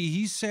Bilicki,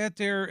 he sat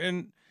there,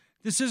 and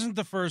this isn't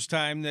the first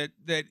time that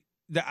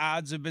the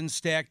odds have been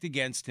stacked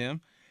against him.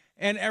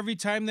 And every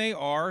time they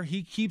are,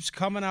 he keeps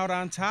coming out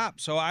on top.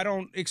 So I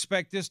don't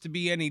expect this to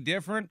be any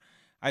different.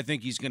 I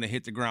think he's going to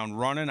hit the ground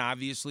running.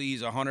 Obviously,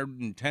 he's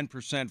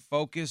 110%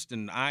 focused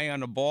and eye on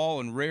the ball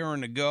and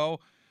raring to go.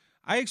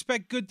 I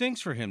expect good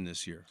things for him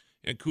this year.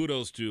 And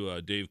kudos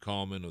to Dave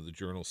Kallman of the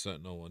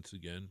Journal-Sentinel once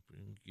again,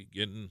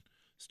 getting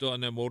still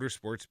on that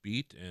motorsports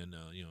beat. And,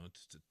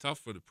 it's tough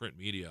for the print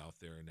media out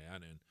there and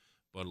that.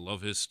 But I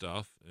love his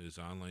stuff, his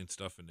online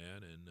stuff and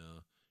that. And,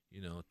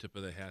 tip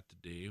of the hat to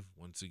Dave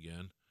once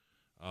again.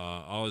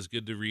 Always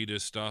good to read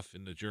his stuff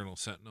in the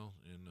Journal-Sentinel.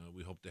 And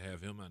we hope to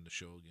have him on the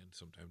show again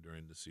sometime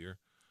during this year.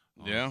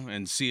 Yeah,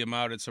 and see him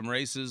out at some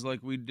races like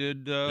we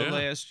did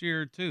last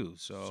year, too.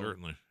 So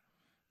certainly.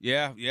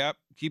 Yeah.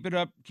 Keep it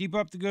up. Keep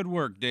up the good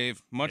work,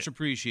 Dave. Much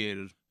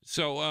appreciated.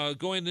 So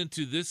going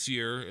into this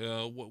year,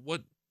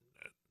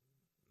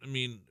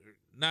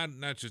 not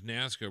just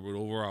NASCAR, but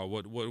overall,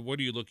 what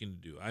are you looking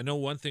to do? I know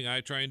one thing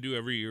I try and do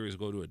every year is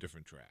go to a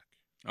different track.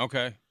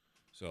 Okay.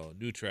 So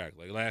new track.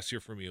 Like last year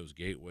for me, it was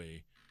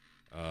Gateway.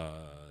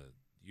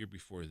 Year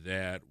before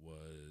that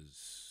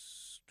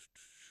was,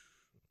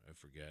 I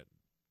forget,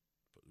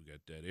 but we got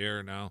Dead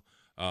Air now.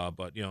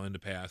 But in the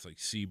past, like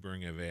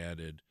Sebring, I've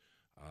added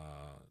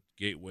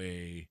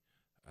Gateway.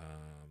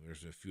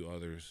 There's a few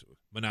others.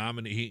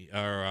 Menominee,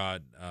 or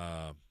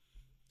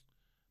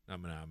not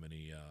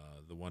Menominee.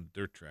 The one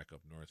dirt track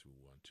up north we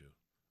went to.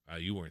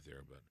 You weren't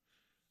there, but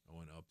I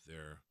went up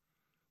there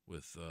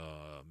with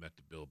met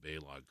the Bill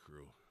Baylog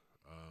crew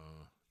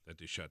that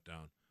they shut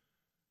down.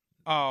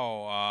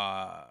 Oh,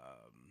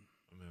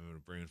 I'm having a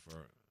brain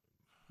fart.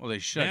 Well, they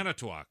shut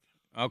Manitowoc.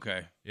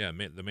 Okay. Yeah,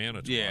 the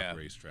Manitowoc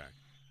racetrack.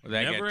 Well,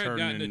 that never got had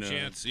gotten into, a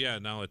chance. Yeah,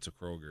 now it's a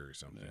Kroger or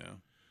something. Yeah.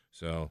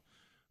 So,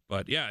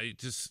 but yeah, it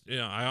just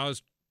I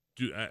always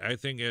do. I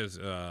think as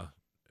a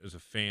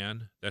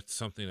fan, that's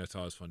something that's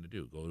always fun to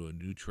do. Go to a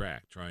new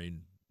track, try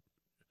and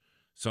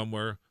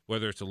somewhere,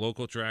 whether it's a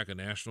local track, a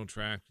national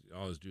track,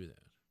 always do that.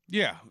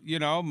 Yeah,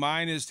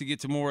 mine is to get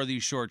to more of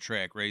these short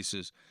track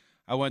races.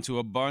 I went to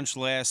a bunch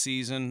last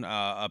season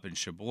up in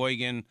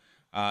Sheboygan.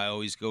 I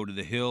always go to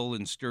the Hill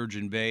in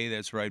Sturgeon Bay.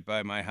 That's right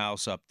by my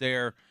house up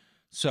there.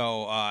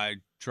 So I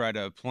try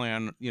to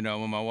plan,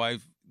 when my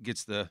wife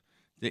gets the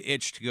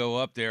itch to go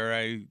up there,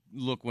 I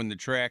look when the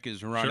track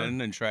is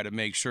running and try to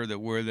make sure that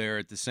we're there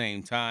at the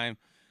same time.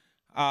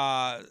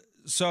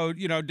 So,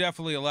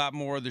 definitely a lot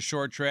more of the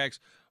short tracks.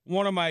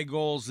 One of my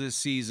goals this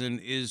season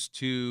is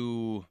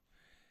to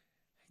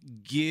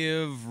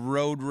give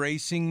road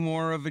racing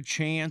more of a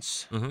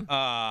chance. Mm-hmm.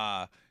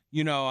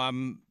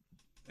 I'm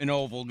an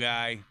oval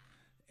guy,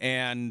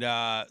 and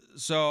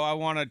so I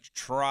want to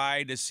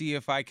try to see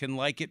if I can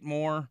like it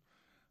more,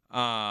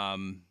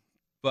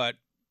 but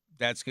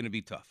that's going to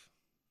be tough.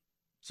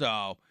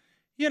 So,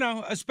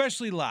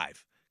 especially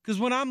live, because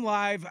when I'm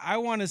live, I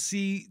want to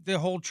see the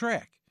whole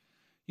track.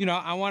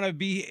 I want to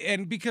be,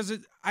 and because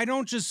I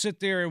don't just sit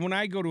there, and when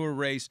I go to a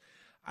race,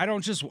 I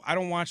don't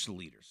watch the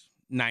leaders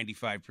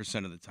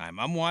 95% of the time.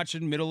 I'm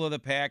watching middle of the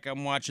pack.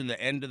 I'm watching the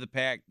end of the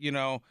pack,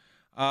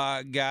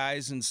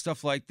 guys and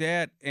stuff like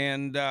that.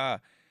 And I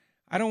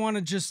don't want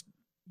to just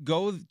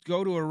go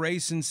to a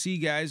race and see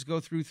guys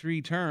go through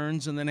 3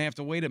 turns and then have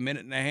to wait a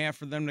minute and a half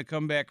for them to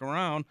come back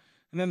around.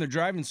 And then they're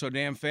driving so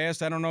damn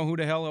fast, I don't know who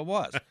the hell it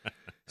was.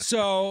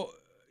 So,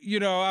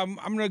 I'm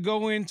going to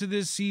go into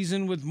this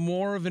season with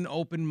more of an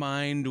open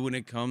mind when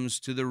it comes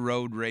to the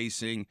road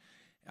racing.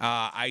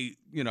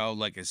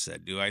 Like I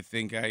said, do I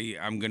think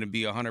I'm going to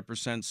be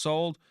 100%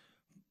 sold?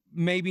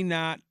 Maybe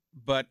not,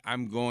 but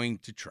I'm going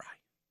to try.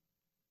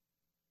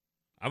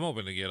 I'm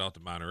hoping to get out to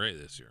Monterey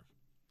this year.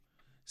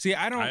 See,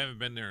 I haven't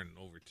been there in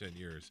over 10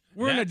 years.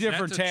 We're in a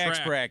different tax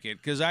bracket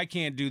because I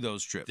can't do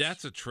those trips.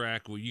 That's a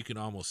track where you can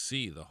almost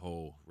see the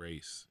whole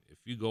race. If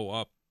you go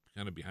up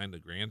kind of behind the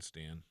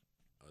grandstand,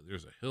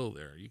 there's a hill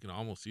there. You can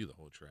almost see the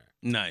whole track.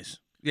 Nice.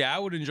 Yeah, I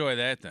would enjoy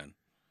that then.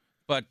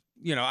 But,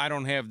 I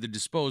don't have the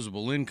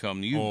disposable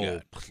income you've got.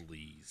 Oh,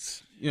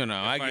 please. If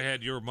I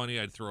had your money,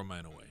 I'd throw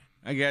mine away.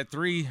 I got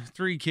three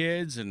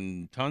kids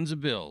and tons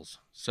of bills.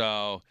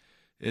 So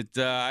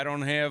I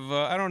don't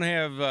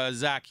have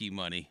Zaki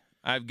money.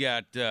 I've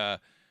got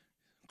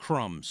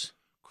crumbs.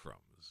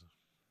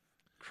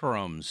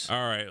 Crumbs.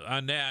 All right.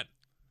 On that,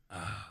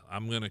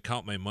 I'm going to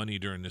count my money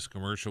during this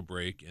commercial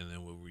break, and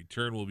then when we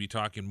return, we'll be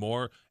talking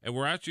more. And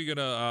we're actually going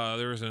to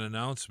there's an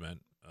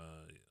announcement.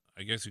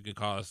 I guess you can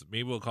call us,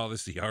 maybe we'll call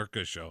this the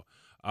ARCA show.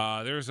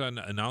 There's an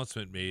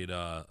announcement made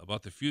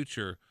about the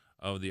future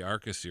of the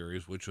ARCA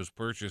series, which was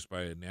purchased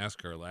by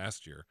NASCAR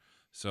last year.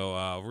 So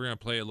we're going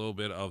to play a little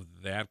bit of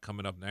that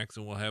coming up next,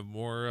 and we'll have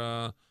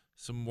more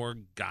some more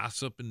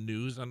gossip and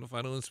news on the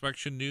Final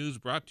Inspection News,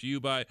 brought to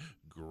you by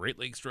Great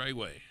Lakes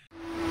Dragway.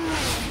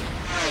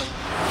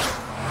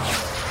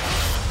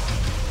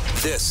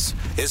 This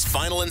is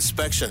Final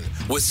Inspection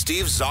with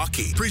Steve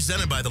Zocchi,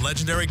 presented by the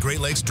legendary Great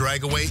Lakes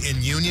Dragway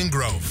in Union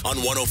Grove on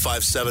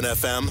 105.7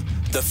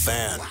 FM, The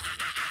Fan.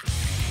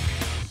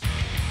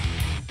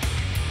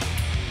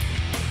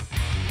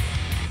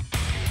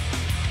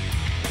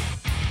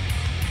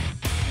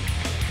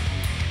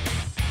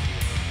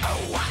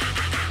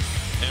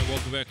 And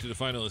welcome back to the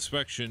Final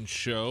Inspection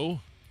Show.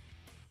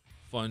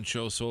 Fun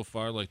show so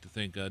far. I'd like to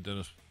thank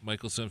Dennis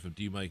Michelson from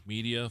D-Mike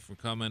Media for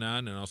coming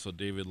on, and also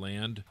David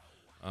Land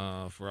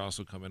for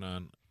also coming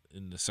on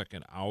in the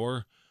second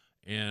hour,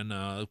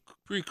 and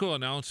pretty cool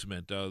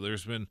announcement.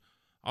 There's been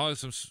always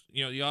some,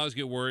 you always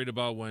get worried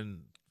about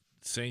when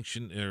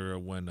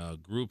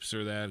groups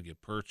are that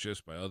get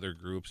purchased by other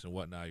groups and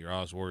whatnot. You're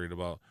always worried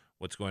about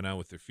what's going on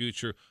with their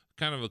future.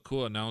 Kind of a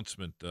cool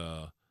announcement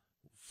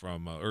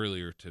from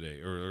earlier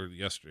today or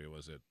yesterday,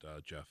 was it,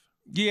 Jeff?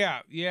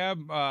 Yeah. You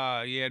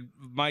had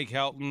Mike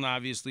Helton,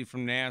 obviously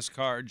from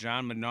NASCAR,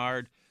 John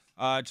Menard,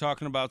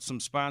 talking about some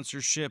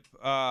sponsorship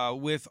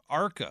with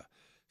ARCA.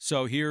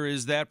 So here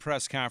is that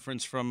press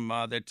conference from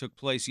that took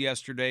place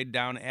yesterday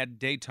down at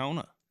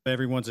Daytona.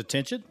 Everyone's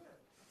attention.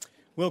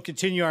 We'll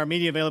continue our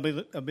media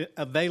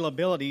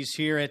availabilities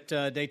here at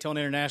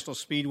Daytona International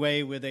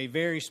Speedway with a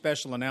very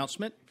special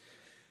announcement.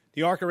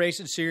 The ARCA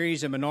Racing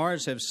Series and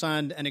Menards have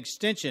signed an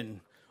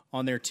extension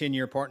on their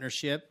 10-year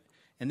partnership,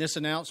 and this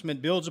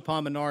announcement builds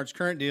upon Menards'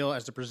 current deal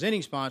as the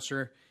presenting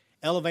sponsor,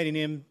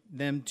 elevating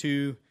them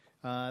to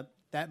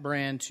that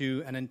brand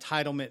to an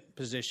entitlement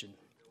position.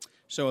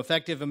 So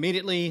effective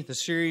immediately, the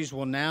series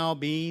will now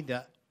be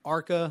the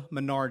ARCA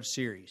Menards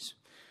Series.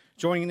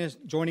 Joining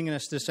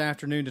us this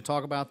afternoon to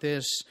talk about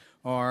this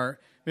are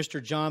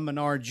Mr. John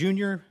Menard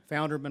Jr.,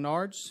 founder of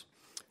Menards,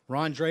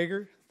 Ron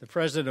Drager, the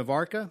president of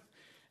ARCA,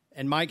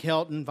 and Mike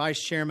Helton, vice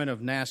chairman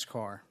of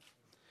NASCAR.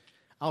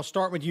 I'll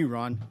start with you,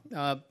 Ron.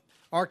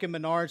 ARCA and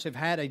Menards have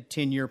had a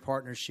 10-year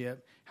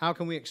partnership. How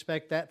can we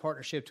expect that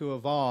partnership to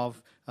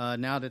evolve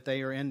now that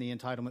they are in the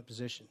entitlement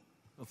position?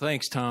 Well,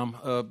 thanks, Tom.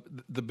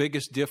 The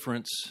biggest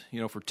difference,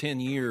 for 10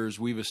 years,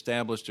 we've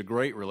established a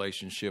great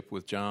relationship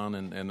with John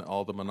and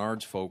all the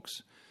Menards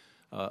folks.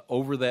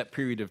 Over that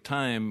period of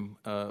time,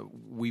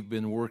 we've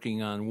been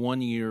working on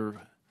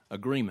one-year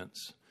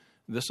agreements.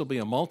 This will be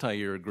a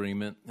multi-year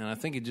agreement, and I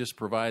think it just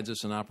provides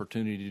us an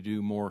opportunity to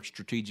do more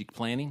strategic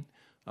planning,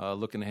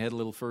 looking ahead a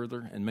little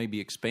further, and maybe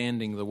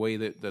expanding the way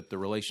that the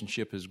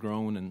relationship has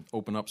grown and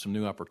open up some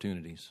new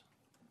opportunities.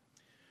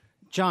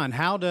 John,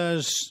 how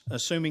does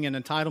assuming an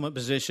entitlement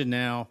position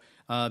now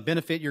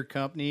benefit your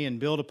company and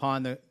build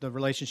upon the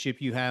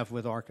relationship you have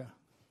with ARCA?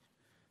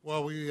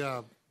 Well,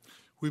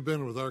 we've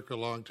been with ARCA a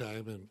long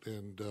time,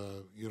 and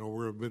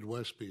we're a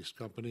Midwest-based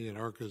company, and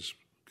ARCA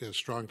has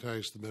strong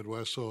ties to the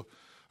Midwest. So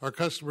our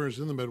customers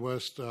in the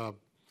Midwest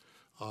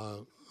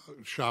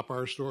shop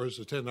our stores,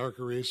 attend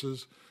ARCA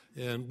races,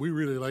 and we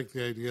really like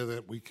the idea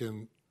that we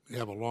can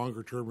have a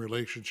longer-term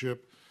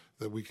relationship,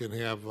 that we can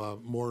have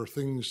more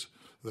things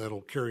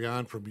that'll carry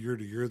on from year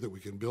to year that we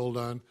can build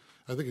on.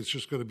 I think it's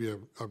just going to be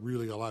a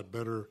really a lot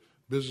better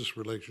business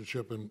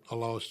relationship and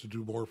allow us to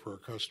do more for our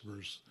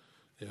customers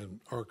and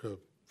ARCA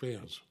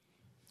fans.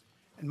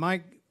 And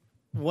Mike,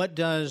 what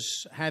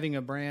does having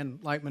a brand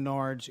like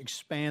Menards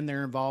expand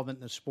their involvement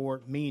in the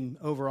sport mean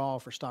overall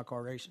for stock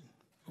car racing?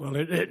 Well,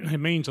 it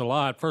means a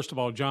lot. First of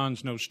all,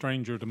 John's no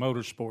stranger to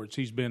motorsports.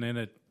 He's been in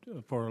it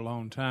for a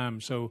long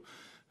time. So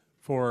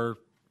for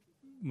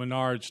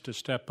Menards to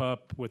step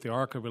up with the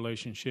ARCA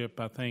relationship,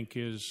 I think,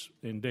 is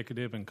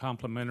indicative and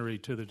complementary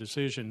to the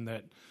decision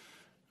that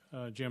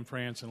Jim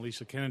France and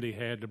Lisa Kennedy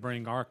had to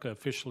bring ARCA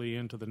officially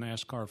into the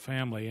NASCAR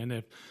family.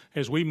 And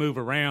as we move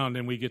around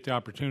and we get the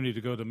opportunity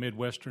to go to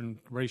Midwestern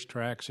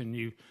racetracks, and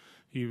you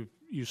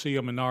see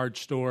a Menards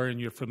store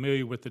and you're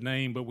familiar with the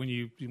name, but when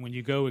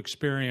you go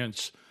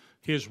experience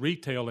his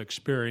retail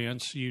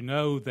experience, you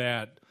know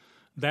that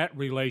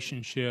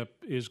relationship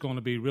is going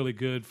to be really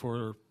good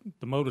for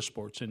the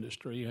motorsports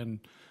industry,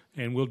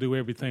 and we'll do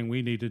everything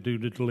we need to do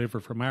to deliver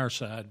from our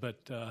side.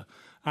 But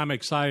I'm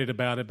excited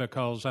about it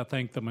because I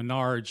think the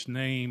Menards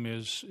name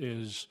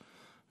is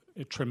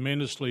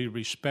tremendously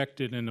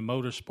respected in the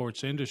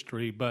motorsports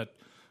industry, but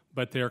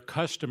their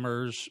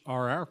customers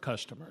are our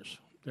customers.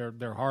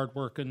 They're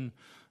hardworking,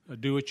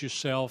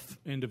 do-it-yourself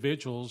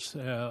individuals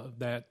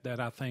that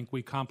I think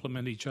we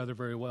complement each other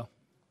very well.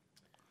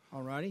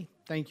 All righty.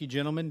 Thank you,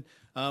 gentlemen.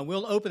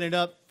 We'll open it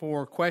up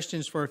for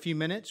questions for a few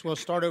minutes. We'll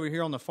start over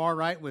here on the far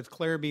right with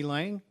Claire B.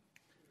 Lang.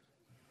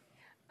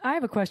 I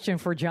have a question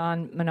for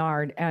John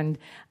Menard, and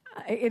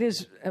it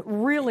is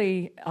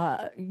really,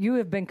 you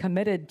have been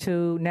committed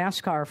to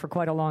NASCAR for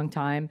quite a long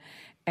time,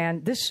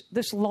 and this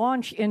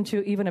launch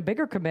into even a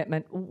bigger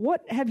commitment,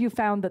 what have you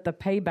found that the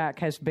payback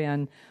has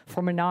been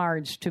for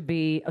Menards to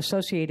be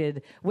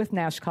associated with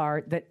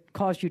NASCAR that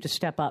caused you to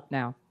step up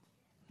now?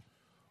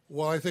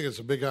 Well, I think it's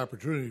a big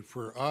opportunity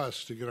for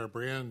us to get our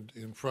brand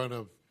in front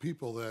of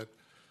people that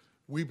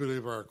we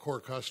believe are our core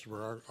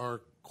customer.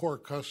 Our core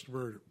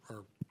customer,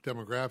 our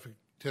demographic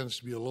tends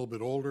to be a little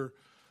bit older.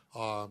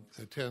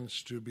 It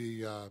tends to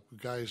be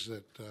guys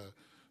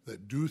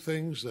that do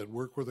things, that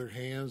work with their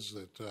hands,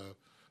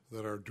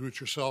 that are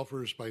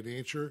do-it-yourselfers by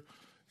nature.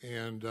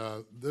 And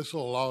this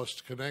will allow us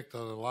to connect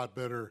on a lot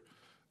better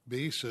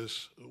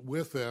basis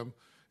with them.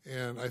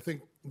 And I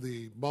think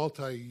the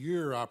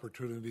multi-year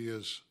opportunity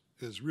is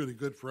really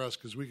good for us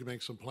because we can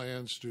make some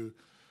plans to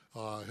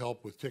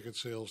help with ticket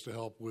sales, to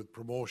help with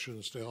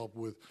promotions, to help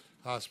with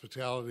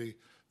hospitality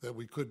that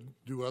we couldn't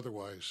do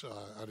otherwise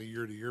on a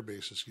year-to-year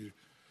basis.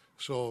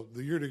 So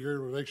the year-to-year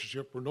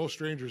relationship, we're no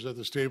strangers at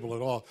this table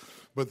at all,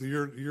 but the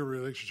year-to-year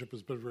relationship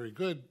has been very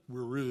good.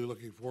 We're really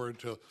looking forward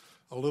to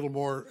a little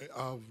more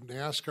of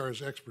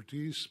NASCAR's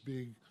expertise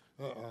being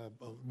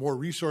more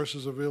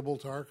resources available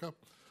to ARCA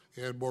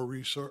and more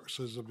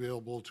resources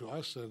available to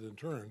us, and in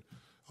turn,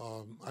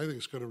 I think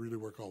it's going to really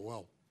work out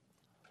well.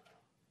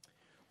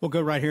 We'll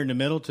go right here in the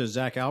middle to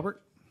Zach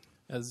Albert.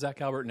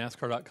 Zach Albert,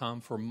 NASCAR.com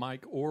for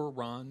Mike or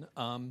Ron.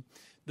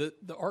 The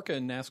ARCA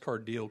and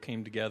NASCAR deal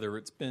came together.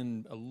 It's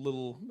been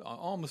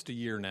almost a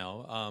year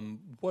now.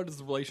 What has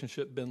the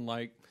relationship been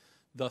like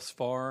thus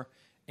far,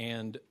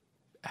 and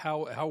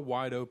how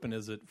wide open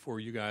is it for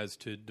you guys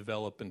to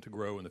develop and to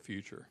grow in the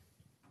future?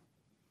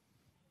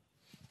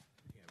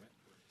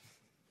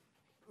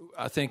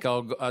 I think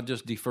I'll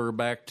just defer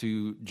back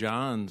to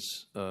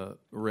John's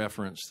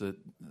reference that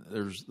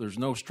there's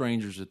no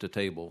strangers at the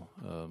table.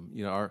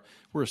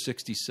 We're a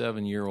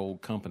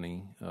 67-year-old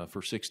company.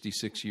 For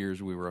 66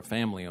 years, we were a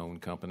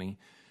family-owned company,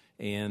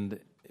 and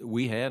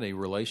we had a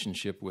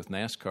relationship with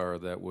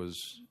NASCAR that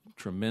was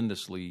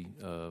tremendously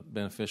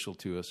beneficial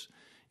to us.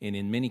 And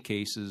in many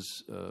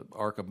cases,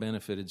 ARCA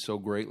benefited so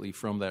greatly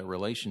from that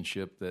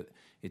relationship that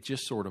it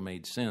just sort of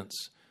made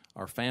sense.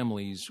 Our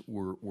families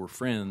were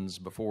friends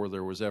before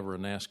there was ever a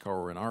NASCAR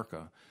or an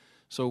ARCA.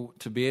 So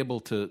to be able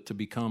to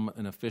become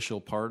an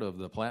official part of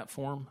the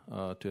platform,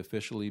 to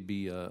officially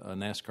be a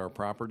NASCAR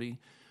property,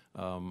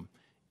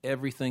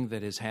 everything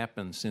that has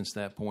happened since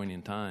that point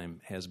in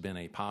time has been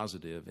a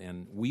positive.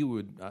 And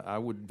I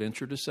would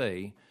venture to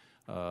say,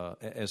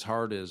 as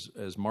hard as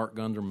Mark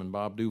Gundrum and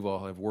Bob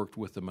Duvall have worked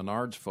with the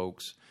Menards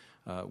folks,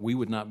 we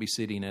would not be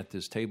sitting at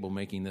this table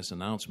making this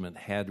announcement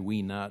had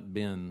we not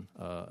been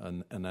a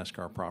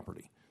NASCAR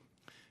property.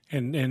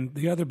 And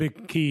the other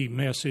big key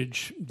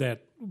message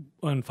that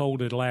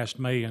unfolded last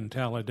May in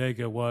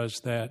Talladega was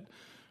that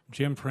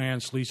Jim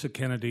France, Lisa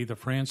Kennedy, the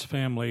France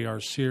family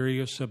are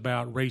serious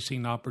about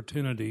racing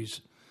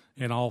opportunities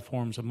in all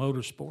forms of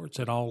motorsports,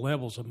 at all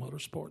levels of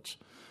motorsports.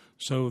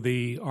 So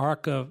the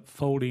ARCA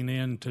folding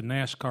into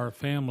NASCAR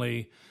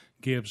family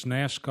gives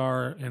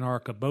NASCAR and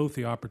ARCA both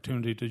the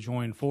opportunity to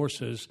join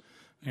forces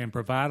and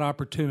provide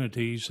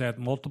opportunities at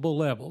multiple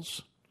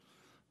levels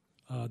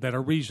that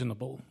are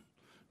reasonable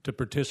to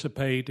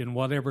participate in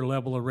whatever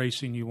level of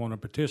racing you want to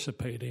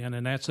participate in,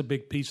 and that's a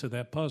big piece of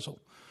that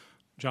puzzle.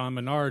 John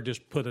Menard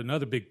just put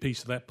another big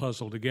piece of that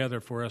puzzle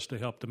together for us to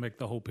help to make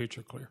the whole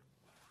picture clear.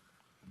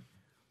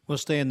 We'll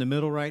stay in the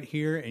middle right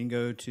here and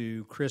go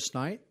to Chris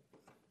Knight.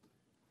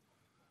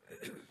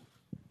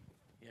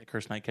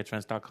 Chris Knight,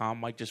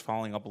 CatchFence.com. Mike, just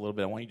following up a little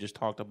bit on what you just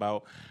talked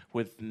about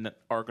with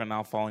ARCA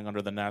now falling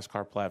under the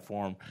NASCAR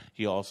platform.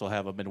 You also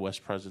have a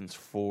Midwest presence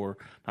for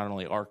not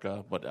only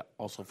ARCA, but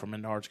also for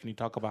Menards. Can you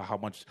talk about how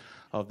much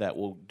of that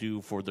will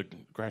do for the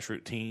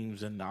grassroots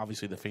teams and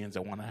obviously the fans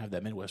that want to have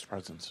that Midwest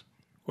presence?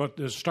 Well,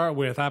 to start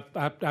with,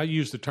 I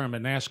use the term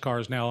that NASCAR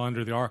is now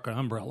under the ARCA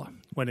umbrella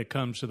when it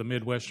comes to the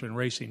Midwestern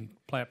racing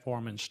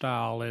platform and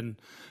style.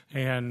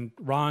 And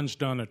Ron's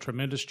done a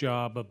tremendous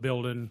job of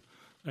building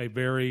a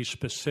very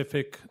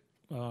specific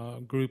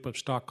group of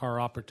stock car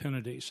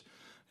opportunities.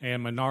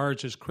 And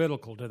Menards is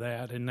critical to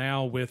that. And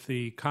now with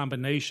the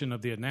combination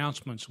of the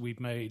announcements we've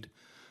made,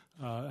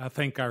 I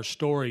think our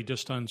story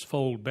just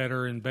unfolds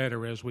better and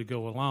better as we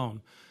go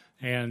along.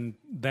 And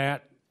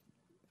that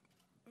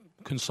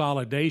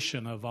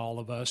consolidation of all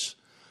of us,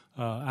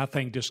 I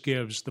think just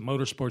gives the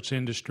motorsports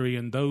industry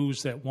and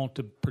those that want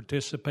to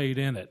participate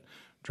in it,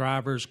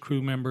 drivers,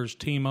 crew members,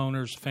 team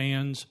owners,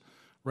 fans,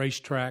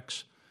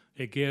 racetracks,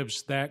 it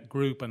gives that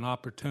group an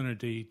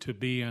opportunity to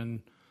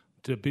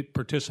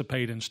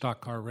participate in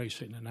stock car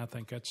racing, and I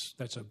think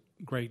that's a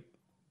great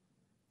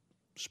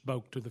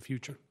spoke to the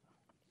future.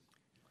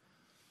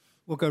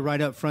 We'll go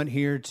right up front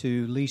here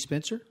to Lee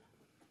Spencer.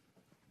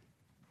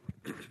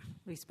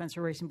 Lee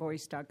Spencer,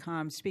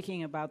 RacingBoys.com.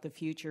 Speaking about the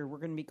future, we're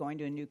going to be going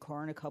to a new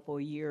car in a couple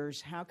of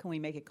years. How can we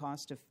make it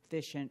cost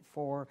efficient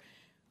for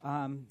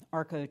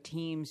ARCA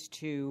teams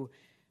to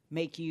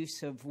make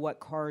use of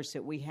what cars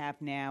that we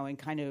have now and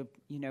kind of,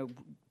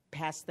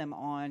 pass them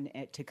on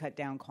to cut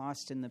down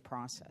cost in the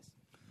process?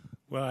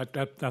 Well,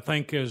 I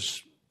think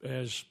as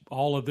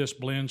all of this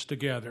blends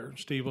together,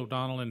 Steve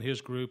O'Donnell and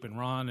his group and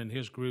Ron and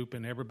his group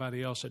and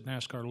everybody else at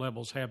NASCAR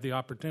levels have the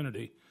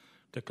opportunity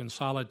to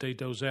consolidate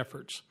those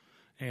efforts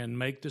and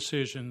make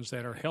decisions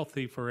that are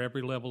healthy for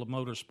every level of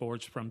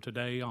motorsports from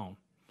today on.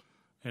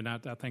 And I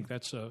think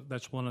that's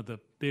one of the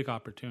big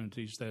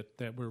opportunities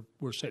that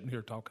we're sitting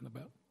here talking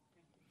about.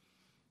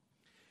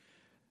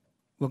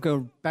 We'll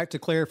go back to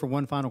Claire for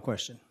one final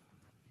question.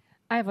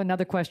 I have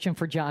another question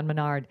for John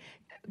Menard.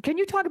 Can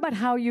you talk about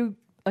how you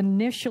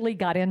initially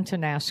got into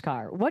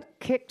NASCAR? What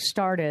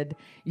kick-started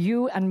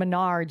you and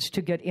Menards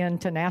to get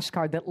into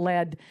NASCAR that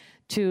led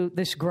to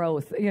this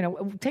growth?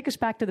 Take us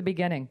back to the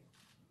beginning.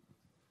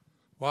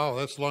 Wow,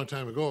 that's a long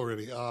time ago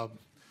already.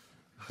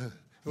 It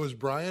was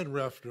Brian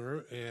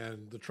Refner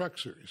and the Truck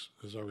Series,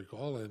 as I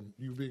recall, and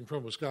you being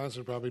from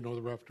Wisconsin probably know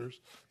the Refners.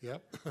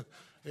 Yep.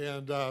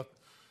 And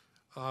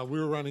we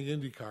were running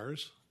Indy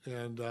cars,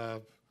 and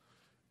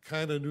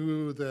kind of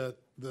knew that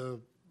there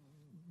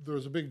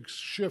was a big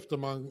shift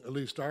among at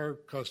least our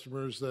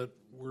customers that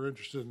were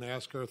interested in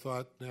NASCAR,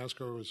 thought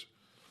NASCAR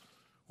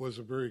was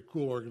a very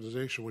cool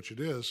organization, which it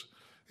is.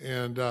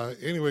 And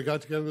anyway,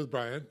 got together with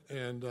Brian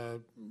and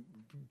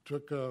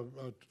took a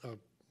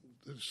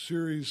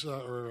series,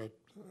 or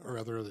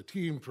rather the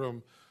team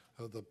from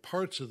the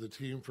parts of the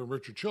team from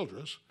Richard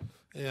Childress,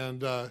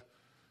 and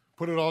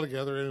put it all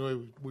together.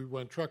 Anyway, we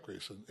went truck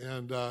racing.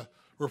 And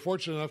we're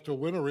fortunate enough to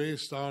win a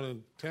race down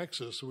in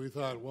Texas. So we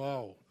thought,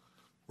 wow,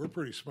 we're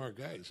pretty smart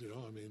guys,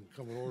 I mean,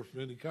 coming over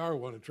from IndyCar,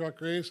 won a truck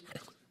race.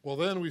 Well,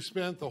 then we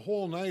spent the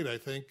whole night, I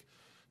think,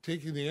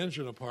 taking the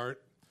engine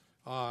apart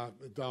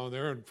down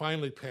there, and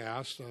finally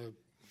passed,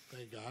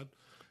 thank God.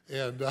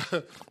 And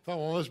thought,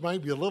 well, this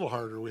might be a little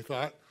harder, we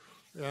thought.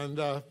 And,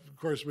 of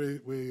course, we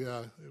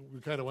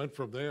kind of went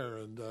from there.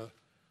 And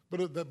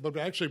but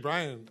actually,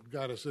 Brian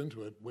got us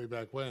into it way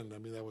back when. I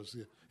mean, that was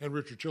and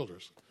Richard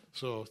Childress.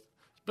 So it's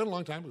been a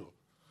long time ago.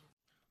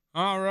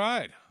 All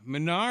right.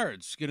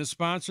 Menards going to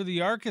sponsor the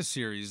ARCA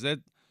series. That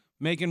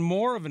making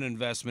more of an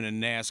investment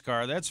in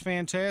NASCAR. That's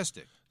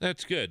fantastic.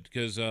 That's good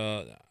because,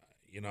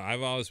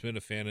 I've always been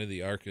a fan of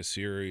the ARCA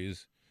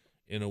series.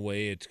 In a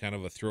way, it's kind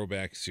of a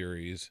throwback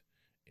series.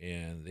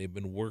 And they've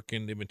been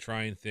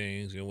trying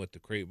things, with the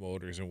crate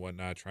motors and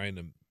whatnot, trying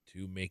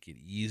to make it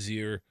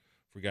easier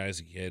for guys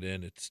to get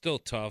in. It's still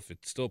tough.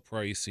 It's still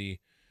pricey.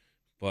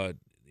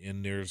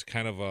 And there's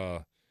kind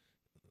of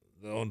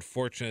the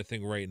unfortunate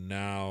thing right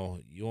now,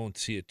 you won't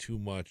see it too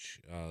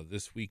much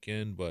this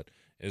weekend, but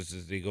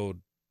as they go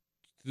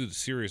through the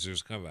series,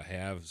 there's kind of a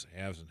haves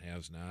and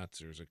have-nots.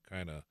 There's a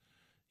kind of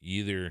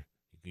either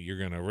you're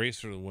going to race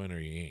for the win or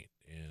you ain't.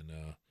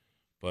 And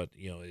but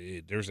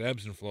there's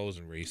ebbs and flows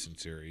in racing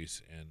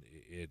series, and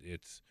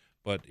it's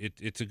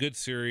a good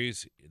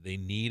series. They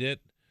need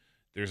it.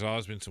 There's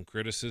always been some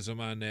criticism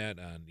on that.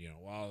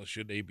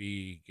 Should they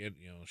be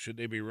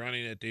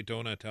running at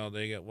Daytona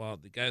Talladega? Well,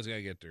 the guys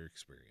gotta get their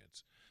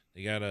experience.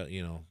 They gotta,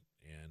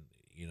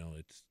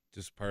 it's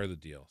just part of the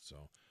deal.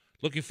 So,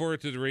 looking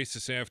forward to the race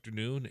this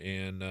afternoon,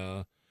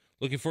 and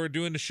looking forward to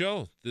doing the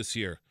show this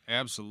year.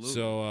 Absolutely.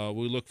 So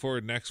we look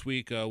forward next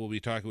week. We'll be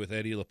talking with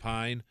Eddie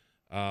Lapine.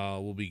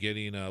 We'll be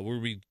getting.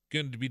 We're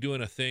going to be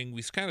doing a thing.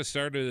 We kind of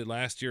started it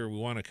last year. We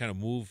want to kind of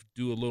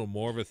do a little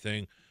more of a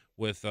thing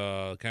with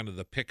kind of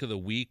the pick of the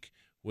week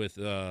with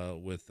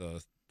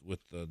the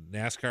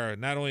NASCAR,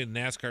 not only the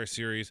NASCAR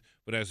series,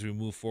 but as we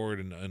move forward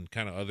and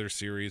kind of other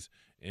series.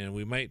 And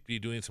we might be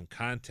doing some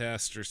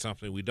contests or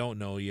something. We don't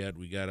know yet.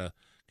 We got to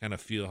kind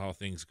of feel how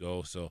things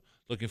go. So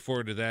looking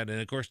forward to that.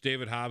 And, of course,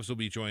 David Hobbs will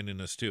be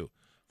joining us, too,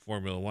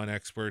 Formula One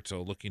expert.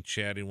 So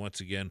chatting once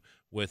again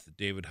with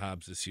David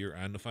Hobbs this year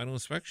on the Final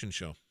Inspection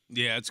Show.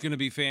 Yeah, it's going to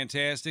be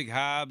fantastic.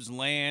 Hobbs,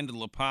 Land,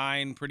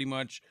 Lapine, pretty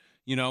much,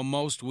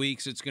 most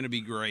weeks it's going to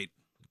be great.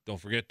 Don't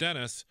forget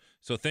Dennis.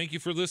 So thank you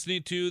for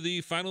listening to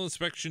the Final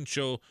Inspection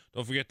Show.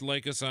 Don't forget to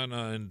like us on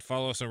and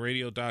follow us on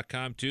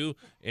radio.com too,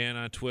 and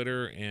on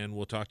Twitter, and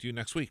we'll talk to you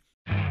next week.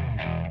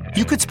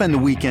 You could spend the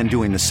weekend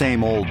doing the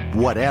same old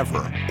whatever,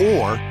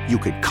 or you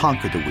could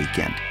conquer the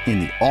weekend in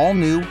the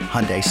all-new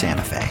Hyundai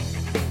Santa Fe.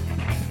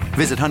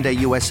 Visit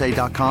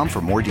HyundaiUSA.com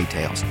for more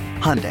details.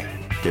 Hyundai,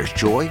 there's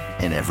joy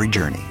in every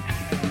journey.